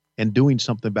out and doing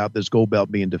something about this gold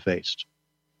belt being defaced.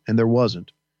 And there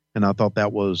wasn't. And I thought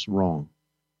that was wrong.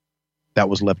 That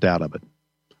was left out of it.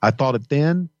 I thought it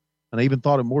then, and I even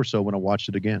thought it more so when I watched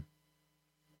it again.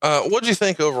 What do you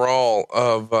think overall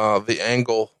of the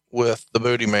angle with the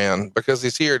Booty Man? Because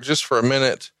he's here just for a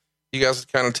minute. You guys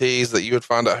kind of teased that you would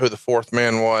find out who the 4th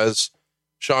man was.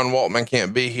 Sean Waltman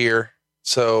can't be here,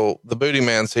 so the Booty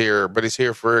Man's here, but he's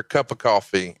here for a cup of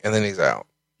coffee, and then he's out.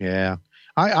 Yeah,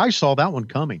 I saw that one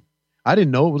coming. I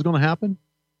didn't know it was going to happen,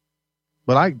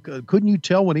 but couldn't you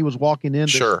tell when he was walking in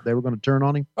that they were going to turn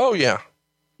on him? Oh, yeah.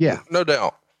 Yeah. No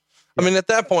doubt. I mean, at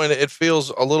that point, it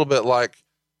feels a little bit like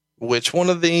which one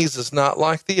of these is not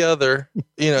like the other?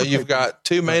 You know, you've got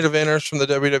two main eventers from the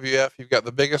WWF. You've got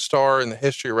the biggest star in the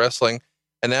history of wrestling.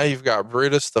 And now you've got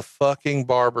Brutus the fucking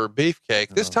Barber Beefcake.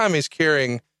 This time he's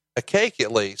carrying a cake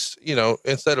at least, you know,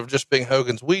 instead of just being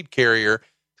Hogan's weed carrier,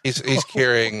 he's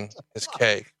carrying his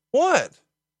cake. What?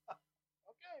 I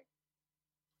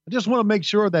just want to make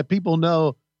sure that people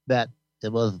know that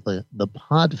it was the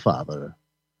Podfather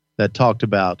that talked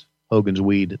about Hogan's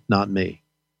weed, not me.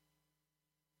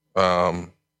 I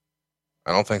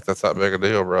don't think that's that big a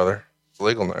deal, brother. It's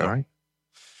legal now. All right.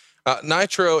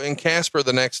 Nitro in Casper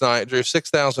the next night drew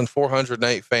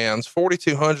 6,408 fans.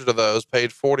 4,200 of those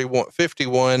paid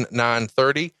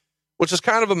 $51,930, which is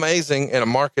kind of amazing in a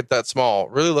market that small.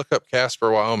 Really look up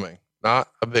Casper, Wyoming. Not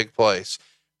a big place.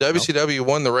 WCW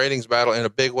won the ratings battle in a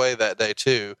big way that day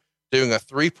too, doing a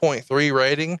 3.3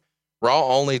 rating. Raw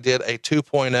only did a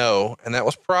 2.0, and that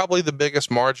was probably the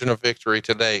biggest margin of victory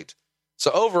to date.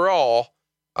 So overall,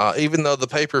 even though the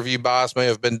pay-per-view buys may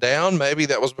have been down, maybe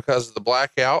that was because of the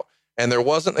blackout and there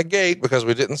wasn't a gate because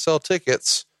we didn't sell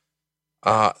tickets.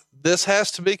 This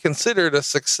has to be considered a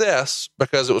success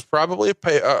because it was probably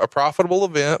a profitable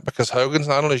event because Hogan's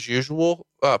not on his usual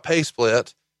pay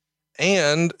split,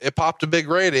 and it popped a big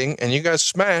rating and you guys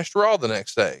smashed Raw the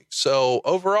next day. So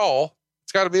overall,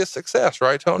 it's got to be a success,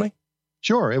 right, Tony?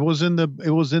 Sure. It was in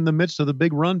the midst of the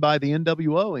big run by the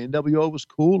NWO. NWO was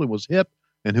cool. It was hip.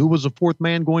 And who was the fourth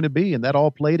man going to be? And that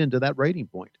all played into that rating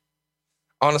point.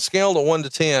 On a scale of 1 to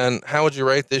 10, how would you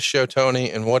rate this show, Tony?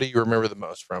 And what do you remember the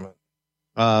most from it?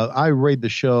 I rate the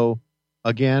show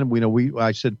again.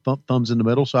 I said thumbs in the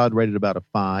middle, so I'd rate it about a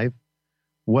 5.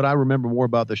 What I remember more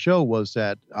about the show was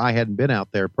that I hadn't been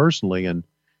out there personally and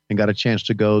got a chance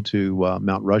to go to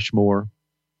Mount Rushmore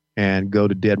and go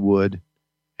to Deadwood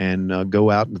and go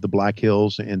out into the Black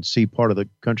Hills and see part of the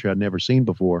country I'd never seen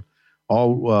before.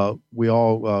 We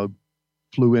all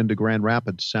flew into Grand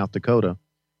Rapids, South Dakota,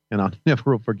 and I'll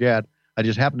never forget. I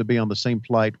just happened to be on the same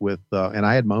flight with, and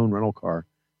I had my own rental car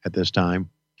at this time.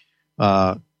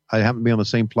 I happened to be on the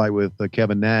same flight with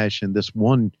Kevin Nash, and this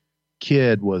one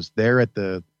kid was there at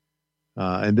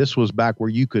and this was back where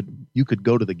you could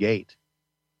go to the gate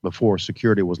before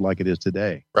security was like it is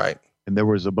today. Right. And there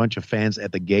was a bunch of fans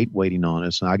at the gate waiting on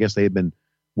us, and I guess they had been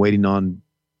waiting on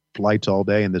flights all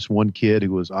day. And this one kid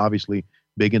who was obviously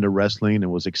big into wrestling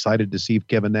and was excited to see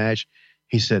Kevin Nash,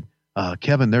 he said,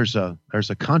 Kevin, there's a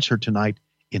concert tonight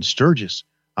in Sturgis.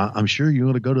 I'm sure you're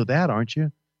going to go to that, aren't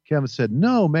you? Kevin said,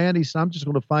 no, man. He said, I'm just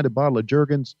going to find a bottle of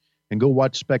Jergens and go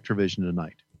watch Spectravision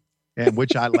tonight. And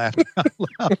which I laughed out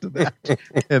loud to that.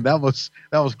 And that was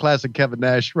classic Kevin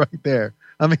Nash right there.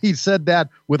 I mean, he said that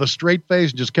with a straight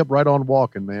face and just kept right on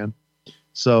walking, man.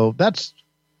 So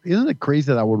isn't it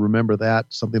crazy that I would remember that,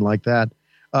 something like that?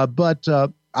 But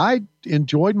I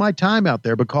enjoyed my time out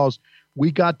there because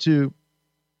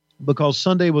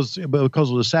Sunday was, because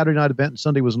it was a Saturday night event and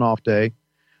Sunday was an off day.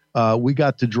 We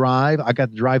got to drive. I got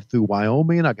to drive through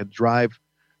Wyoming. I got to drive,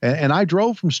 and I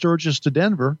drove from Sturgis to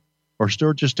Denver or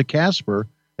Sturgis to Casper,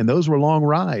 and those were long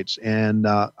rides. And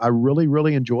I really,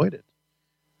 really enjoyed it.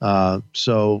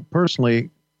 So personally,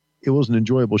 it was an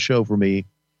enjoyable show for me,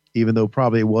 even though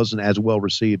probably it wasn't as well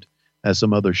received as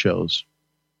some other shows.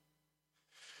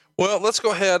 Well, let's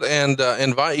go ahead and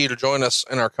invite you to join us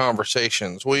in our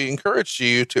conversations. We encourage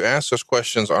you to ask us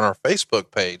questions on our Facebook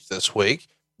page this week.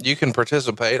 You can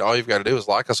participate. All you've got to do is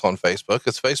like us on Facebook.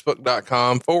 It's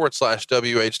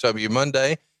facebook.com/WHW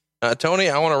Monday. Tony,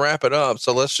 I want to wrap it up.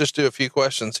 So let's just do a few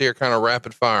questions here, kind of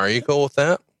rapid fire. Are you cool with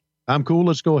that? I'm cool.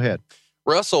 Let's go ahead.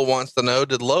 Russell wants to know,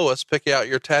 did Lois pick out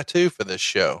your tattoo for this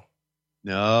show?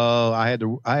 No, I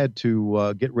had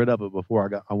to get rid of it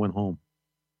before I went home.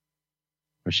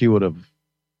 Or she would have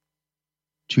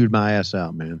chewed my ass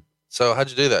out, man. So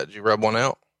how'd you do that? Did you rub one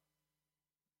out?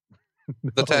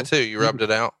 The tattoo, you rubbed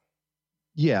it out?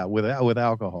 Yeah, with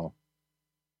alcohol.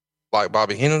 Like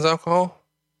Bobby Heenan's alcohol?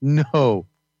 No,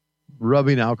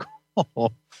 rubbing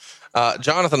alcohol.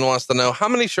 Jonathan wants to know, how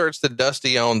many shirts did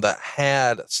Dusty own that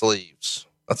had sleeves?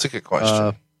 That's a good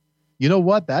question. You know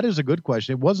what? That is a good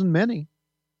question. It wasn't many.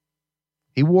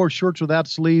 He wore shirts without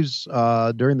sleeves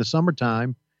during the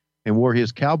summertime and wore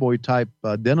his cowboy type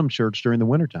denim shirts during the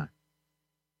wintertime.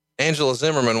 Angela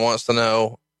Zimmerman wants to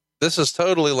know, this is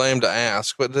totally lame to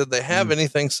ask, but did they have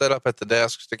anything set up at the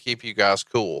desks to keep you guys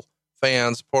cool?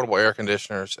 Fans, portable air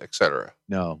conditioners, etc.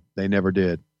 No, they never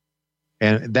did.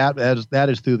 And that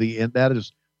is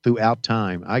throughout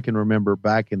time. I can remember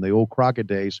back in the old Crockett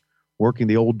days working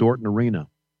the old Dorton Arena,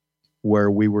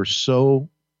 where we were so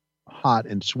hot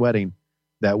and sweating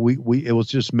that it was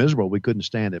just miserable. We couldn't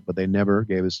stand it, but they never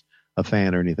gave us a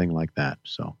fan or anything like that.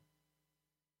 So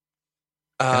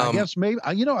I guess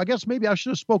maybe I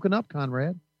should have spoken up,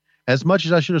 Conrad, as much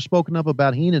as I should have spoken up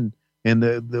about Heenan and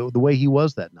the way he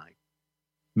was that night.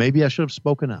 Maybe I should have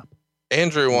spoken up.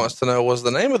 Andrew wants to know, was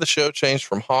the name of the show changed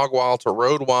from Hog Wild to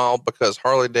Road Wild because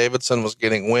Harley Davidson was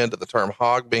getting wind of the term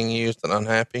hog being used and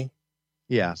unhappy?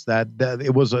 Yes, that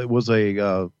it was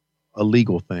a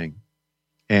legal thing.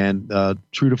 And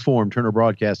true to form, Turner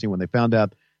Broadcasting, when they found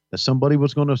out that somebody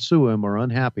was going to sue him or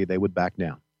unhappy, they would back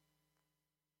down.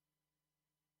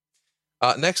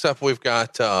 Next up, we've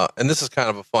got, and this is kind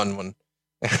of a fun one.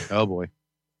 Oh boy.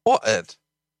 What?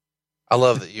 I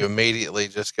love that you immediately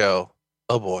just go,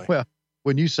 oh boy. Well,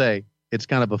 when you say it's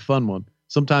kind of a fun one,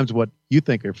 sometimes what you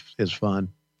think is fun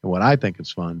and what I think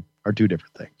is fun are two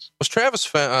different things. Was Travis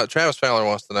Fowler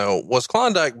wants to know, was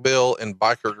Klondike Bill in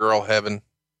Biker Girl heaven?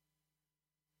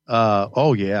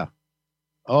 Oh yeah.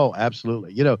 Oh,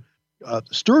 absolutely. You know,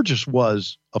 Sturgis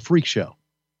was a freak show.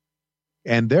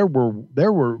 And there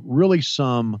were really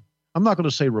some, I'm not going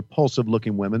to say repulsive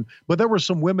looking women, but there were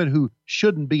some women who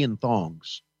shouldn't be in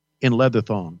thongs, in leather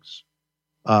thongs.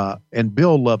 And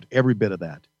Bill loved every bit of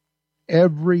that.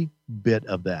 Every bit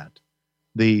of that.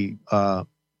 The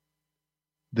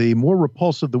more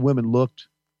repulsive the women looked,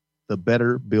 the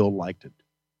better Bill liked it.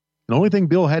 The only thing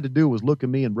Bill had to do was look at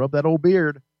me and rub that old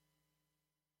beard.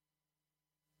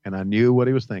 And I knew what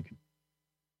he was thinking.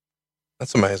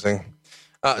 That's amazing.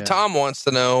 Tom wants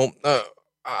to know,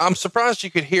 I'm surprised you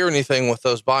could hear anything with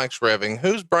those bikes revving.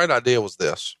 Whose bright idea was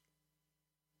this?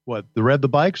 What, to rev the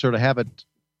bikes or to have it?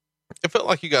 It felt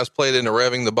like you guys played into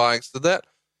revving the bikes.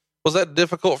 Was that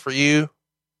difficult for you?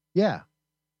 Yeah,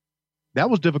 that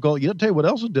was difficult. I'll tell you what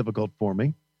else was difficult for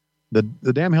me. The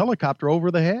damn helicopter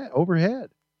overhead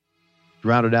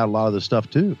drowned out a lot of the stuff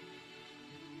too.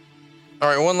 All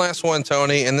right. One last one,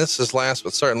 Tony. And this is last,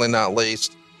 but certainly not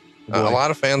least. A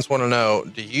lot of fans want to know,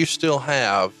 do you still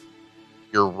have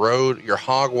your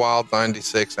Hog Wild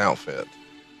 96 outfit?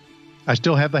 I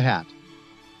still have the hat.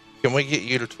 Can we get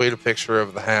you to tweet a picture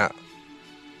of the hat?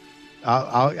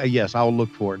 Yes, I'll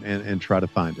look for it and try to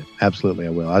find it. Absolutely,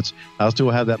 I will. I'll still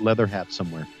have that leather hat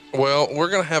somewhere. Well, we're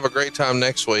going to have a great time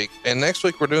next week. And next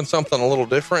week we're doing something a little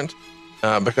different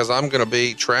because I'm going to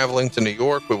be traveling to New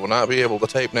York. We will not be able to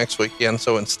tape next weekend.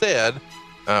 So instead,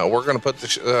 we're going to put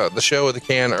the show in the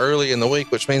can early in the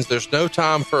week, which means there's no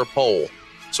time for a poll.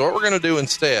 So what we're going to do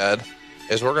instead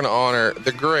is we're going to honor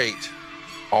the great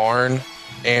Arn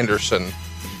Anderson.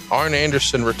 Arn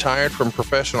Anderson retired from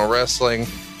professional wrestling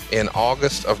in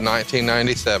August of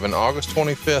 1997, August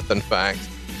 25th, in fact,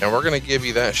 and we're going to give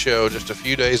you that show just a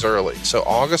few days early. So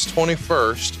August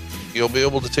 21st, you'll be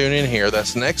able to tune in here.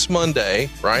 That's next Monday,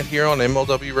 right here on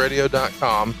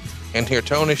MLWradio.com, and hear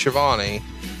Tony Schiavone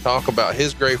talk about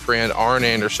his great friend, Arn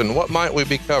Anderson. What might we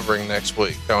be covering next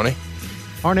week, Tony?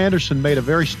 Arn Anderson made a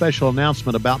very special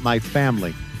announcement about my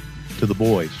family to the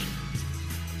boys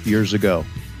years ago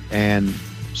and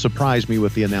surprised me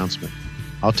with the announcement.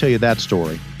 I'll tell you that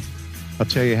story. I'll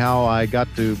tell you how I got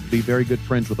to be very good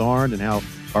friends with Arn and how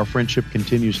our friendship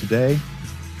continues today.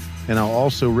 And I'll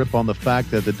also rip on the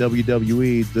fact that the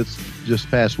WWE this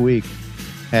past week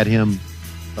had him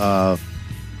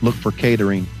look for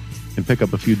catering and pick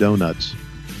up a few donuts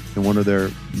in one of their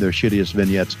shittiest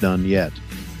vignettes done yet,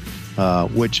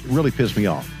 which really pissed me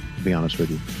off, to be honest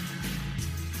with you.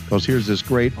 Because here's this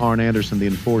great Arn Anderson, the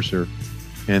Enforcer,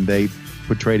 and they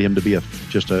portrayed him to be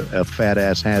just a fat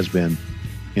ass has-been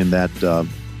in that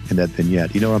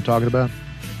vignette. You know what I'm talking about?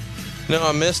 No,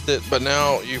 I missed it, but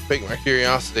now you piqued my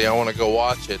curiosity. I want to go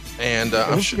watch it. And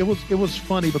it was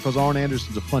funny because Arn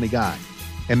Anderson's a funny guy,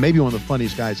 and maybe one of the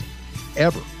funniest guys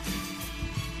ever.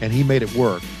 And he made it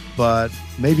work. But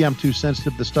maybe I'm too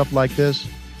sensitive to stuff like this.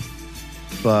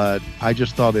 But I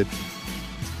just thought it.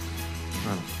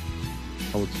 I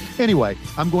don't know. Anyway,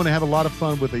 I'm going to have a lot of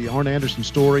fun with the Arn Anderson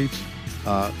stories.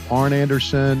 Arn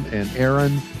Anderson and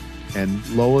Aaron and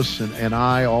Lois and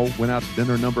I all went out to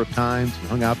dinner a number of times and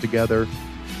hung out together.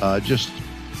 Just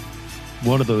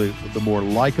one of the more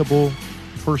likable,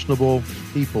 personable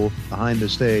people behind the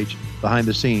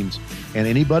scenes. And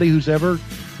anybody who's ever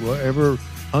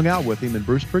hung out with him, and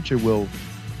Bruce Pritchard will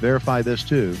verify this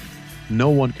too, no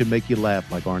one can make you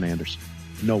laugh like Arn Anderson.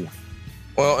 No one.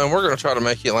 Well, and we're going to try to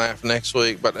make you laugh next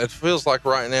week, but it feels like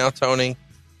right now, Tony,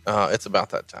 it's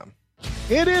about that time.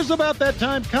 It is about that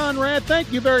time, Conrad.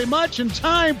 Thank you very much. And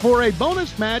time for a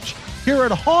bonus match here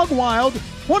at Hog Wild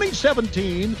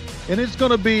 2017. And it's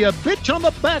going to be a bitch on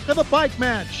the back of the bike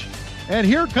match. And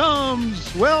here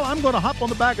comes, I'm going to hop on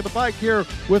the back of the bike here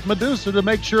with Medusa to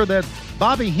make sure that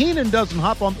Bobby Heenan doesn't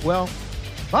hop on.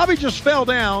 Bobby just fell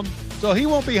down, so he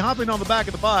won't be hopping on the back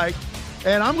of the bike.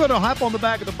 And I'm going to hop on the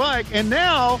back of the bike. And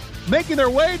now making their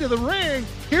way to the ring.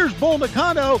 Here's Bull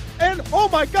Nakano, and oh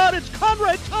my God, it's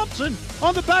Conrad Thompson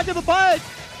on the back of the bike.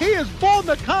 He is Bull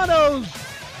Nakano's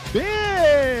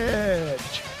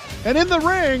bitch. And in the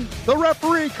ring, the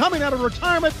referee coming out of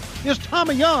retirement is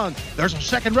Tommy Young. There's a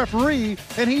second referee,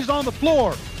 and he's on the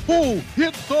floor. Bull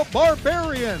hits the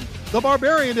Barbarian. The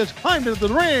Barbarian has climbed into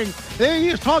the ring. He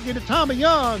is talking to Tommy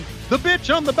Young. The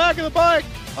bitch on the back of the bike.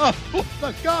 Oh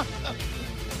my God.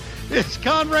 It's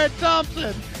Conrad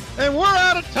Thompson. And we're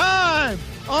out of time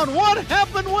on What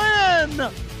Happened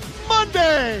When?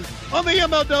 Monday on the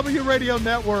MLW Radio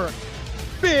Network.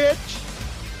 Bitch.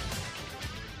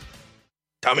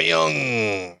 Tommy Young,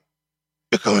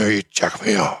 you come here, you jack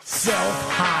me off.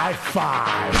 Self-high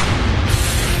five.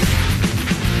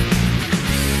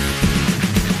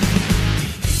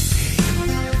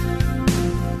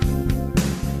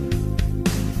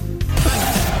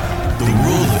 The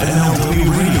world of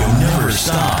MLW Radio never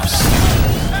stops.